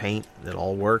mostly paint. It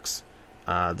all works.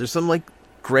 There's some like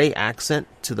gray accent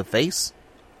to the face,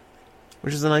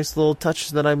 which is a nice little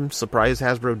touch that I'm surprised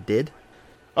Hasbro did.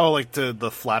 Oh, like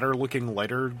the flatter looking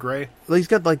lighter gray? Well, he's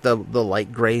got like the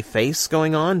light gray face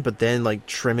going on, but then like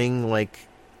trimming like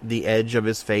the edge of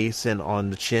his face and on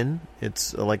the chin,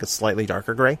 it's like a slightly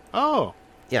darker gray. Oh.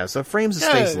 Yeah, so it frames his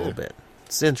face a little bit.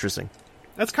 It's interesting.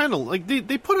 That's kind of like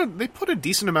they put a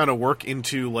decent amount of work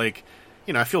into like,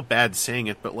 I feel bad saying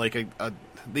it, but like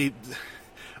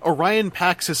Orion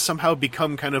Pax has somehow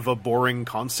become kind of a boring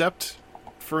concept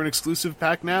for an exclusive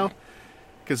pack now,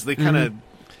 because they kind of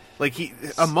like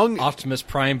among Optimus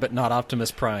Prime, but not Optimus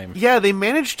Prime. Yeah, they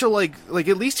managed to like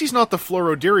at least he's not the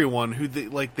Florodiri one who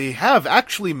they have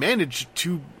actually managed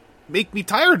to make me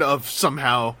tired of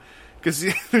somehow, because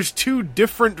there's two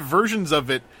different versions of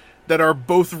it that are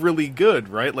both really good,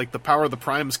 right? Like the Power of the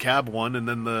Primes cab one, and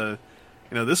then the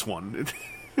this one.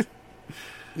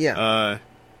 Yeah.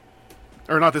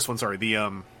 Or not this one, sorry, the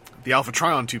Alpha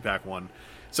Trion 2-pack one.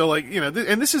 So, like,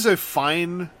 and this is a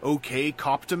fine, okay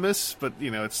Coptimus, but,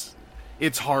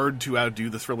 it's hard to outdo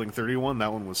the Thrilling 31.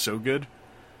 That one was so good.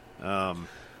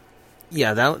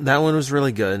 Yeah, that one was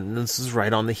really good, and this is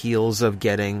right on the heels of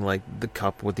getting, like, the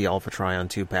cup with the Alpha Trion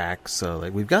 2-pack, so,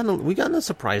 like, we've gotten a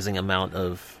surprising amount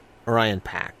of Orion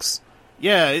packs.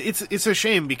 Yeah, it's a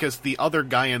shame, because the other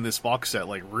guy in this box set,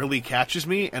 like, really catches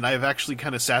me, and I've actually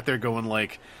kind of sat there going,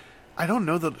 like, I don't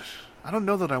know that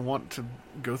I want to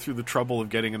go through the trouble of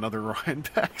getting another Orion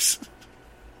Pax.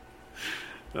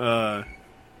 But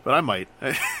I might.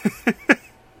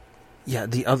 Yeah,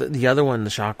 the other one, the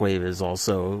Shockwave, is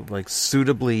also like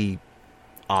suitably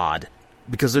odd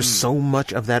because there's so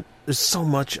much of that. There's so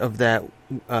much of that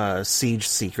Siege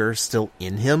Seeker still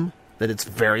in him that it's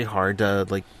very hard to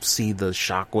like see the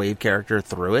Shockwave character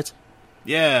through it.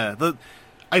 Yeah,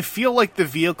 I feel like the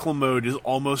vehicle mode is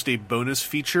almost a bonus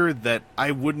feature that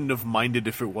I wouldn't have minded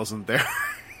if it wasn't there,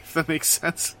 if that makes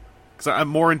sense. Because I'm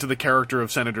more into the character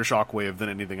of Senator Shockwave than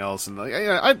anything else, and like,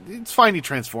 it's fine he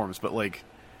transforms, but like,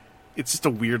 it's just a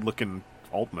weird-looking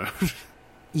alt mode.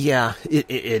 Yeah, it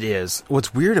is.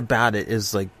 What's weird about it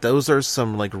is like those are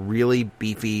some like really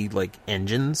beefy like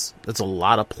engines. That's a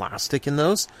lot of plastic in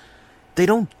those. They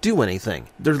don't do anything.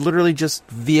 They're literally just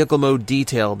vehicle mode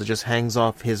detail that just hangs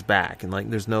off his back. And, like,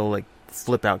 there's no, like,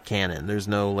 flip-out cannon. There's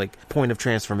no, like, point of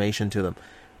transformation to them.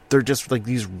 They're just, like,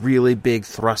 these really big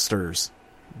thrusters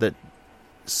that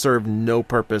serve no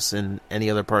purpose in any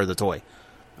other part of the toy.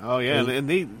 Oh, yeah. And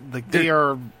they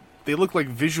look like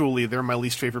visually they're my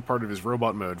least favorite part of his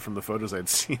robot mode from the photos I'd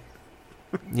seen.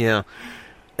 Yeah.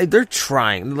 They're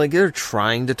trying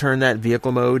to turn that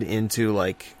vehicle mode into,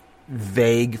 like,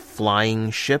 vague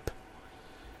flying ship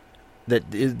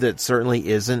that certainly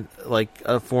isn't like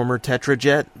a former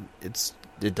Tetrajet.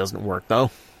 It doesn't work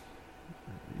though.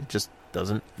 It just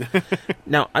doesn't.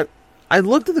 Now I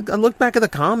looked back at the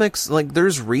comics. Like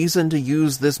there's reason to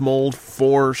use this mold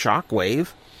for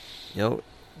Shockwave.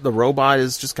 The robot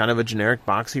is just kind of a generic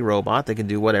boxy robot. They can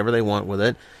do whatever they want with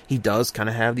it. He does kind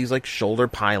of have these like shoulder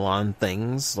pylon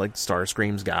things like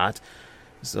Starscream's got.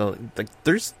 So like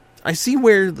I see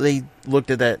where they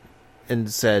looked at that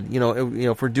and said,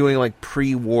 if we're doing like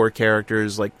pre-war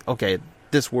characters, like, okay,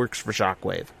 this works for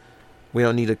Shockwave. We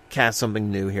don't need to cast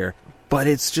something new here. But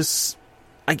it's just,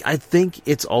 I think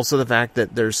it's also the fact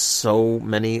that there's so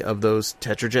many of those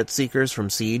Tetrajet Seekers from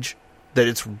Siege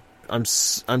that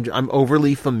I'm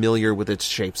overly familiar with its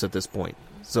shapes at this point.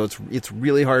 So it's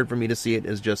really hard for me to see it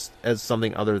as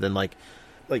something other than like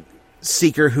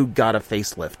Seeker who got a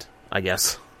facelift, I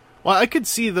guess. Well, I could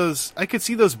see those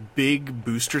big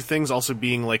booster things also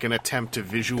being like an attempt to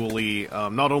visually,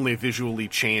 not only visually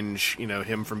change,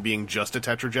 him from being just a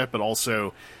Tetrajet, but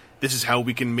also this is how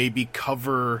we can maybe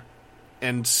cover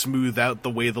and smooth out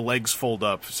the way the legs fold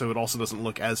up, so it also doesn't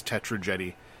look as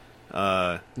Tetrajet-y.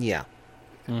 Yeah.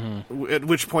 Mm-hmm. At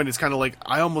which point it's kind of like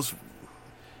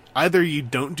either you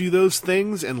don't do those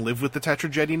things and live with the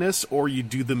Tetrajettiness, or you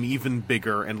do them even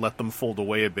bigger and let them fold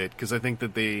away a bit, because I think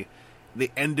that they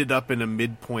ended up in a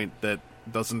midpoint that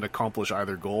doesn't accomplish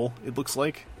either goal, it looks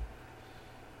like.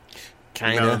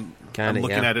 I'm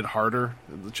looking at it harder,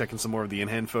 checking some more of the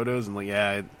in-hand photos,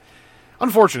 and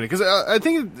unfortunate, because I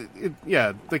think,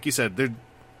 like you said,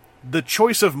 the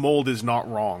choice of mold is not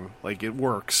wrong. Like, it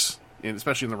works, and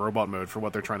especially in the robot mode, for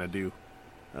what they're trying to do.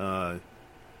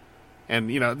 And,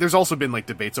 there's also been,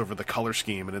 debates over the color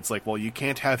scheme, and it's like, well, you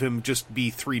can't have him just be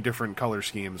 3 different color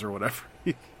schemes or whatever.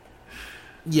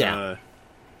 Yeah.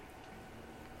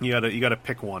 You gotta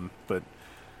pick one, but,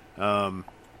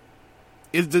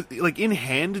 in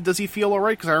hand, does he feel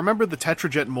alright? Because I remember the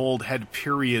Tetrajet mold had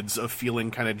periods of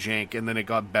feeling kind of jank, and then it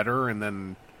got better, and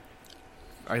then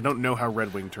I don't know how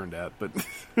Red Wing turned out, but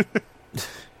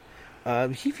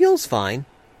he feels fine.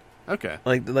 Okay.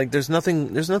 There's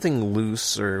nothing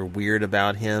loose or weird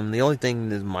about him. The only thing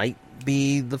that might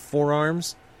be the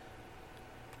forearms,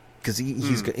 because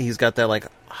he's got that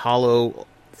hollow.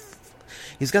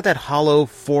 He's got that hollow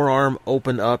forearm,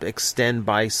 open up, extend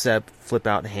bicep, flip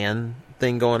out hand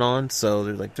thing going on. So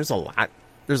there's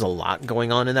a lot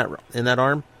going on in that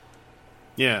arm.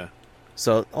 Yeah.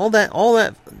 So all that,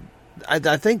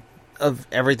 I think of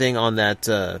everything on that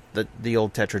the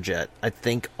old Tetrajet. I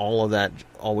think all of that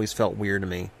always felt weird to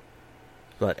me,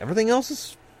 but everything else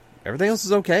is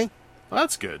okay. Well,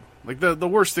 that's good. The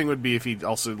worst thing would be if he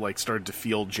also started to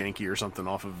feel janky or something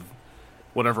off of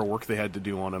whatever work they had to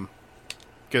do on him.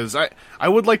 Because I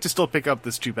would like to still pick up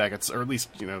this 2-pack, or at least,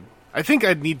 I think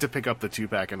I'd need to pick up the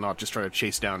 2-pack and not just try to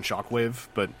chase down Shockwave,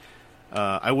 but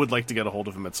I would like to get a hold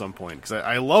of him at some point, because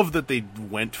I love that they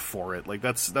went for it.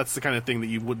 That's the kind of thing that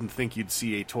you wouldn't think you'd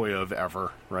see a toy of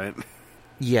ever, right?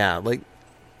 Yeah,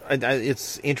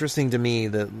 it's interesting to me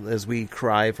that as we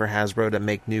cry for Hasbro to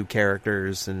make new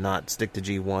characters and not stick to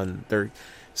G1, they're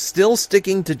still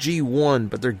sticking to G1,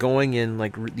 but they're going in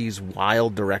these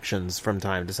wild directions from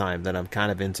time to time that I'm kind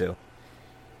of into.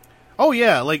 Oh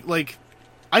yeah,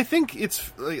 I think it's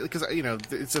because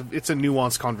it's a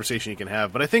nuanced conversation you can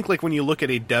have, but I think when you look at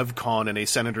a DevCon and a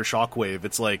Senator Shockwave,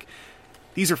 it's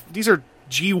these are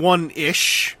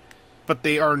G1-ish, but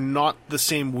they are not the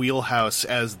same wheelhouse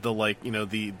as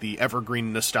the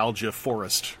evergreen nostalgia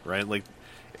forest, right?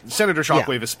 Senator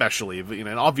Shockwave especially, and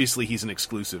obviously he's an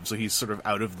exclusive, so he's sort of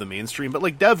out of the mainstream. But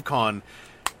DevCon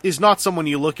is not someone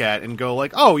you look at and go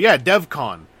oh yeah,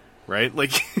 DevCon, right?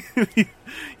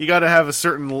 You got to have a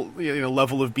certain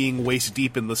level of being waist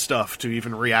deep in the stuff to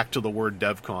even react to the word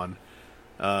DevCon.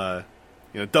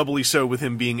 Doubly so with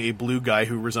him being a blue guy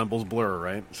who resembles Blur,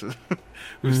 right? So,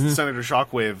 Senator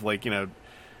Shockwave,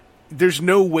 there's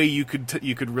no way you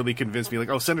could really convince me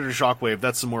Senator Shockwave,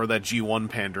 that's some more of that G1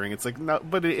 pandering. It's no,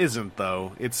 but it isn't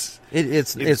though. It's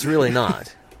really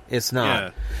not. It's not.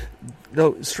 Yeah.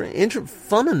 Though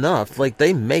fun enough,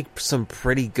 they make some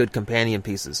pretty good companion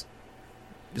pieces.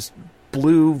 Just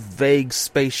blue, vague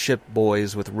spaceship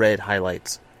boys with red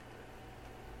highlights.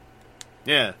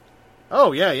 Yeah.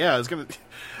 Oh yeah. I was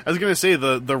gonna say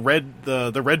the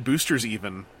red boosters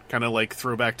even kind of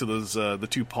throwback to those the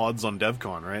 2 pods on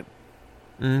DevCon, right?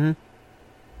 Mm-hmm.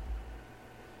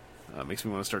 Makes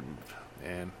me want to start.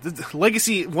 And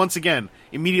Legacy once again.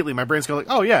 Immediately, my brain's going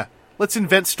oh yeah, let's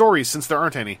invent stories since there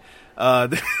aren't any.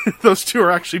 Those 2 are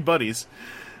actually buddies.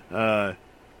 But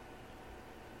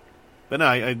no,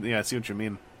 I see what you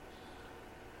mean.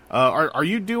 Are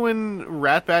you doing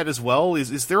Ratbat as well?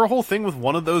 Is there a whole thing with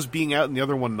one of those being out and the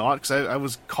other one not? Because I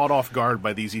was caught off guard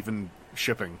by these even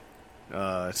shipping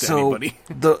to anybody.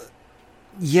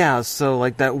 So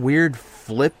that weird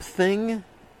flip thing,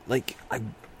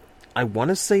 I want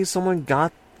to say someone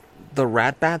got the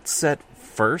Ratbat set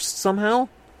first somehow.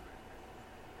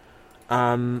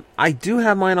 I do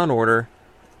have mine on order.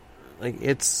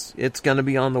 It's gonna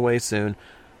be on the way soon.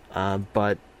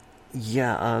 But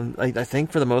yeah, I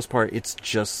think for the most part it's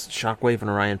just Shockwave and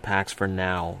Orion packs for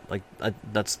now.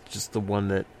 That's just the one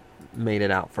that made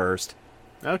it out first.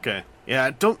 Okay. Yeah,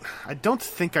 I don't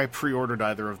think I pre-ordered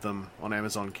either of them on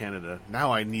Amazon Canada.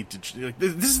 Now I need to.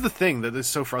 This is the thing that is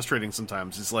so frustrating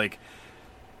sometimes. Is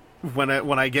when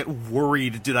I get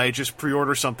worried, did I just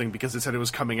pre-order something because it said it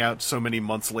was coming out so many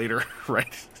months later,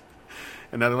 right?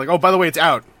 And now they're oh, by the way, it's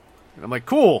out. And I'm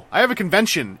cool. I have a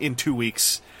convention in 2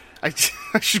 weeks. I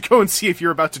should go and see if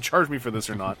you're about to charge me for this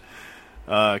or not.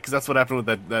 Because that's what happened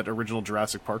with that original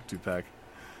Jurassic Park 2-pack.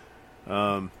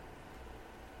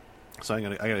 So I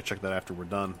gotta check that after we're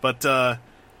done. But I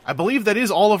believe that is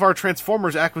all of our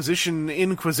Transformers acquisition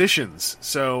inquisitions.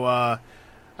 So I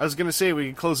was gonna say we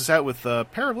can close this out with a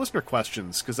pair of listener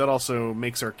questions, because that also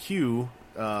makes our queue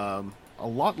a a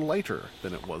lot lighter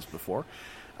than it was before.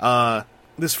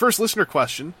 This first listener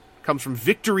question comes from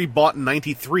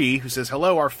VictoryBot93, who says,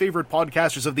 "Hello, our favorite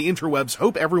podcasters of the interwebs.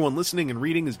 Hope everyone listening and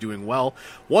reading is doing well.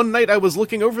 One night I was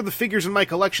looking over the figures in my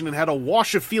collection and had a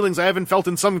wash of feelings I haven't felt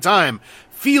in some time.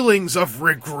 Feelings of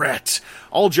regret.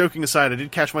 All joking aside, I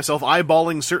did catch myself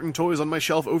eyeballing certain toys on my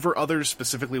shelf over others,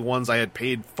 specifically ones I had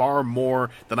paid far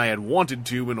more than I had wanted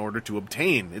to in order to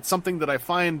obtain. It's something that I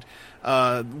find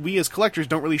we as collectors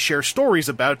don't really share stories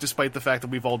about, despite the fact that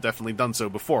we've all definitely done so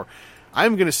before."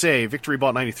 I'm going to say,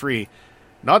 VictoryBot93,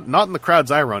 not in the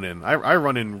crowds I run in. I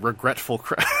run in regretful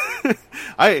crowds.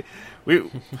 I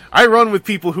run with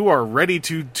people who are ready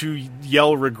to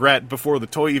yell regret before the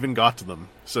toy even got to them.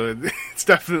 So it's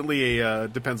definitely a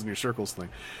depends on your circles thing.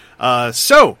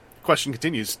 So, question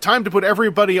continues. Time to put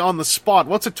everybody on the spot.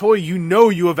 What's a toy you know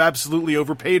you have absolutely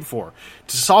overpaid for?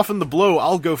 To soften the blow,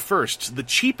 I'll go first. The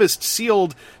cheapest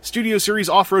sealed Studio Series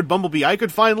Off-Road Bumblebee I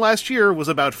could find last year was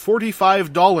about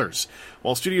 $45,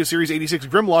 while Studio Series 86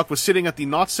 Grimlock was sitting at the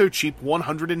not-so-cheap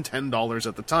 $110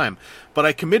 at the time. But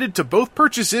I committed to both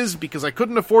purchases because I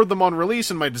couldn't afford them on release,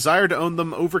 and my desire to own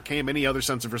them overcame any other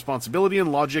sense of responsibility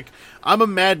and logic. I'm a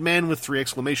madman with 3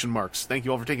 exclamation marks. Thank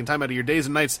you all for taking time out of your days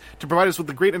and nights to provide us with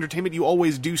the great entertainment you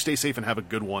always do. Stay safe and have a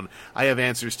good one. I have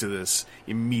answers to this,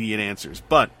 immediate answers.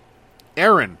 But,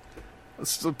 Aaron,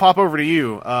 let's pop over to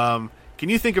you. Can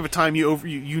you think of a time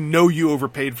you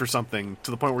overpaid for something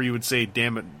to the point where you would say,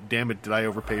 damn it, did I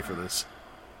overpay for this?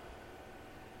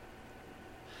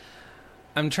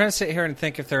 I'm trying to sit here and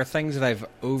think if there are things that I've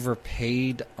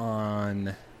overpaid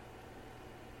on,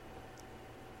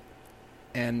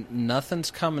 and nothing's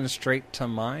coming straight to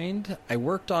mind. I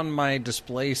worked on my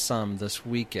display some this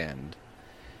weekend,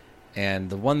 and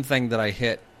the one thing that I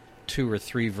hit 2 or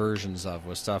 3 versions of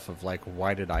was stuff of like,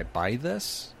 why did I buy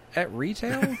this at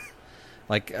retail?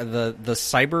 Like the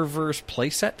Cyberverse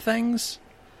playset things,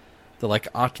 the like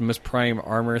Optimus Prime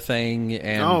armor thing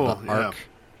and the Arc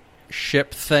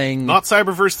ship thing. Not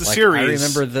Cyberverse the series. I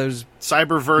remember those.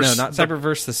 Cyberverse. No, not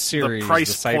Cyberverse the series. The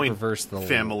Price Cyberverse Point the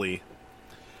family.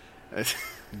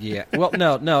 Yeah. Well,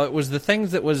 no. It was the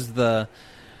things that was the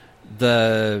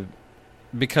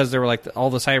because there were like all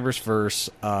the Cyberverse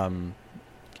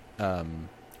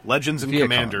Legends and Viacons.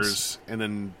 Commanders, and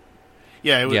then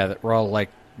that were all like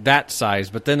that size.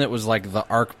 But then it was like the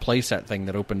Arc playset thing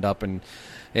that opened up and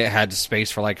it had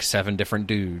space for like 7 different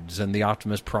dudes, and the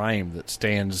Optimus Prime that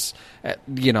stands at,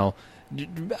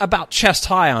 about chest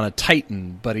high on a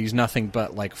Titan, but he's nothing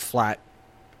but like flat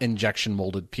injection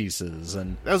molded pieces.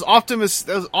 And that was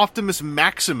Optimus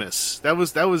Maximus. That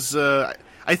was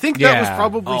I think that was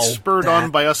probably spurred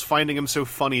on by us finding him so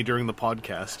funny during the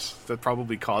podcast. That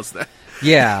probably caused that.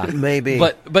 Yeah, maybe.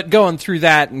 But going through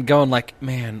that and going like,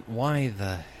 man, why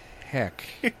the heck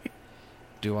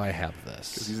do I have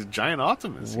this? Because he's a giant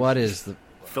Optimus. What is the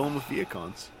film with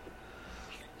Viacons?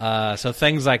 So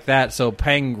things like that. So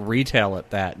paying retail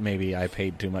at that, maybe I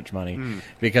paid too much money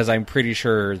because I'm pretty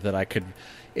sure that I could,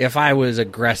 if I was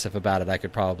aggressive about it, I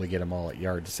could probably get them all at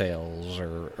yard sales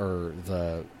or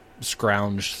the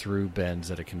scrounge through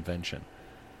bins at a convention.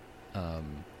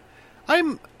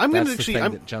 I'm going to actually.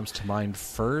 That jumps to mind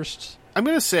first. I'm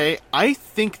going to say I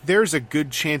think there's a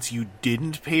good chance you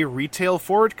didn't pay retail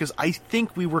for it because I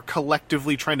think we were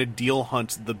collectively trying to deal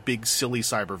hunt the big silly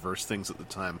Cyberverse things at the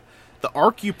time. The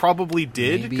Arc you probably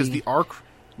did because the Arc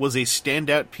was a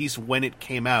standout piece when it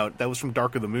came out. That was from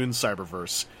Dark of the Moon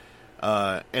Cyberverse.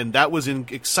 And that was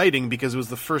exciting because it was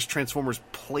the first Transformers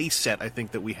playset I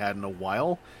think that we had in a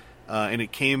while. And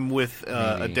it came with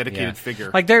a dedicated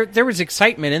figure. Like there was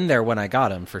excitement in there when I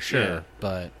got him for sure,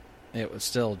 but it was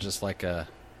still just like a.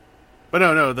 But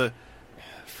no, the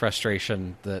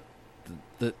frustration that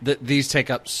these take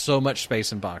up so much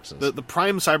space in boxes. The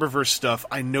Prime Cyberverse stuff,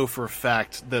 I know for a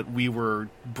fact that we were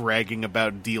bragging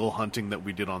about deal hunting that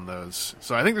we did on those.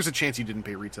 So I think there's a chance you didn't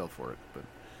pay retail for it. But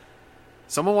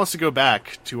someone wants to go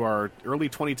back to our early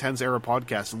 2010s era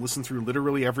podcast and listen through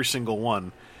literally every single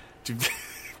one to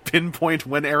pinpoint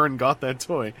when Aaron got that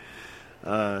toy.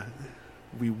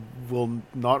 We will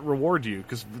not reward you,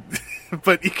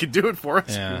 but you can do it for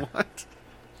us if you want.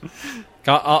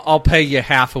 I'll pay you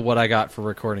half of what I got for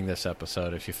recording this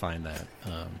episode if you find that.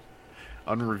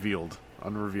 Unrevealed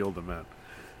amount.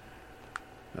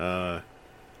 All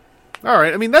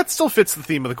right. I mean, that still fits the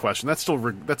theme of the question. That's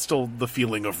still the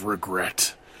feeling of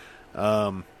regret.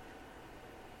 Well,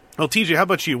 TJ, how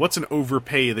about you? What's an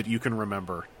overpay that you can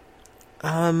remember?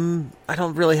 I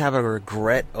don't really have a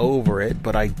regret over it,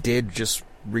 but I did just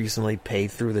recently pay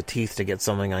through the teeth to get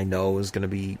something I know is going to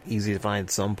be easy to find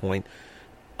at some point.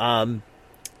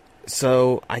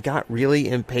 So I got really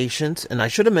impatient, and I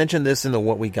should have mentioned this in the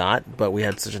what we got, but we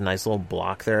had such a nice little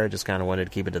block there. I just kind of wanted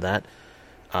to keep it to that.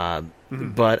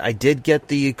 But I did get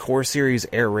the Core Series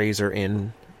Air Razor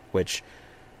in, which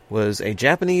was a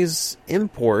Japanese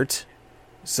import.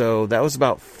 So that was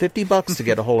about $50 to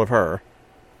get a hold of her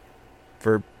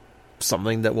for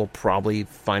something that will probably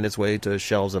find its way to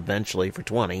shelves eventually for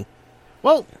 $20.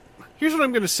 Well, here's what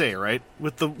I'm going to say, right?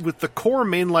 With the core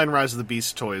mainline Rise of the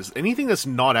Beast toys, anything that's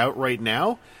not out right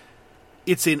now,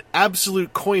 it's an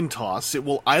absolute coin toss. It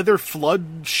will either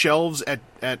flood shelves at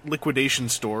liquidation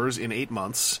stores in 8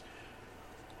 months,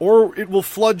 or it will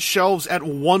flood shelves at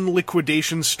one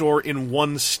liquidation store in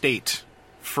one state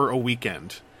for a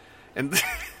weekend. And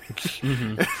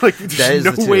like, there's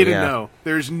no way to know.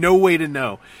 There's no way to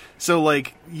know. So,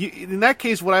 like, in that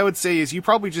case, what I would say is you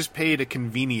probably just paid a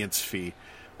convenience fee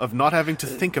of not having to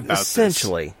think about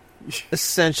Essentially.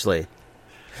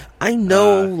 I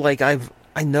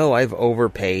know, I've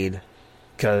overpaid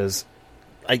because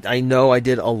I know I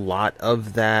did a lot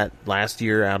of that last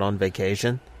year out on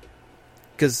vacation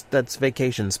because that's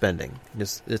vacation spending.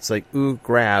 It's like, ooh,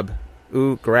 grab.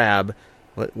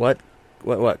 What?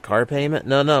 Car payment?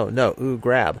 No. Ooh,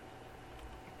 grab.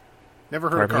 Never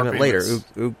heard car of car payment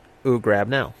later. Ooh, grab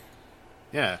now.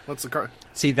 Yeah, what's the car?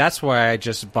 See, that's why I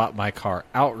just bought my car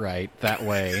outright. That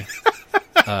way,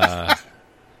 I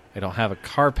don't have a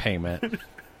car payment.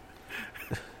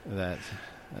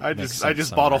 I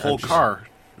just bought a whole car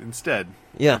instead.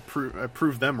 Yeah, I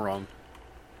proved them wrong.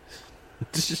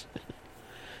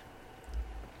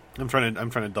 I'm trying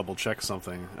to double check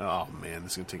something. Oh man,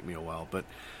 this is gonna take me a while, but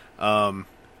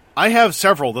I have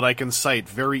several that I can cite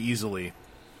very easily.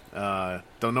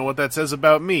 Don't know what that says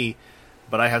about me,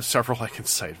 but I have several I can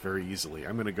cite very easily.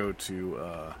 I'm gonna go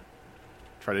to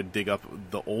try to dig up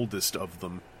the oldest of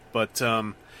them, but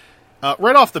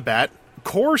right off the bat,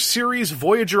 Core Series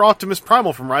Voyager Optimus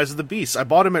Primal from Rise of the Beasts. I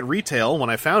bought him at retail when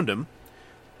I found him.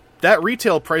 That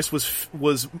retail price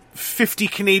was 50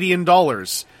 Canadian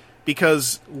dollars.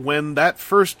 Because when that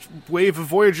first wave of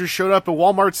Voyagers showed up at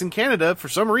Walmarts in Canada, for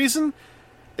some reason,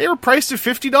 they were priced at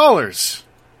 $50.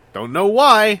 Don't know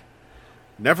why.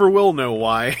 Never will know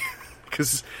why.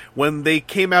 Because when they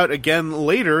came out again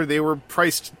later, they were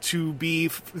priced to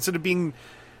be, instead of being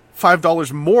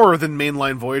 $5 more than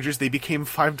mainline Voyagers, they became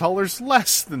 $5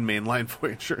 less than mainline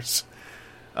Voyagers.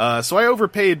 So I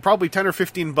overpaid probably $10 or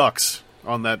 $15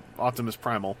 on that Optimus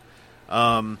Primal.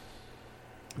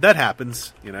 That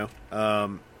happens, you know.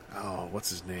 What's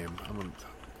his name?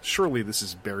 Surely this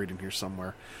is buried in here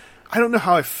somewhere. I don't know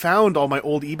how I found all my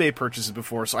old eBay purchases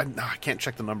before, so I can't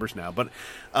check the numbers now. But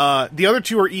the other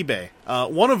two are eBay.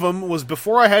 One of them was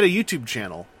before I had a YouTube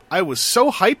channel. I was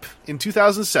so hype in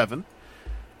 2007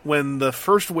 when the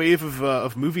first wave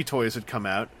of movie toys had come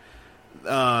out.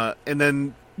 And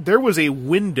then there was a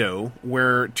window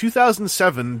where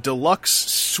 2007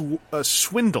 Deluxe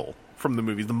Swindle from the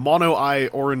movie, the mono-eye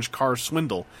orange car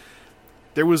Swindle.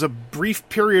 There was a brief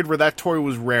period where that toy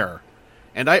was rare,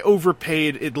 and I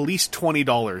overpaid at least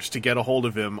 $20 to get a hold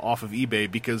of him off of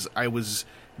eBay because I was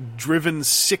driven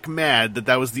sick mad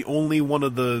that was the only one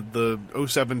of the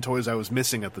 07 toys I was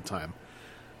missing at the time,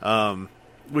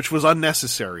 which was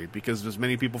unnecessary because, as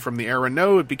many people from the era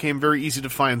know, it became very easy to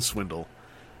find Swindle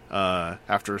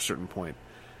after a certain point.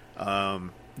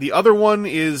 The other one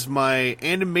is my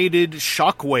animated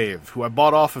Shockwave, who I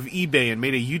bought off of eBay and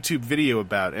made a YouTube video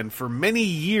about. And for many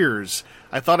years,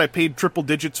 I thought I paid triple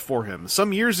digits for him.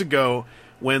 Some years ago,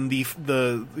 when the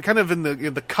kind of in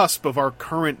the cusp of our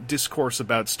current discourse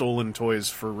about stolen toys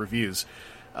for reviews,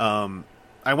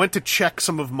 I went to check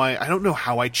some of my... I don't know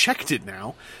how I checked it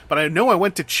now, but I know I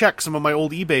went to check some of my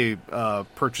old eBay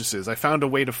purchases. I found a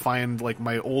way to find like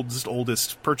my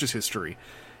oldest purchase history.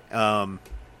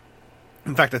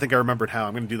 In fact, I think I remembered how.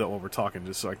 I'm going to do that while we're talking,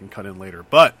 just so I can cut in later.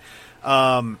 But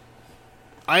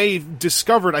I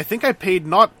discovered, I think I paid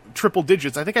not triple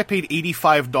digits, I think I paid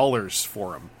 $85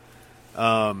 for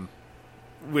him.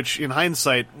 Which, in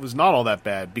hindsight, was not all that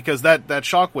bad, because that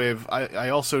Shockwave, I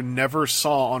also never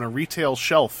saw on a retail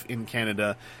shelf in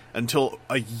Canada until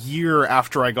a year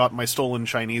after I got my stolen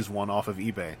Chinese one off of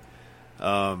eBay.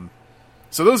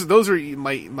 So those are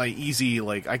my easy,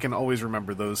 like, I can always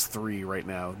remember those three right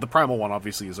now. The Primal one,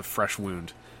 obviously, is a fresh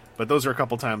wound. But those are a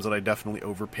couple times that I definitely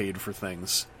overpaid for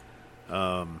things.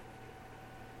 And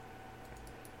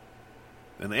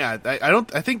yeah,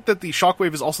 I think that the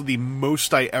Shockwave is also the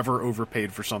most I ever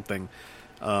overpaid for something.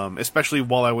 Especially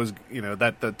while I was,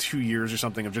 that 2 years or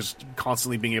something of just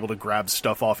constantly being able to grab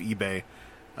stuff off eBay.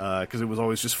 Because it was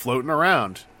always just floating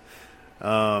around.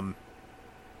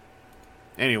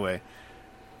 Anyway.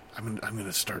 I'm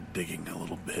gonna start digging a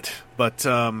little bit, but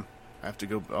I have to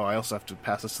go. Oh, I also have to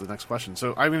pass this to the next question,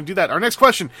 so I'm gonna do that. Our next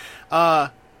question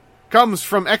comes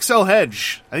from XL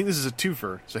Hedge. I think this is a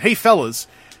twofer. So, hey fellas,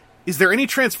 is there any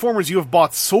Transformers you have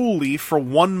bought solely for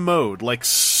one mode? Like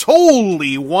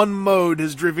solely one mode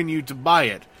has driven you to buy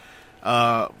it?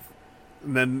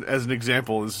 And then, as an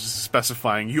example, is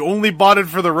specifying you only bought it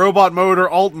for the robot mode or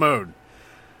alt mode.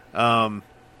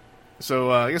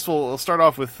 So I guess we'll start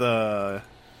off with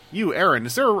you, Aaron.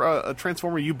 Is there a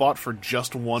Transformer you bought for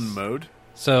just one mode?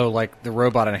 So, like, the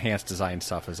robot enhanced design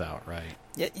stuff is out, right?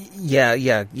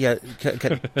 Yeah. Can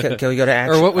we go to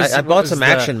action? Or what was- I what bought was some the-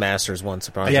 Action Masters once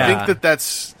upon a Yeah. time. I think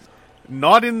that's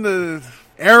not in the...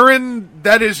 Aaron,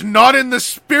 that is not in the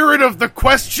spirit of the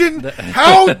question.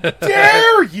 How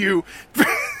dare you?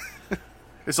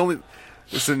 It's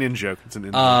an in joke. It's an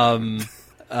in joke.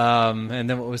 And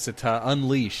then what was it?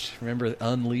 Unleashed. Remember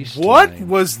Unleashed? What line?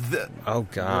 was the... Oh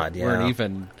God, yeah.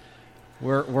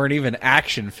 weren't even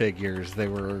action figures. They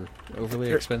were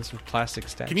overly expensive plastic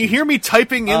statues. Can you hear me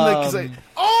typing in the... 'cause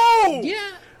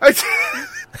Yeah.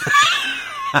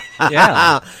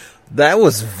 Yeah, that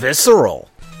was visceral.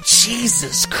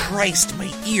 Jesus Christ,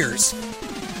 my ears.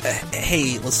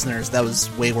 Hey, listeners, that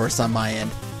was way worse on my end.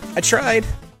 I tried.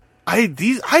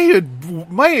 these had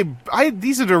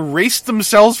erased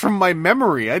themselves from my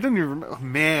memory. I didn't even remember. Oh,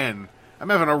 man, I'm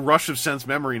having a rush of sense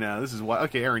memory now. This is why.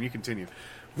 Okay, Aaron, you continue.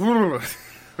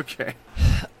 Okay.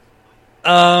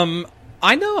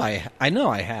 I know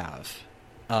I have.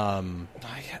 A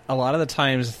lot of the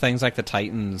times, things like the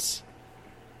Titans,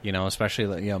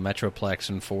 especially Metroplex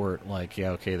and Fort, like,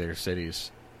 yeah, okay, they're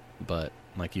cities, but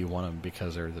like you want them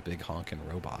because they're the big honking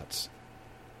robots.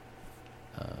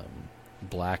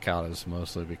 Blackout is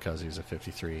mostly because he's a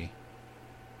 53.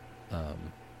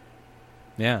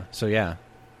 Yeah. So yeah.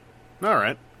 All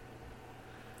right.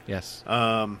 Yes.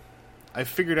 I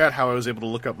figured out how I was able to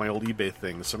look up my old eBay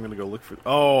things, so I'm going to go look for...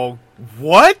 Oh,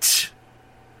 what?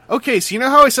 Okay, so you know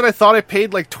how I said I thought I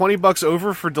paid like $20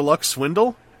 over for Deluxe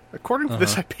Swindle? According to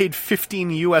this, I paid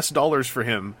 $15 US for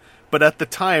him, but at the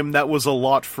time, that was a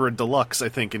lot for a Deluxe, I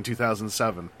think, in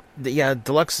 2007. Yeah,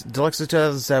 Deluxe of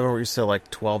 2007 were still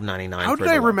like $12.99. How did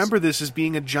I remember this as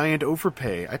being a giant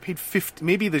overpay? I paid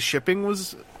maybe the shipping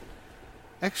was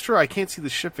extra? I can't see the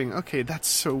shipping. Okay, that's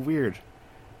so weird.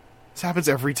 This happens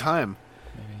every time.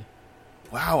 Maybe.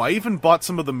 Wow, I even bought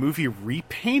some of the movie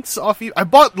repaints off eBay. I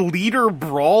bought Leader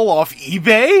Brawl off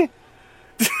eBay?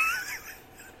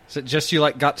 So just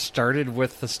you got started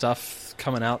with the stuff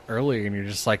coming out earlier, and you're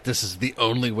just like, this is the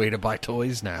only way to buy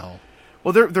toys now.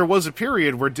 Well, there was a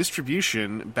period where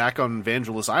distribution back on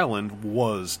Vangelis Island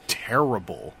was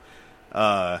terrible.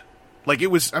 Like it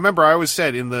was. I remember I always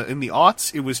said in the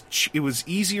aughts, it was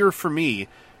easier for me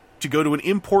to go to an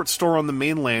import store on the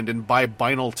mainland and buy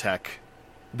Binaltech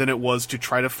than it was to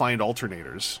try to find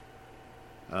alternators.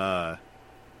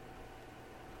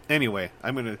 Anyway,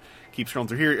 I'm gonna keep scrolling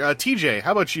through here. TJ,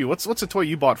 how about you? What's a toy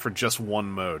you bought for just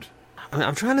one mode?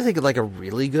 I'm trying to think of like a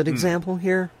really good example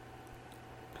here.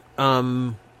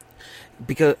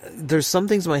 Because there's some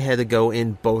things in my head that go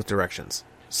in both directions.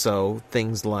 So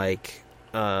things like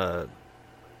Deluxe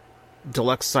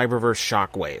Cyberverse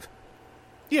Shockwave.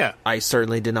 Yeah. I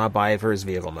certainly did not buy it for his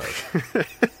vehicle mode.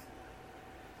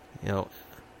 And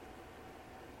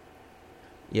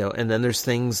then there's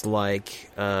things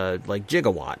like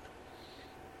Gigawatt.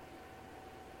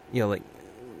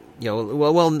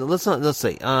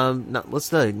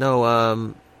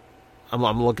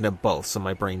 I'm looking at both, so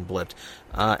my brain blipped.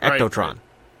 Ectotron. Right.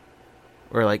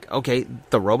 We're like, okay,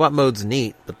 the robot mode's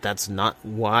neat, but that's not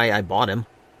why I bought him.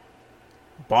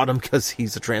 Bought him because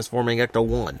he's a transforming Ecto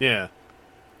 1. Yeah.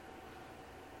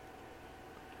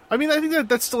 I mean, I think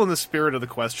that's still in the spirit of the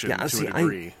question to a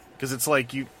degree. Because it's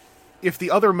like, if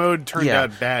the other mode turned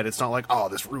out bad, it's not like, oh,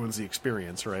 this ruins the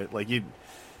experience, right? Like,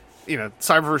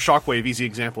 Cyberverse Shockwave, easy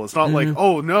example. It's not like,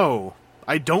 oh, no,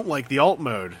 I don't like the alt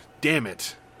mode. Damn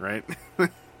it, right?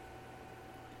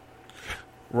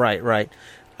 Right.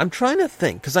 I'm trying to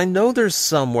think, because I know there's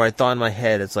some where I thought in my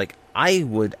head, it's like, I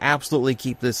would absolutely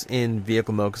keep this in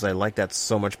vehicle mode because I like that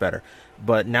so much better.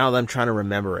 But now that I'm trying to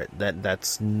remember it,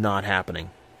 that's not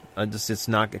happening. It's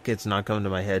not coming to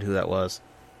my head who that was.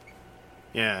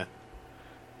 Yeah.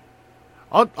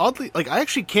 Oddly, I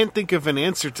actually can't think of an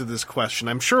answer to this question.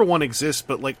 I'm sure one exists,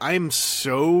 but I'm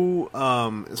so,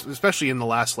 especially in the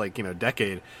last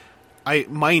decade,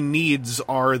 my needs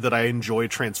are that I enjoy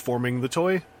transforming the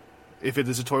toy, if it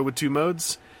is a toy with two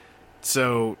modes.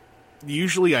 So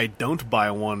usually I don't buy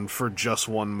one for just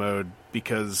one mode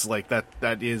because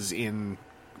that is in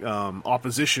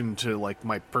opposition to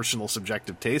my personal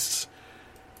subjective tastes.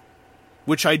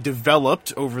 which I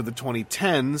developed over the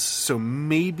 2010s, so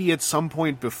maybe at some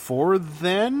point before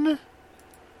then,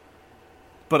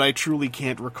 but I truly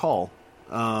can't recall.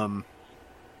 Yeah,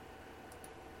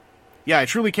 I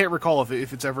truly can't recall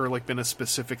if it's ever like been a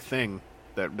specific thing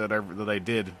that I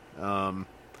did.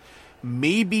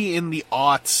 Maybe in the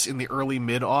aughts, in the early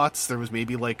mid-aughts, there was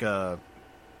maybe like a,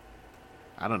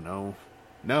 I don't know.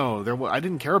 No, I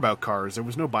didn't care about cars. There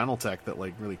was no Binaltech that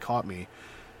like really caught me.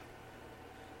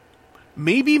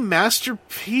 Maybe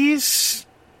Masterpiece,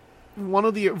 one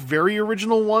of the very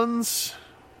original ones.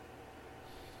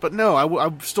 But no,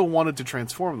 I still wanted to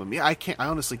transform them. Yeah, I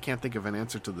honestly can't think of an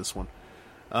answer to this one.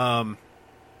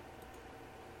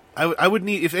 I would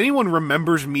need, if anyone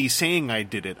remembers me saying I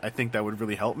did it, I think that would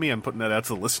really help me. I'm putting that out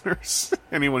to the listeners,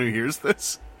 anyone who hears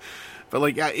this. But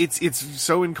like, yeah, it's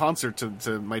so in concert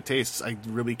to my tastes. I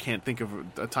really can't think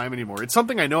of a time anymore. It's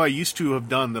something I know I used to have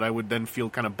done that I would then feel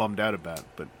kind of bummed out about,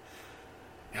 but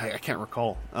I can't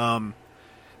recall.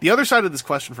 The other side of this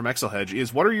question from Exelhedge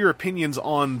is, what are your opinions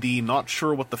on the, not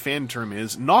sure what the fan term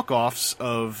is, knockoffs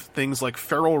of things like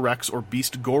Feral Rex or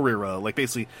Beast Gorira, like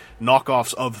basically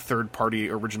knockoffs of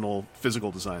third-party original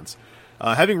physical designs?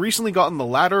 Having recently gotten the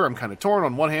latter, I'm kind of torn.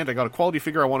 On one hand, I got a quality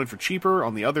figure I wanted for cheaper.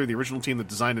 On the other, the original team that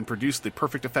designed and produced the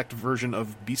Perfect Effect version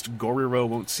of Beast Gorira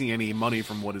won't see any money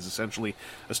from what is essentially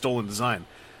a stolen design.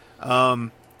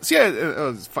 So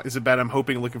yeah, is it bad? I'm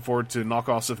hoping and looking forward to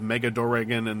knockoffs of Mega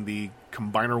Doragon and the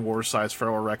Combiner Wars size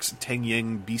Feral Rex Teng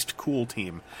Yang Beast Cool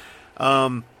team.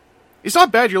 It's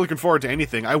not bad you're looking forward to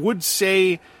anything. I would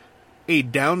say a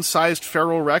downsized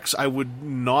Feral Rex, I would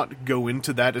not go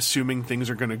into that assuming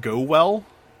things are going to go well.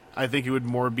 I think it would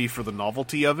more be for the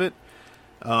novelty of it.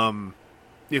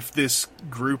 If this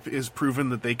group is proven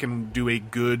that they can do a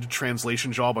good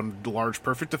translation job on large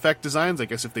Perfect Effect designs, I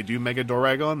guess if they do Mega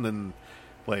Doragon, then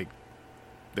like,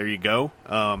 there you go.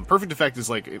 Perfect Effect is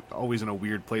like always in a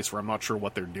weird place where I'm not sure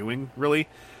what they're doing, really.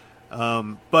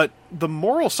 But the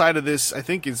moral side of this, I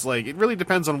think, is like, it really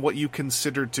depends on what you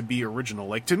consider to be original.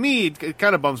 Like, to me, it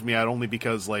kind of bums me out only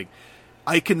because, like,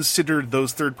 I considered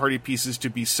those third-party pieces to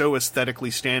be so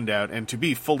aesthetically standout and to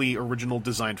be fully original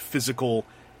designed physical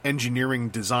engineering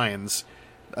designs,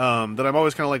 that I'm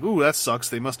always kind of like, ooh, that sucks.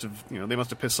 They must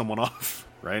have pissed someone off,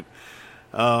 right?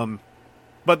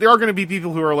 But there are going to be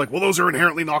people who are like, well, those are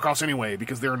inherently knockoffs anyway,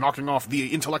 because they're knocking off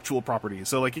the intellectual property.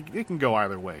 So, like, it can go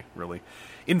either way, really.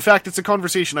 In fact, it's a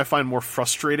conversation I find more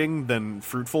frustrating than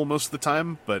fruitful most of the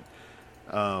time, but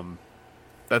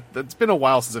that's been a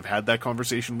while since I've had that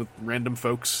conversation with random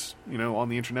folks, on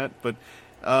the internet. But,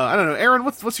 I don't know. Aaron,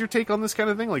 what's your take on this kind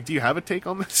of thing? Like, do you have a take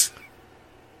on this?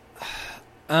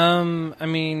 I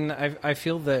mean, I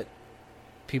feel that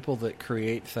people that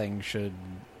create things should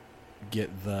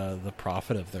get the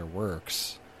profit of their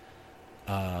works.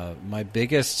 My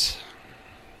biggest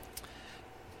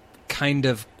kind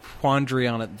of quandary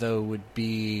on it, though, would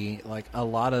be like a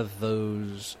lot of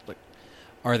those. Like,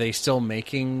 are they still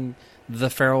making the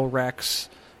Feral Rex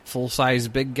full size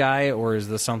big guy, or is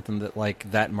this something that like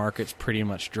that market's pretty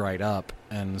much dried up,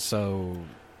 and so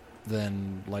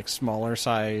then like smaller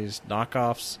size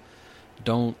knockoffs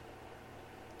don't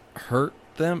hurt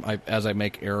them, as I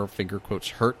make air finger quotes,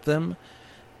 hurt them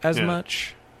as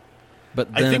much.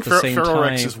 But then I think at the same Feral time,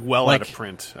 Rex is well like, out of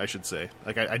print, I should say.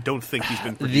 Like, I don't think he's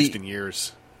been produced in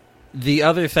years. The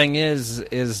other thing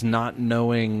is not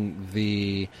knowing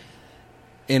the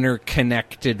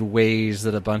interconnected ways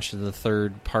that a bunch of the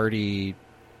third-party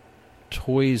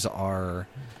toys are.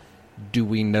 Do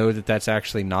we know that that's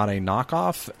actually not a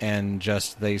knockoff and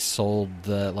just they sold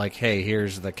the, like, hey,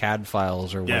 here's the CAD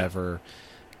files or whatever,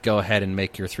 go ahead and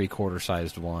make your 3/4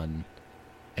 sized one,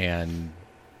 and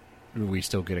we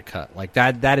still get a cut? Like,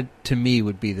 that to me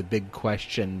would be the big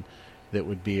question that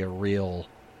would be a real,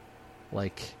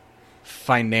 like,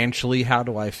 financially, how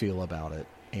do I feel about it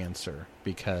answer.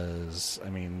 Because, I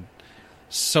mean,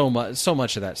 so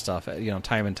much of that stuff,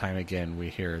 time and time again we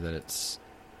hear that it's,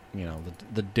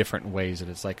 the different ways that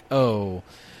it's like, oh,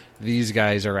 these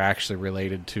guys are actually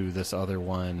related to this other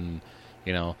one.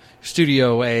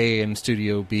 Studio A and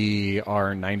Studio B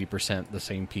are 90% the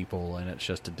same people, and it's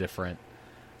just a different,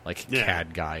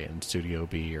 CAD guy in Studio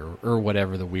B or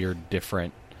whatever the weird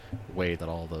different way that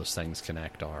all those things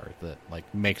connect are, that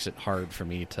makes it hard for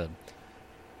me to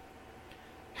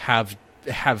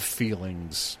have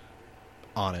feelings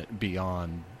on it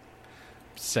beyond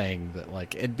saying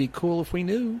that it'd be cool if we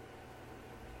knew.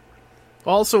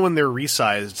 Also, when they're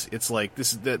resized, it's like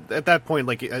this is at that point,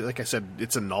 like I said,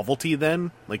 it's a novelty.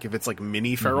 Then, if it's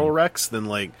mini Feral Rex, then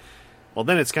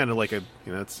then it's kind of like a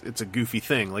it's a goofy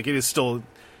thing. It is still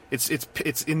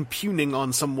it's impugning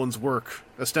on someone's work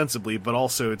ostensibly, but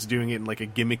also it's doing it in like a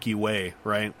gimmicky way,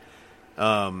 right?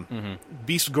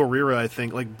 Beast Gorira, I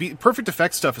think, like Perfect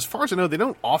Effects stuff, as far as I know, they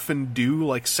don't often do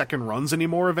like second runs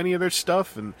anymore of any of their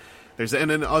stuff. And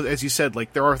then as you said,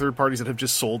 like there are third parties that have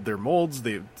just sold their molds,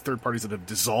 the third parties that have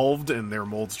dissolved and their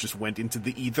molds just went into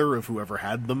the ether of whoever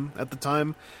had them at the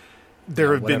time.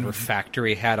 There have whatever been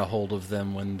factory had a hold of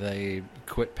them when they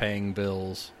quit paying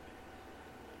bills.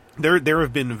 There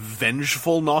have been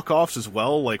vengeful knockoffs as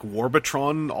well, like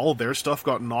Warbatron. All their stuff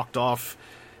got knocked off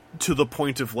to the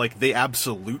point of like they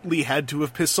absolutely had to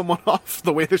have pissed someone off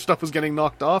the way their stuff was getting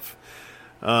knocked off.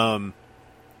 So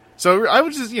I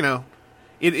would just,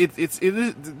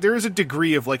 there is a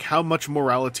degree of like how much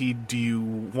morality do you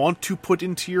want to put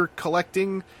into your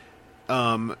collecting,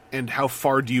 and how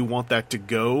far do you want that to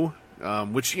go?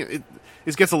 Which it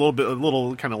gets a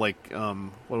little kind of like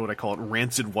what would I call it?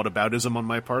 Rancid whataboutism on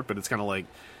my part, but it's kind of like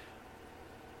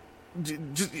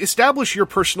just establish your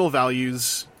personal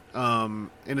values, and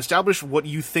establish what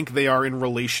you think they are in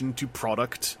relation to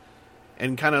product,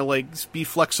 and kind of like be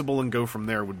flexible and go from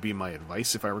there would be my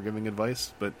advice if I were giving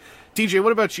advice. But TJ,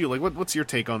 what about you? Like, what's your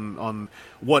take on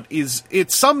what is it?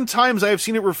 Sometimes I have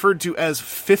seen it referred to as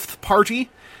fifth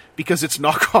party, because it's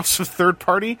knockoffs of third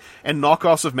party, and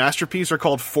knockoffs of Masterpiece are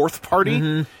called fourth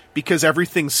party, because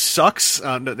everything sucks.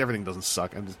 No, everything doesn't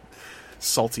suck. I'm just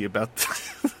salty about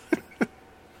that.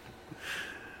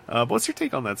 But what's your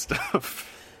take on that stuff?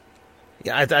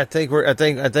 Yeah, I think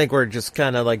we're just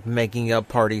kind of like making up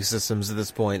party systems at this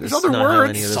point. There's other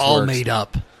words. It's It's all made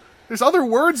up. There's other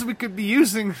words we could be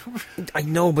using. I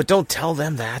know, but don't tell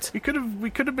them that. We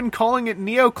could have been calling it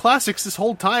neoclassics this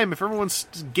whole time if everyone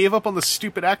gave up on the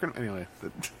stupid acronym. Anyway.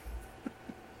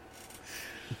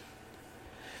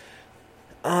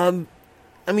 I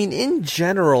mean, in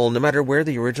general, no matter where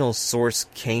the original source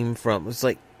came from, it's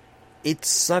like it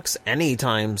sucks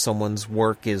anytime someone's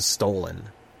work is stolen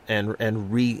and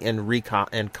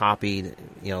copied,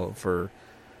 for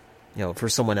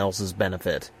someone else's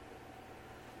benefit.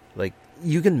 Like,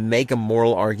 you can make a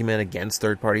moral argument against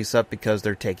third-party stuff because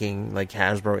they're taking, like,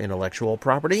 Hasbro intellectual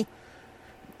property,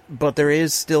 but there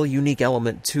is still a unique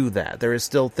element to that. There is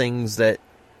still things that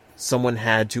someone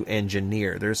had to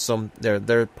engineer. There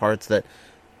are parts that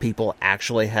people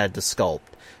actually had to sculpt.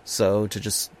 So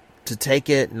to take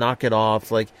it, knock it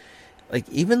off, like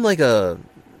even like a,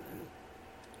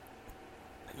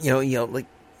 like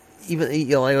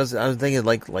even I was thinking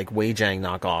like Wei-Jang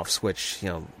knockoffs, which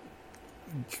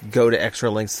go to extra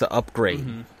lengths to upgrade,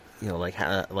 like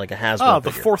a Hasbro.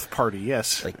 The figure. fourth party,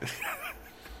 yes. Like,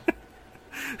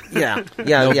 yeah.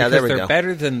 No, There we they're go.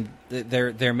 better than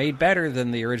they're made better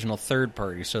than the original third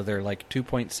party, so they're like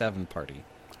 2.7 party.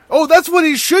 Oh, that's what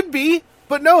it should be.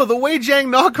 But no, the Wei-Jang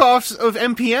knockoffs of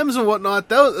MPMs and whatnot,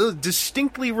 that was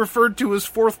distinctly referred to as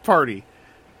fourth party.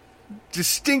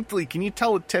 Distinctly. Can you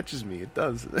tell it touches me? It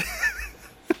does.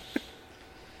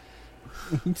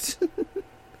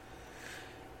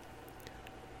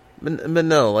 But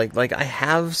no, like I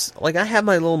have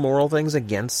my little moral things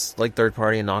against like third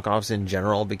party and knockoffs in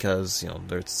general because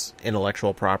there's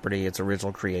intellectual property, it's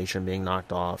original creation being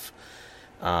knocked off.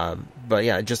 But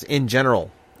yeah, just in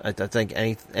general, I think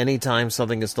any time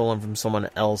something is stolen from someone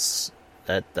else,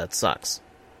 that sucks.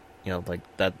 Like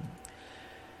that.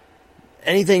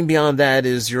 Anything beyond that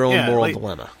is your own moral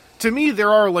dilemma. To me,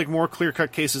 there are like more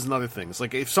clear-cut cases than other things.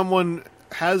 Like if someone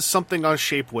has something on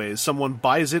Shapeways, someone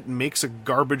buys it and makes a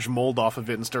garbage mold off of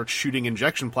it and starts shooting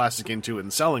injection plastic into it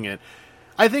and selling it,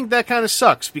 I think that kind of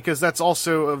sucks because that's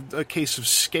also a case of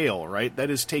scale, right?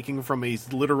 That is taking from a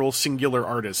literal singular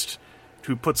artist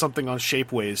who put something on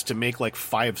Shapeways to make like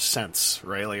 5 cents,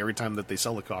 right? Like every time that they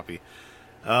sell a copy.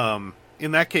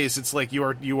 In that case, it's like you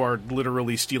are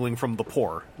literally stealing from the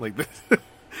poor, like,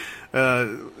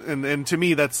 and to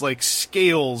me that's like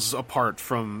scales apart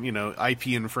from IP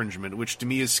infringement, which to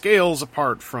me is scales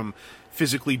apart from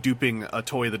physically duping a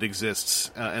toy that exists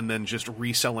and then just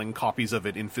reselling copies of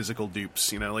it in physical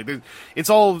dupes. It's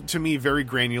all to me very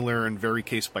granular and very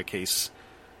case by case,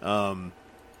 and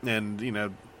end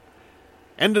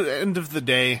of the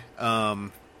day.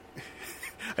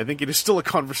 I think it is still a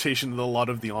conversation that a lot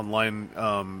of the online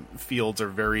fields are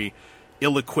very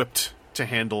ill-equipped to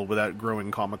handle without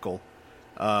growing comical,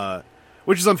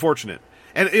 which is unfortunate.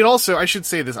 And it also, I should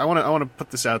say this, I want to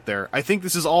put this out there. I think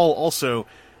this is all also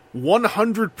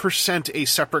 100% a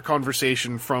separate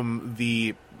conversation from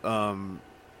the, how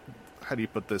do you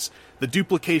put this? The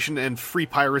duplication and free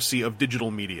piracy of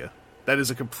digital media. That is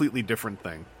a completely different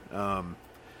thing.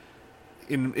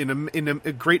 In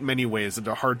a great many ways that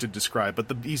are hard to describe, but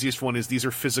the easiest one is these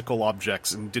are physical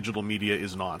objects and digital media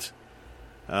is not.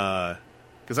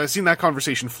 Because I've seen that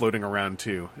conversation floating around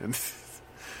too,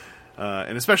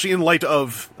 and especially in light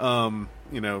of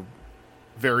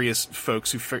various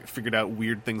folks who figured out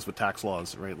weird things with tax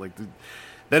laws, right? Like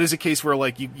that is a case where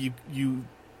like you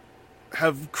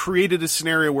have created a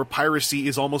scenario where piracy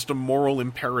is almost a moral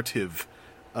imperative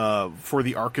for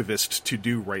the archivist to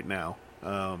do right now,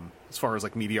 as far as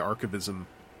like media archivism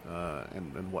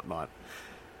and whatnot.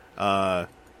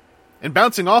 And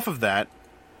bouncing off of that,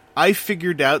 I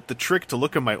figured out the trick to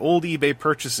look at my old eBay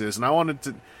purchases, and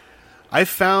I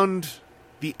found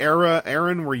the era,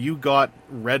 Aaron, where you got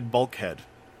red bulkhead.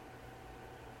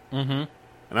 Mm-hmm.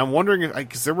 And I'm wondering if,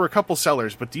 because there were a couple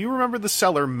sellers, but do you remember the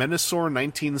seller, Menasor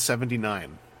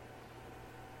 1979?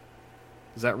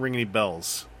 Does that ring any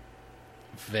bells?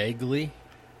 Vaguely.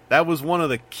 That was one of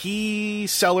the key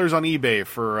sellers on eBay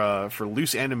for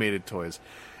loose animated toys.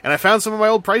 And I found some of my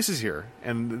old prices here,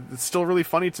 and it's still really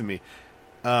funny to me.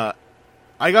 I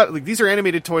got, like, these are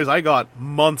animated toys I got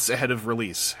months ahead of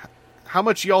release. How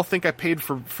much y'all think I paid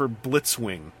for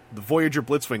Blitzwing, the Voyager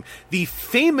Blitzwing, the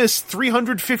famous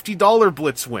 $350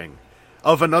 Blitzwing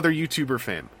of another YouTuber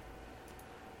fame?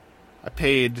 I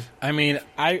paid... I mean,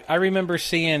 I remember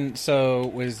seeing... So,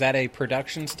 was that a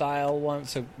production style one?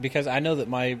 So, because I know that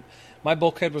my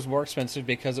bulkhead was more expensive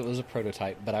because it was a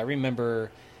prototype, but I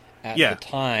remember at the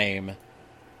time,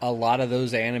 a lot of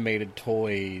those animated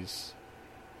toys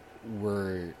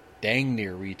were dang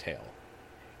near retail.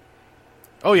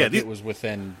 Oh yeah, like it was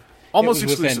within almost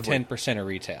within exclusively 10% of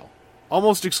retail.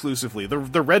 Almost exclusively. The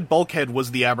red bulkhead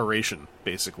was the aberration,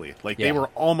 basically. Like, they were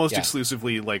almost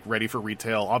exclusively, like, ready for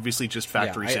retail. Obviously, just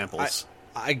factory samples.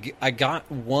 I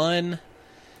got one...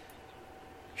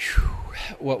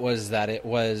 What was that? It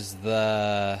was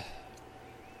the...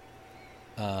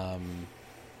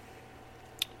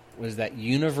 was that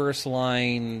Universe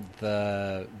line,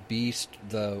 the Beast,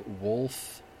 the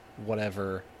Wolf,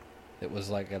 whatever. It was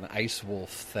like an Ice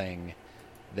Wolf thing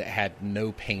that had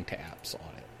no paint apps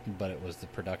on it. But it was the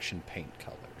production paint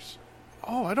colors.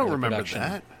 Oh, I don't remember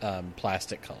that.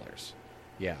 Plastic colors.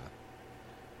 Yeah.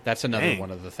 That's another one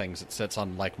of the things that sits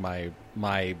on like my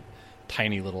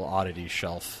tiny little oddity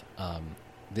shelf.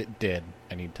 That did.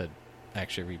 I need to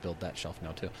actually rebuild that shelf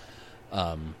now too.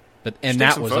 But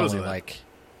that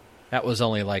was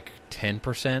only like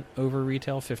 10% over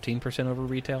retail, 15% over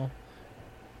retail.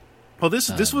 Well,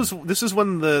 this is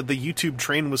when the YouTube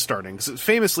train was starting. 'Cause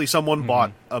famously, someone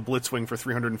bought a Blitzwing for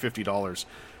 $350.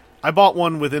 I bought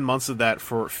one within months of that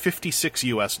for $56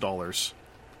 US.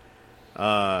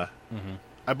 I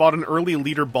bought an early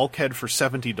leader bulkhead for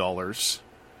 $70,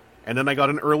 and then I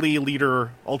got an early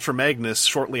leader Ultra Magnus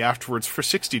shortly afterwards for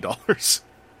 $60.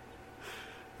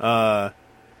 But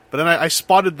then I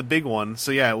spotted the big one.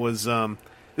 So yeah, it was.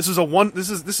 This is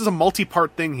a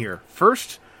multi-part thing here.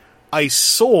 First, I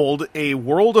sold a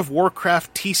World of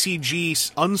Warcraft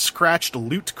TCG unscratched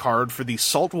loot card for the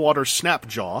Saltwater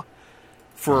Snapjaw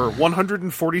for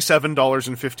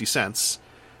 $147.50.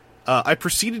 I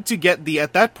proceeded to get the,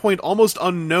 at that point, almost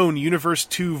unknown Universe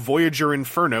 2 Voyager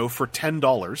Inferno for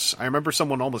 $10. I remember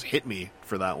someone almost hit me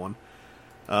for that one.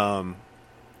 And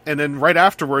then right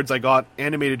afterwards, I got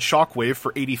Animated Shockwave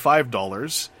for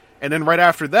 $85. And then right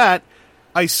after that,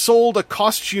 I sold a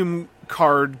costume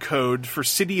card code for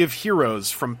City of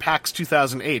Heroes from PAX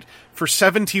 2008 for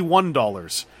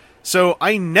 $71. So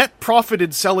I net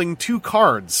profited selling 2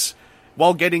 cards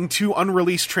while getting 2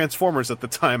 unreleased Transformers at the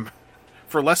time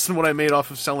for less than what I made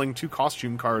off of selling 2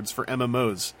 costume cards for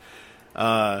MMOs.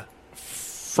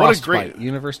 Frostbite.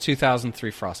 Universe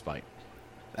 2003 Frostbite.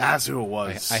 That's who it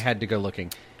was. I had to go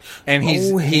looking. And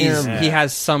he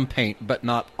has some paint, but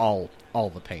not all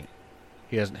the paint.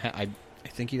 He doesn't I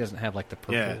think he doesn't have like the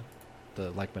purple. Yeah.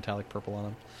 The like metallic purple on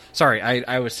them. Sorry,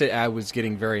 I was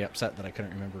getting very upset that I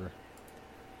couldn't remember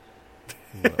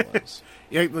what it was.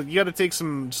 Yeah, you got to take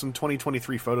some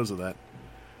 2023 photos of that.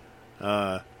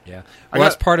 Yeah, well,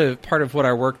 that's part of what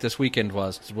our work this weekend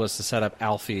was to set up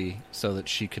Alfie so that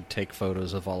she could take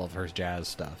photos of all of her jazz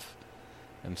stuff.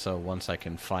 And so once I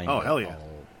can find it, hell yeah.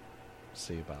 I'll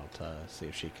see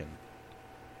if she can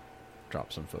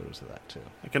drop some photos of that too.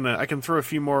 I can throw a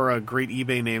few more great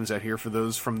eBay names out here for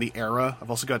those from the era. I've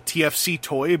also got TFC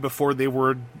Toy before they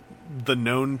were the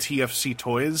known TFC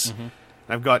Toys.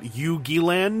 I've got Yu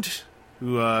Giland,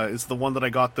 who is the one that I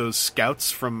got those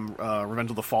scouts from Revenge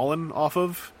of the Fallen off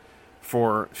of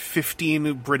for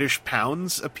 15 British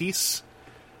pounds a piece.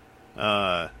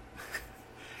 I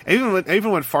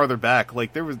even went farther back.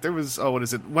 Like there was what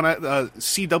is it? When I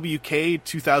CWK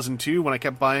 2002, when I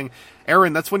kept buying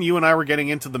Aaron, that's when you and I were getting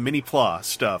into the Mini-Pla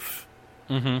stuff.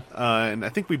 And I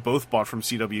think we both bought from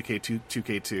CWK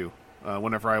 2K2.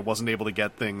 whenever I wasn't able to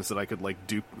get things that I could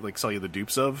sell you the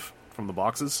dupes of from the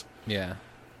boxes. Yeah.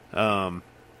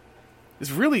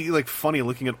 It's really funny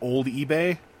looking at old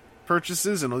eBay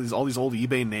purchases and all these old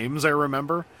eBay names I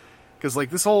remember, because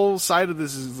this whole side of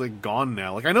this is gone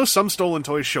now. I know some stolen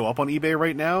toys show up on eBay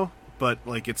right now, but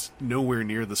it's nowhere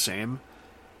near the same.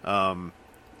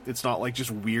 It's not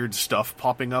just weird stuff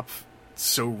popping up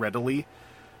so readily.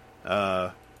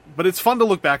 But it's fun to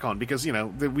look back on because,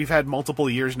 we've had multiple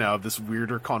years now of this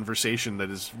weirder conversation that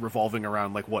is revolving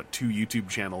around, 2 YouTube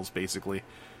channels, basically.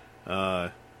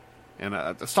 And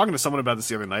I was talking to someone about this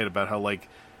the other night, about how,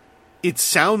 it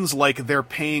sounds like they're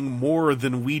paying more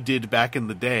than we did back in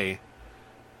the day,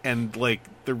 and,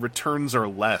 the returns are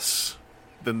less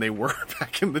than they were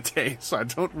back in the day, so I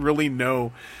don't really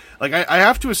know. I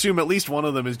have to assume at least one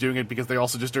of them is doing it because they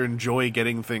also just enjoy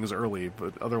getting things early,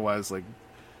 but otherwise,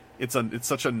 it's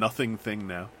such a nothing thing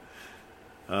now.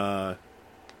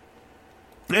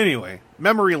 Anyway,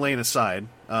 memory lane aside,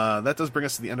 that does bring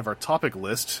us to the end of our topic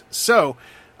list. So,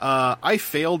 I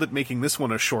failed at making this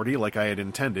one a shorty like I had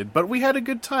intended, but we had a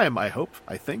good time, I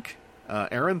think.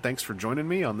 Aaron, thanks for joining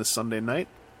me on this Sunday night.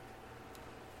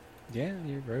 Yeah,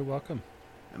 you're very welcome.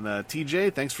 And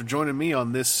TJ, thanks for joining me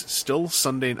on this still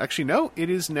Sunday. Actually, no, it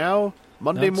is now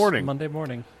Monday morning. Monday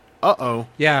morning. Uh-oh.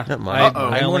 Yeah, I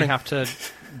only morning. have to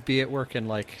be at work in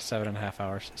 7.5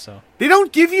 hours, so. They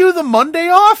don't give you the Monday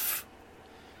off?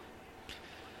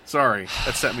 Sorry,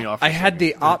 that set me off. I had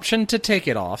the option to take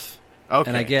it off,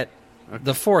 and I get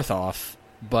the 4th off,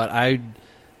 but I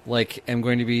am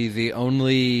going to be the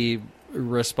only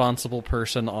responsible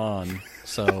person on,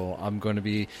 so I'm going to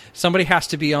be... Somebody has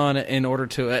to be on in order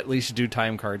to at least do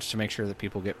time cards to make sure that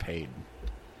people get paid.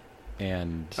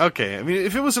 And okay, I mean,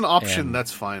 if it was an option,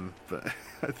 that's fine, but...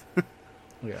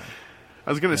 yeah. I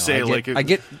was going to say, I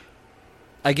get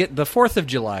the 4th of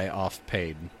July off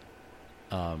paid.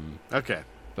 Okay.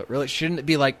 But really, shouldn't it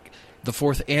be the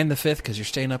 4th and the 5th because you're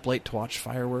staying up late to watch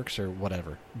fireworks or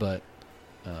whatever? But,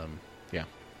 yeah.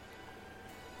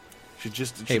 Should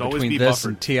between always be this buffered.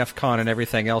 and TFCon and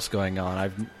everything else going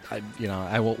on,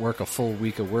 I won't work a full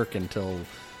week of work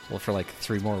for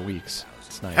 3 more weeks.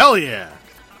 It's nice. Hell yeah!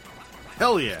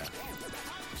 Hell yeah!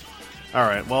 All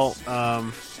right, well,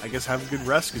 I guess have a good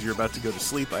rest because you're about to go to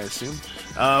sleep, I assume.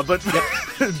 But,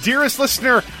 dearest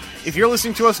listener, if you're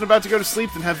listening to us and about to go to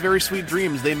sleep, then have very sweet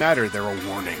dreams. They matter. They're a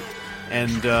warning.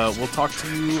 And we'll talk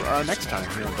to you next time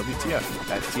here on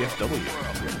WTF at TFW.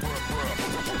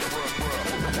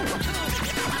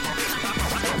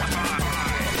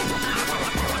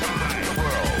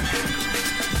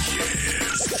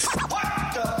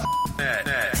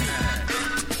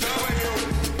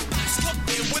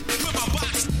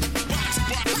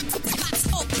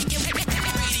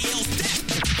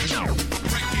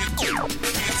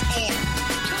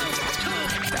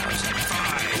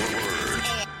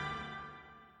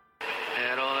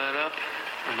 Add all that up,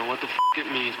 I don't know what the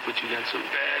it means, but you got some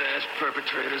badass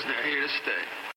perpetrators, and they're here to stay.